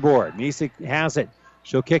the scoreboard. Misek has it.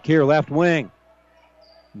 She'll kick here left wing.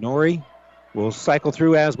 Nori will cycle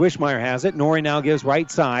through as Wishmeyer has it. Nori now gives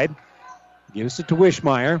right side. Gives it to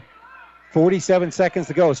Wishmeyer. 47 seconds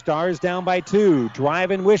to go. Stars down by 2.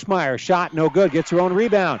 Driving Wishmeyer. Shot no good. Gets her own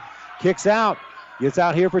rebound. Kicks out. Gets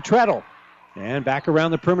out here for Treadle. And back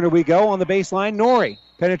around the perimeter we go on the baseline. Nori.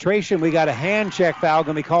 Penetration. We got a hand check foul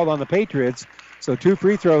going to be called on the Patriots. So 2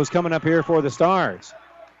 free throws coming up here for the Stars.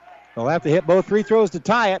 They'll have to hit both free throws to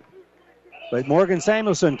tie it. But Morgan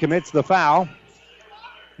Samuelson commits the foul.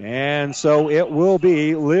 And so it will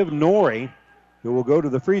be Liv Nori who will go to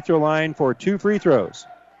the free throw line for 2 free throws.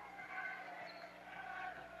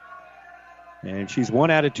 And she's 1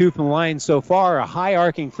 out of 2 from the line so far. A high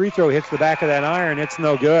arcing free throw hits the back of that iron. It's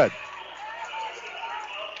no good.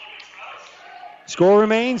 Score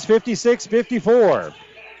remains 56-54.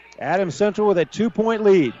 Adams Central with a 2-point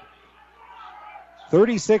lead.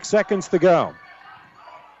 36 seconds to go.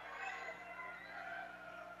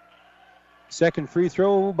 Second free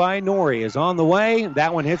throw by Nori is on the way.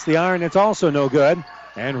 That one hits the iron. It's also no good.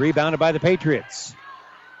 And rebounded by the Patriots.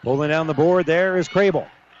 Pulling down the board there is Crable.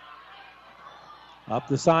 Up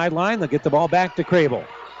the sideline. They'll get the ball back to Crable.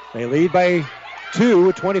 They lead by 2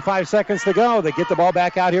 with 25 seconds to go. They get the ball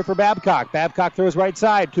back out here for Babcock. Babcock throws right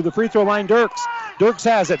side to the free throw line. Dirks. Dirks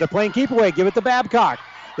has it. They're playing keep away. Give it to Babcock.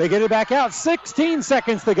 They get it back out. 16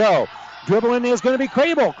 seconds to go. Dribbling is going to be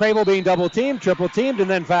Crable. Crable being double teamed, triple teamed, and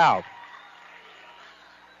then fouled.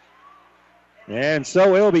 And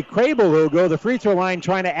so it'll be Crable who'll go to the free throw line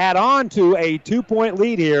trying to add on to a 2-point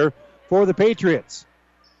lead here for the Patriots.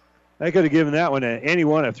 They could have given that one to any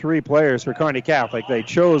one of three players for Kearney Catholic. They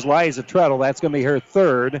chose Liza Treadle. That's going to be her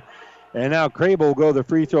third. And now Crable will go to the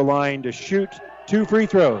free throw line to shoot 2 free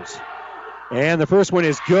throws. And the first one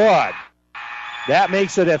is good. That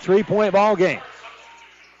makes it a 3-point ball game.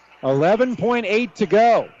 11.8 to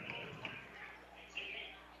go.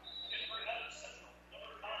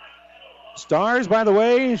 Stars, by the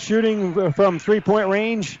way, shooting from 3-point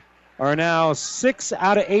range are now 6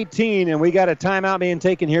 out of 18, and we got a timeout being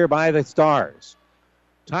taken here by the Stars.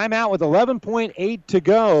 Timeout with 11.8 to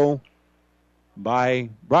go,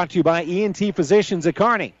 brought to you by ENT Physicians at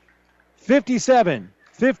Kearney. 57-54.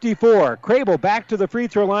 Crable back to the free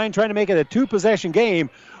throw line, trying to make it a 2-possession game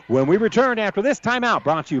when we return after this timeout,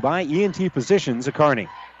 brought to you by ENT Physicians at Kearney.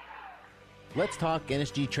 Let's talk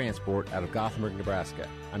NSG Transport out of Gothenburg, Nebraska.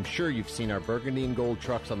 I'm sure you've seen our burgundy and gold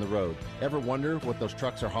trucks on the road. Ever wonder what those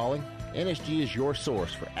trucks are hauling? NSG is your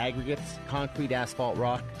source for aggregates, concrete, asphalt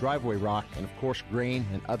rock, driveway rock, and of course grain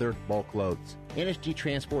and other bulk loads. NSG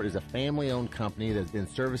Transport is a family-owned company that's been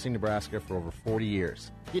servicing Nebraska for over 40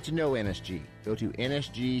 years. Get to know NSG. Go to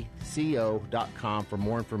nsgco.com for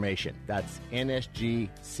more information. That's nsgco.com.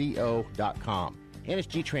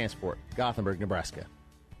 NSG Transport, Gothenburg, Nebraska.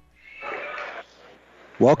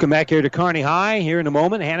 Welcome back here to Kearney High. Here in a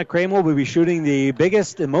moment, Hannah Crable will be shooting the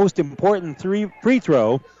biggest and most important free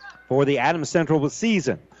throw for the Adams Central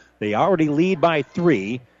season. They already lead by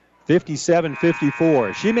 3,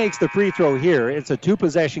 57-54. She makes the free throw here. It's a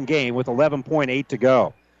 2-possession game with 11.8 to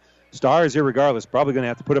go. Stars, irregardless, probably going to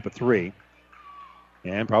have to put up a 3.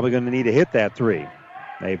 And probably going to need to hit that 3.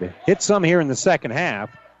 They've hit some here in the second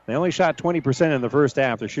half. They only shot 20% in the first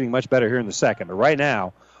half. They're shooting much better here in the second. But right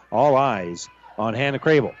now, all eyes on Hannah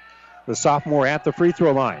Crable, the sophomore at the free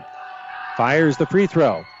throw line. Fires the free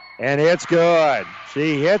throw, and it's good.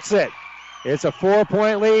 She hits it. It's a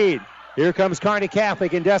 4-point lead. Here comes Kearney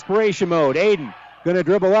Catholic in desperation mode. Aiden going to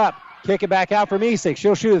dribble up, kick it back out for Mesick.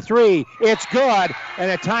 She'll shoot a 3. It's good, and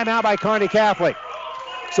a timeout by Kearney Catholic.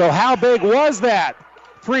 So how big was that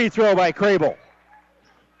free throw by Crable?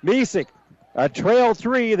 Mesick, a trail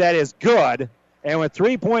 3 that is good, and with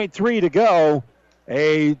 3.3 to go,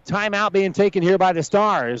 a timeout being taken here by the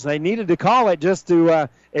Stars. They needed to call it just to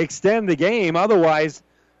extend the game. Otherwise,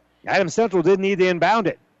 Adams Central didn't need to inbound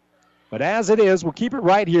it. But as it is, we'll keep it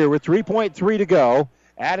right here with 3.3 to go.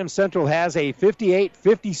 Adams Central has a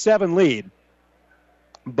 58-57 lead.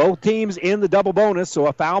 Both teams in the double bonus, so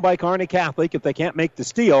a foul by Kearney Catholic if they can't make the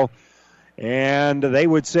steal. And they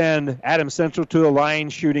would send Adams Central to the line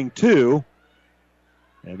shooting 2.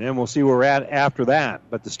 And then we'll see where we're at after that.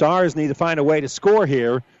 But the Stars need to find a way to score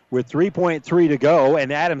here with 3.3 to go.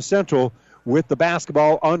 And Adams Central with the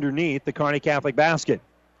basketball underneath the Kearney Catholic basket.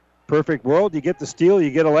 Perfect world, you get the steal,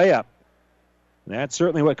 you get a layup. And that's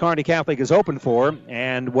certainly what Kearney Catholic is hoping for,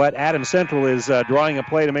 and what Adams Central is drawing a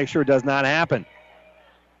play to make sure does not happen.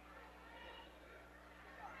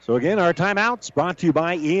 So again, our timeouts brought to you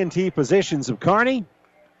by ENT Physicians of Kearney.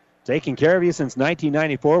 Taking care of you since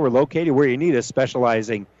 1994. We're located where you need us,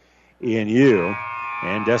 specializing in you.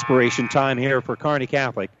 And desperation time here for Kearney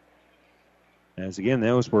Catholic. As again,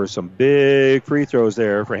 those were some big free throws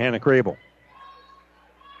there for Hannah Crable.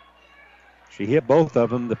 She hit both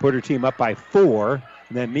of them to put her team up by 4.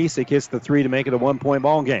 And then Mesick hits the 3 to make it a 1-point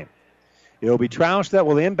ball game. It'll be Troush that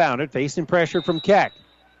will inbound it, facing pressure from Keck.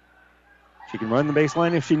 She can run the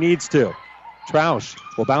baseline if she needs to. Troush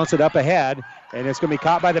will bounce it up ahead. And it's going to be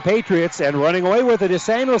caught by the Patriots, and running away with it is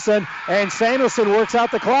Samuelson, and Samuelson works out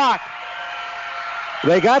the clock.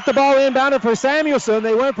 They got the ball inbounded for Samuelson.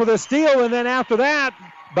 They went for the steal, and then after that,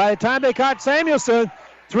 by the time they caught Samuelson,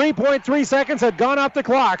 3.3 seconds had gone off the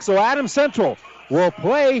clock. So Adams Central will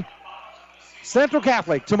play Central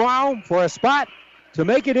Catholic tomorrow for a spot to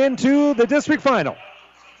make it into the district final.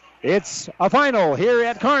 It's a final here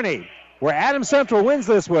at Kearney, where Adams Central wins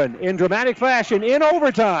this one in dramatic fashion in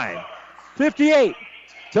overtime.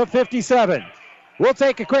 58-57. We'll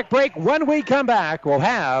take a quick break. When we come back, we'll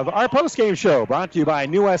have our postgame show brought to you by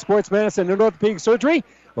New West Sports Medicine and Orthopedic Surgery.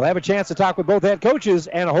 We'll have a chance to talk with both head coaches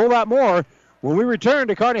and a whole lot more when we return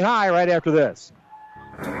to Kearney High right after this.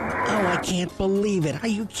 I like can't believe it. Are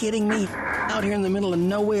you kidding me? Out here in the middle of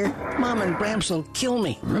nowhere, Mom and Bramps will kill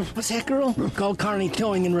me. What's that, girl? Call Kearney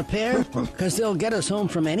Towing and Repair? Because they'll get us home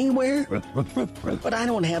from anywhere? But I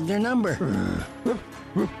don't have their number.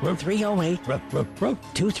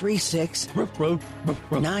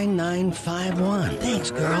 308-236-9951.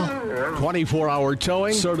 Thanks, girl. 24-hour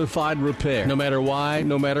towing, certified repair. No matter why,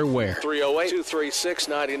 no matter where.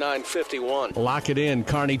 308-236-9951. Lock it in,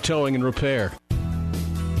 Kearney Towing and Repair.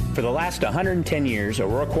 For the last 110 years,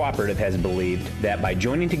 Aurora Cooperative has believed that by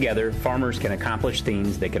joining together, farmers can accomplish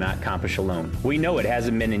things they cannot accomplish alone. We know it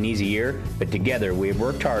hasn't been an easy year, but together we have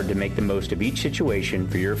worked hard to make the most of each situation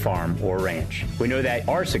for your farm or ranch. We know that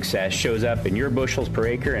our success shows up in your bushels per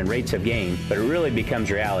acre and rates of gain, but it really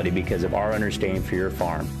becomes reality because of our understanding for your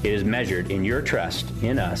farm. It is measured in your trust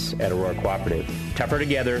in us at Aurora Cooperative. Tougher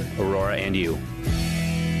together, Aurora and you.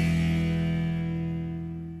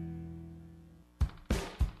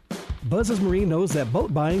 Buzz's Marine knows that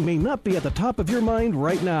boat buying may not be at the top of your mind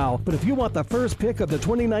right now, but if you want the first pick of the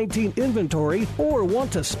 2019 inventory or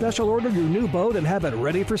want to special order your new boat and have it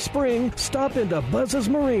ready for spring, stop into Buzz's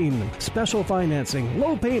Marine. Special financing,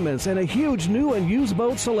 low payments, and a huge new and used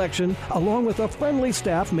boat selection, along with a friendly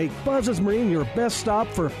staff, make Buzz's Marine your best stop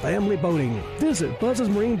for family boating. Visit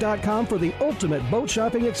buzzesmarine.com for the ultimate boat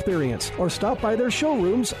shopping experience, or stop by their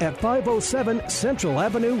showrooms at 507 Central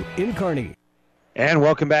Avenue in Kearney. And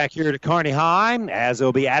welcome back here to Kearney High, as it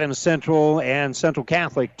will be Adams Central and Central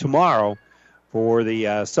Catholic tomorrow for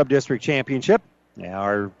the Sub-District Championship.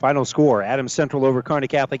 Our final score, Adams Central over Kearney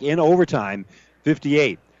Catholic in overtime,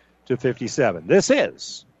 58-57. This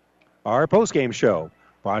is our postgame show,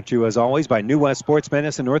 brought to you as always by New West Sports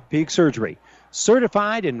Medicine and Orthopedic Surgery.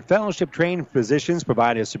 Certified and fellowship-trained physicians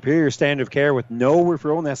provide a superior standard of care with no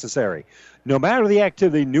referral necessary. No matter the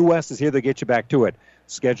activity, New West is here to get you back to it.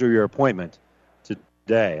 Schedule your appointment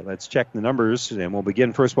today. Let's check the numbers, and we'll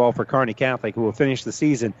begin first of all for Kearney Catholic, who will finish the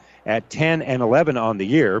season at 10-11 on the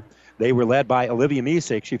year. They were led by Olivia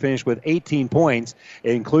Misick. She finished with 18 points,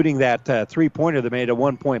 including that three-pointer that made a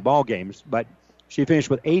one-point ball game. But she finished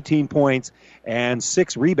with 18 points and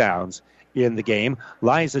 6 rebounds in the game.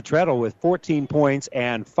 Liza Treadle with 14 points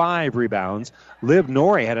and 5 rebounds. Liv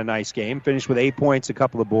Norrie had a nice game, finished with 8 points, a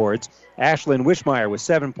couple of boards. Ashlyn Wishmeyer with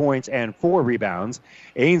 7 points and 4 rebounds.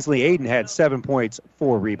 Ainsley Aiden had 7 points,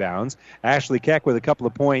 4 rebounds. Ashley Keck with a couple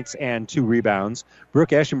of points and 2 rebounds.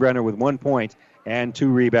 Brooke Eschenbrenner with 1 point and 2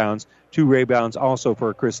 rebounds. 2 rebounds also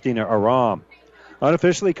for Christina Aram.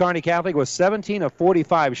 Unofficially, Kearney Catholic was 17 of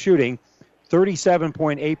 45 shooting,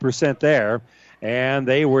 37.8% there. And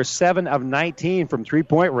they were 7 of 19 from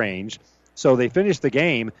three-point range. So they finished the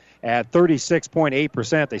game at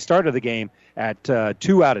 36.8%. They started the game at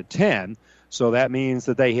 2 out of 10. So that means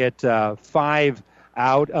that they hit 5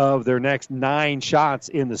 out of their next 9 shots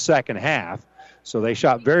in the second half. So they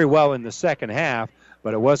shot very well in the second half,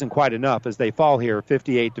 but it wasn't quite enough as they fall here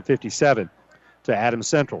 58-57 to Adams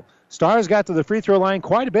Central. Stars got to the free throw line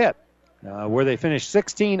quite a bit, where they finished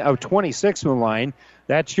 16 of 26 from the line.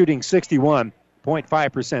 That's shooting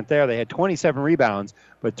 61.5% there. They had 27 rebounds,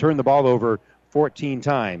 but turned the ball over 14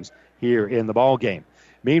 times here in the ball game.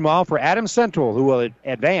 Meanwhile, for Adams Central, who will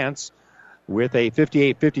advance with a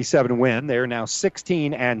 58-57 win, they're now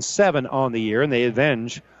 16-7 on the year, and they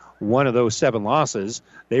avenge one of those 7 losses.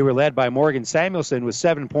 They were led by Morgan Samuelson with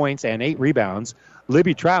 7 points and 8 rebounds.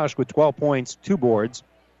 Libby Troush with 12 points, 2 boards.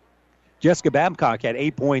 Jessica Babcock had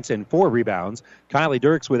 8 points and 4 rebounds. Kylie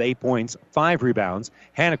Dirks with 8 points, 5 rebounds.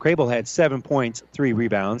 Hannah Crable had 7 points, 3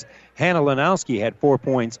 rebounds. Hannah Lanowski had 4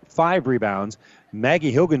 points, 5 rebounds.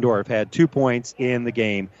 Maggie Hilgendorf had 2 points in the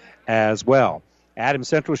game as well. Adams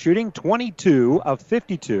Central shooting 22 of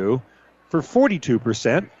 52 for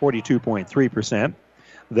 42%, 42.3%.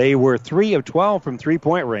 They were 3 of 12 from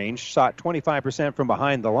three-point range, shot 25% from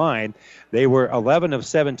behind the line. They were 11 of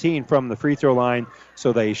 17 from the free throw line,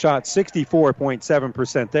 so they shot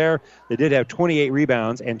 64.7% there. They did have 28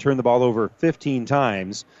 rebounds and turned the ball over 15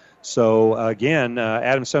 times. So, again,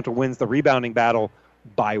 Adams Central wins the rebounding battle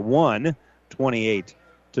by 1,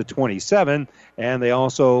 28-27, and they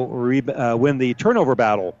also win the turnover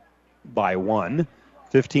battle by 1,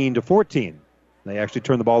 15-14. They actually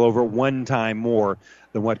turned the ball over 1 time more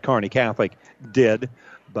than what Kearney Catholic did.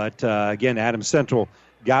 But, again, Adams Central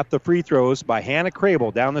got the free throws by Hannah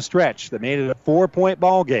Crable down the stretch that made it a 4-point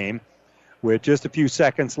ball game with just a few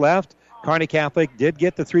seconds left. Kearney Catholic did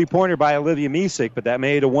get the three-pointer by Olivia Misick, but that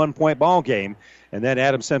made a 1-point ball game. And then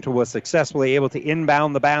Adams Central was successfully able to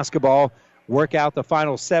inbound the basketball, work out the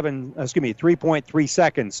final 3.3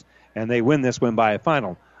 seconds, and they win this one by a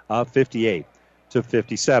final of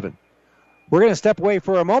 58-57. We're going to step away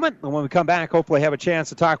for a moment, and when we come back, hopefully have a chance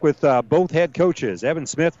to talk with both head coaches, Evan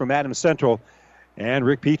Smith from Adams Central and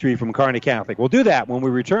Rick Petrie from Kearney Catholic. We'll do that when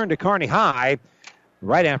we return to Kearney High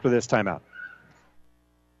right after this timeout.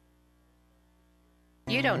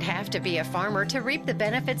 You don't have to be a farmer to reap the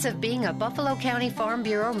benefits of being a Buffalo County Farm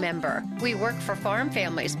Bureau member. We work for farm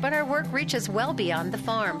families, but our work reaches well beyond the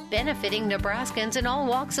farm, benefiting Nebraskans in all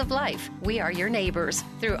walks of life. We are your neighbors.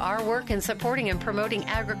 Through our work in supporting and promoting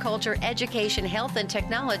agriculture, education, health, and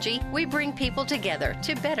technology, we bring people together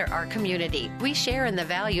to better our community. We share in the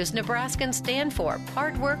values Nebraskans stand for: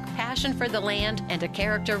 hard work, passion for the land, and a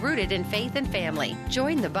character rooted in faith and family.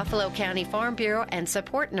 Join the Buffalo County Farm Bureau and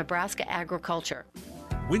support Nebraska agriculture.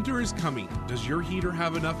 Winter is coming. Does your heater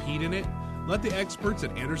have enough heat in it? Let the experts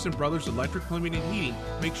at Anderson Brothers Electric Plumbing and Heating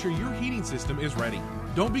make sure your heating system is ready.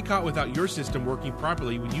 Don't be caught without your system working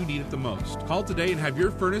properly when you need it the most. Call today and have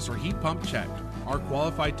your furnace or heat pump checked. Our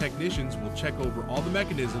qualified technicians will check over all the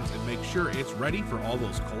mechanisms and make sure it's ready for all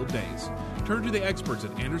those cold days. Turn to the experts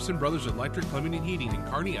at Anderson Brothers Electric Plumbing and Heating in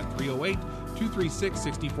Kearney at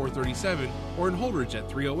 308-236-6437 or in Holdridge at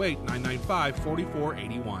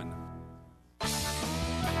 308-995-4481.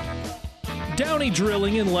 Downey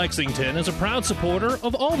Drilling in Lexington is a proud supporter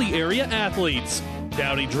of all the area athletes.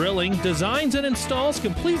 Downey Drilling designs and installs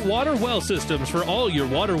complete water well systems for all your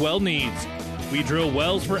water well needs. We drill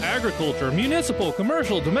wells for agriculture, municipal,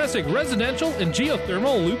 commercial, domestic, residential, and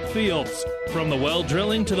geothermal loop fields. From the well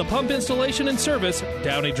drilling to the pump installation and service,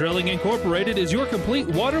 Downey Drilling Incorporated is your complete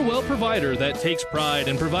water well provider that takes pride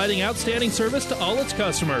in providing outstanding service to all its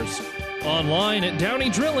customers. Online at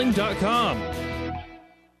downeydrilling.com.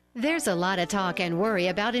 There's a lot of talk and worry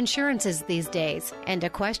about insurances these days, and a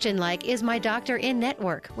question like, is my doctor in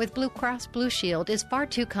network with Blue Cross Blue Shield is far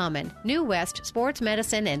too common. New West Sports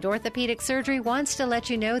Medicine and Orthopedic Surgery wants to let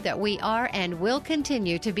you know that we are and will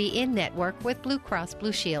continue to be in network with Blue Cross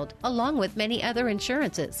Blue Shield, along with many other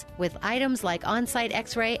insurances. With items like on-site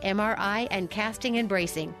x-ray, MRI, and casting and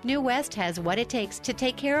bracing, New West has what it takes to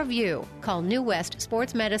take care of you. Call New West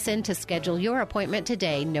Sports Medicine to schedule your appointment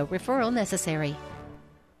today. No referral necessary.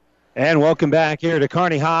 And welcome back here to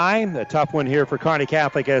Kearney High. A tough one here for Kearney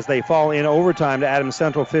Catholic as they fall in overtime to Adams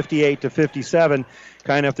Central 58-57.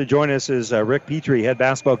 Kind enough to join us is Rick Petrie, head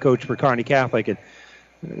basketball coach for Kearney Catholic. And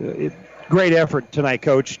great effort tonight,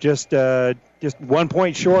 Coach. Just 1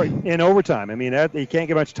 point short in overtime. I mean, you can't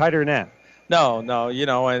get much tighter than that. No, you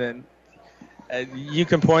know, and you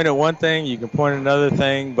can point at one thing, you can point at another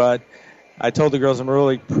thing, but I told the girls I'm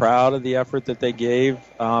really proud of the effort that they gave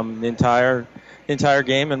the entire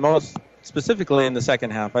game, and most specifically in the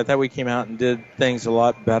second half. I thought we came out and did things a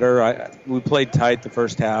lot better. We played tight the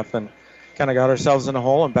first half and kind of got ourselves in a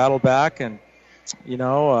hole and battled back and, you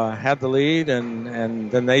know, had the lead,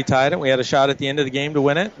 and then they tied it. We had a shot at the end of the game to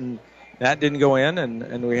win it, and that didn't go in,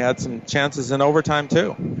 and we had some chances in overtime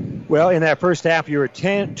too. Well, in that first half, you were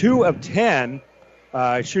 2 of 10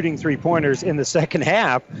 shooting three-pointers. In the second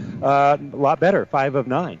half, a lot better, 5 of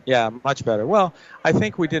 9. Yeah, much better. Well, I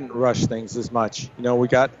think we didn't rush things as much. You know, we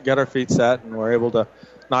got our feet set and were able to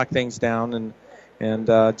knock things down and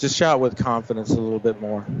just shot with confidence a little bit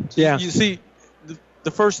more. Yeah. You see,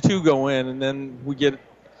 the first two go in, and then we get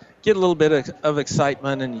a little bit of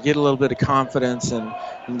excitement, and you get a little bit of confidence, and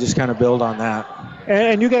just kind of build on that.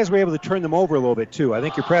 And you guys were able to turn them over a little bit, too. I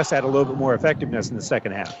think your press had a little bit more effectiveness in the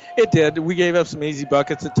second half. It did. We gave up some easy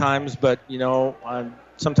buckets at times, but, you know,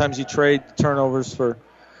 sometimes you trade turnovers for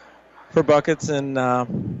buckets. And,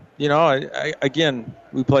 you know, again,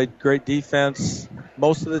 we played great defense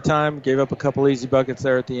most of the time, gave up a couple easy buckets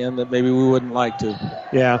there at the end that maybe we wouldn't like to.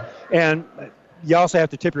 Yeah, and you also have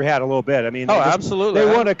to tip your hat a little bit. I mean, absolutely.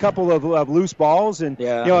 They won a couple of loose balls, and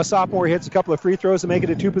yeah. You know, a sophomore hits a couple of free throws to make it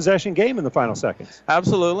a 2-possession game in the final seconds.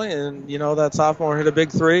 Absolutely, and you know that sophomore hit a big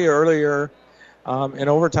three earlier in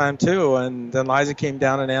overtime too, and then Liza came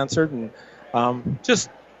down and answered, and just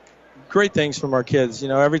great things from our kids. You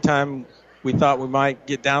know, every time we thought we might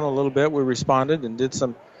get down a little bit, we responded and did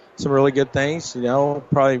some really good things. You know,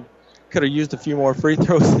 probably could have used a few more free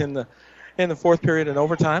throws in the fourth period and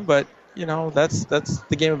overtime, but. You know, that's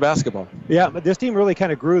the game of basketball. Yeah, but this team really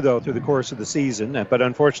kind of grew, though, through the course of the season. But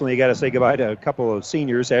unfortunately, you got to say goodbye to a couple of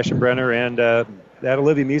seniors, Ashen Brenner, and that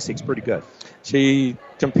Olivia Musik's pretty good. She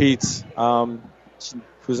competes. She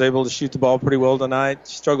was able to shoot the ball pretty well tonight.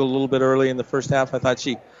 She struggled a little bit early in the first half. I thought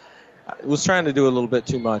she was trying to do a little bit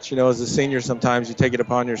too much. You know, as a senior, sometimes you take it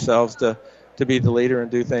upon yourselves to be the leader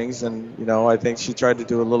and do things. And, you know, I think she tried to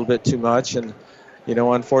do a little bit too much. And, you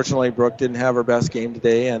know, unfortunately, Brooke didn't have her best game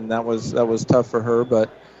today, and that was tough for her.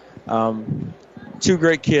 But two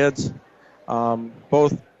great kids,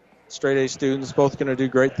 both straight A students, both going to do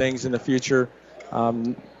great things in the future,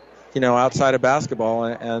 outside of basketball.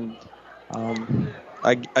 And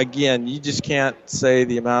again, you just can't say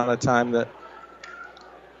the amount of time that –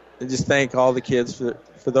 just thank all the kids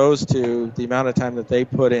for those two, the amount of time that they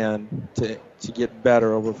put in to get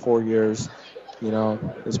better over 4 years,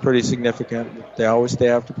 is pretty significant. They always stay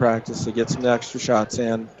after practice to get some extra shots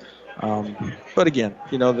in. But again,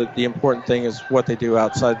 the important thing is what they do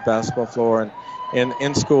outside the basketball floor and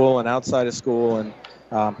in school and outside of school, and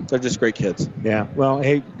they're just great kids. Yeah. Well,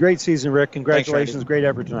 hey, great season, Rick. Congratulations. Thanks, great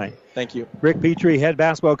effort tonight. Thank you. Rick Petrie, head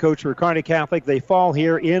basketball coach for Kearney Catholic. They fall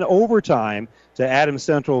here in overtime to Adams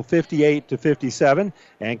Central 58-57.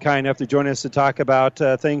 And kind enough to join us to talk about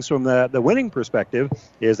things from the winning perspective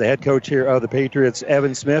is the head coach here of the Patriots,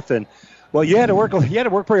 Evan Smith. And well, you had to work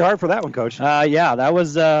pretty hard for that one, Coach. Yeah, that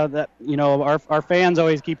was our fans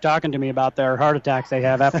always keep talking to me about their heart attacks they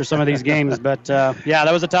have after some of these games. But that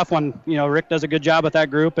was a tough one. Rick does a good job with that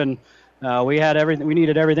group, and we had everything. We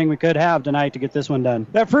needed everything we could have tonight to get this one done.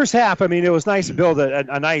 That first half, it was nice to build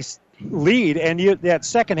a nice lead, and that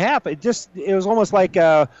second half, it was almost like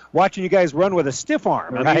watching you guys run with a stiff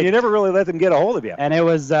arm. Right. You never really let them get a hold of you. And it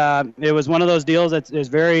was one of those deals that is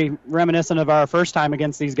very reminiscent of our first time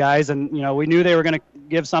against these guys, and we knew they were going to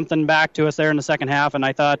give something back to us there in the second half, and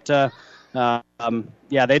I thought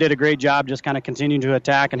they did a great job just kind of continuing to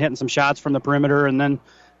attack and hitting some shots from the perimeter, and then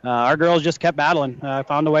our girls just kept battling,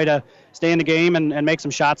 found a way to stay in the game and make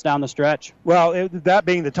some shots down the stretch. Well, that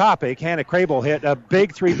being the topic, Hannah Crable hit a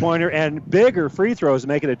big three-pointer and bigger free throws to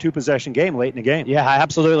make it a two-possession game late in the game. Yeah,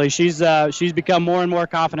 absolutely. She's become more and more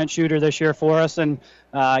confident shooter this year for us, and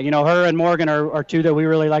her and Morgan are two that we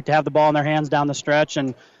really like to have the ball in their hands down the stretch,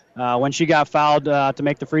 and when she got fouled to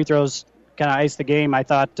make the free throws kind of iced the game, I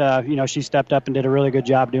thought, she stepped up and did a really good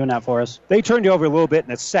job doing that for us. They turned you over a little bit in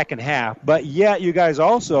the second half, but yet you guys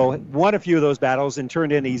also won a few of those battles and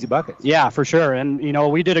turned in easy buckets. Yeah, for sure. And,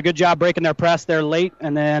 we did a good job breaking their press there late,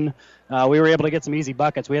 and then we were able to get some easy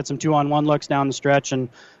buckets. We had some 2-on-1 looks down the stretch, and,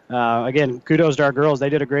 again, kudos to our girls. They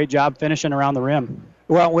did a great job finishing around the rim.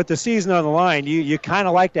 Well, with the season on the line, you kind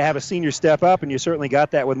of like to have a senior step up, and you certainly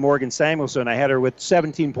got that with Morgan Samuelson. I had her with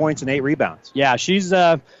 17 points and 8 rebounds. Yeah, she's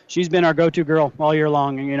been our go-to girl all year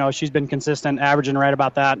long. She's been consistent, averaging right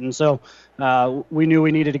about that. And so we knew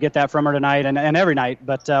we needed to get that from her tonight and every night.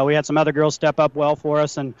 But we had some other girls step up well for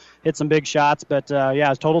us and hit some big shots. But,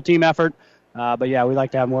 it's total team effort. But we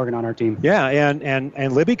like to have Morgan on our team. Yeah,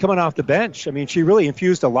 and Libby coming off the bench, she really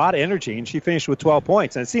infused a lot of energy, and she finished with 12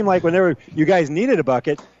 points. And it seemed like whenever you guys needed a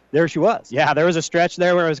bucket, there she was. Yeah, there was a stretch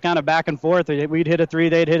there where it was kind of back and forth. We'd hit a 3,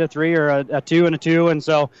 they'd hit a 3, or a 2 and a 2. And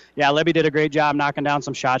so, Libby did a great job knocking down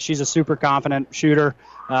some shots. She's a super confident shooter,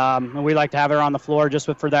 and we like to have her on the floor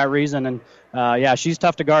just for that reason. And, she's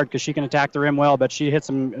tough to guard because she can attack the rim well, but she hit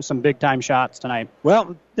some big-time shots tonight.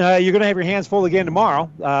 Well, you're going to have your hands full again tomorrow.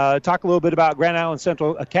 Talk a little bit about Grand Island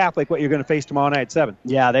Central Catholic, what you're going to face tomorrow night at 7.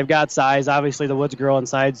 Yeah, they've got size. Obviously, the Woods girl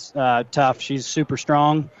inside's tough. She's super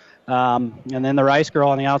strong. And then the Rice girl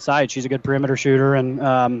on the outside, she's a good perimeter shooter,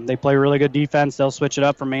 and they play really good defense. They'll switch it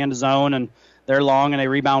up from man to zone, and they're long and they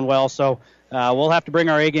rebound well. So we'll have to bring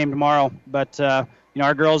our A game tomorrow. But,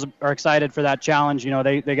 our girls are excited for that challenge.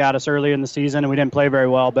 They got us early in the season, and we didn't play very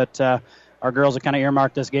well. But our girls have kind of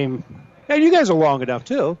earmarked this game. And you guys are long enough,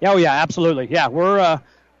 too. Oh, yeah, absolutely. Yeah, we're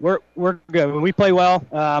good. When we play well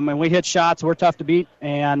and we hit shots, we're tough to beat.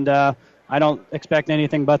 And I don't expect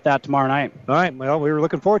anything but that tomorrow night. All right. Well, we were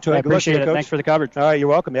looking forward to it. I appreciate it. Coach. Thanks for the coverage. All right. You're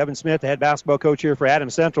welcome. Evan Smith, the head basketball coach here for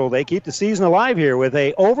Adams Central. They keep the season alive here with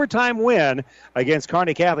a overtime win against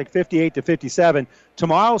Kearney Catholic, 58-57.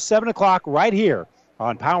 Tomorrow, 7 o'clock, right here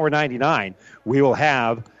on Power 99, we will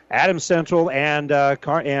have Adams Central and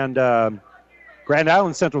Grand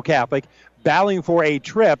Island Central Catholic battling for a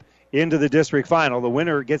trip into the district final. The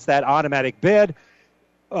winner gets that automatic bid.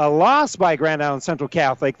 A loss by Grand Island Central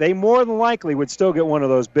Catholic, they more than likely would still get one of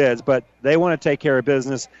those bids, but they want to take care of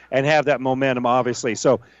business and have that momentum, obviously.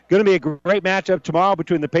 So going to be a great matchup tomorrow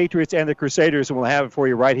between the Patriots and the Crusaders, and we'll have it for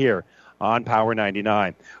you right here on Power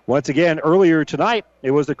 99. Once again, earlier tonight,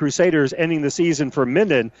 it was the Crusaders ending the season for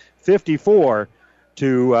Minden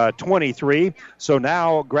 54-23. So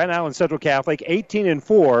now Grand Island Central Catholic,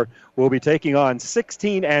 18-4, will be taking on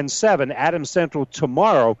 16-7 Adams Central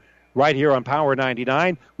tomorrow, right here on Power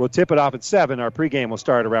 99. We'll tip it off at 7. Our pregame will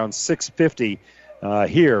start around 6:50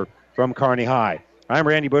 here from Kearney High. I'm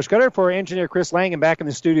Randy Bushcutter for engineer Chris Lang, and back in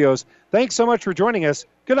the studios. Thanks so much for joining us.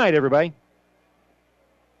 Good night, everybody.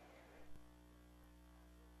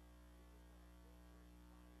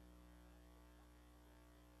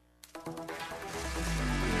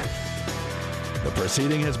 The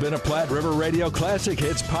proceeding has been a Platte River Radio Classic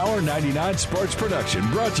Hits Power 99 sports production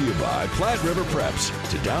brought to you by Platte River Preps.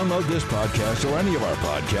 To download this podcast or any of our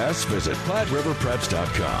podcasts, visit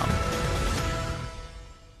PlatteRiverPreps.com.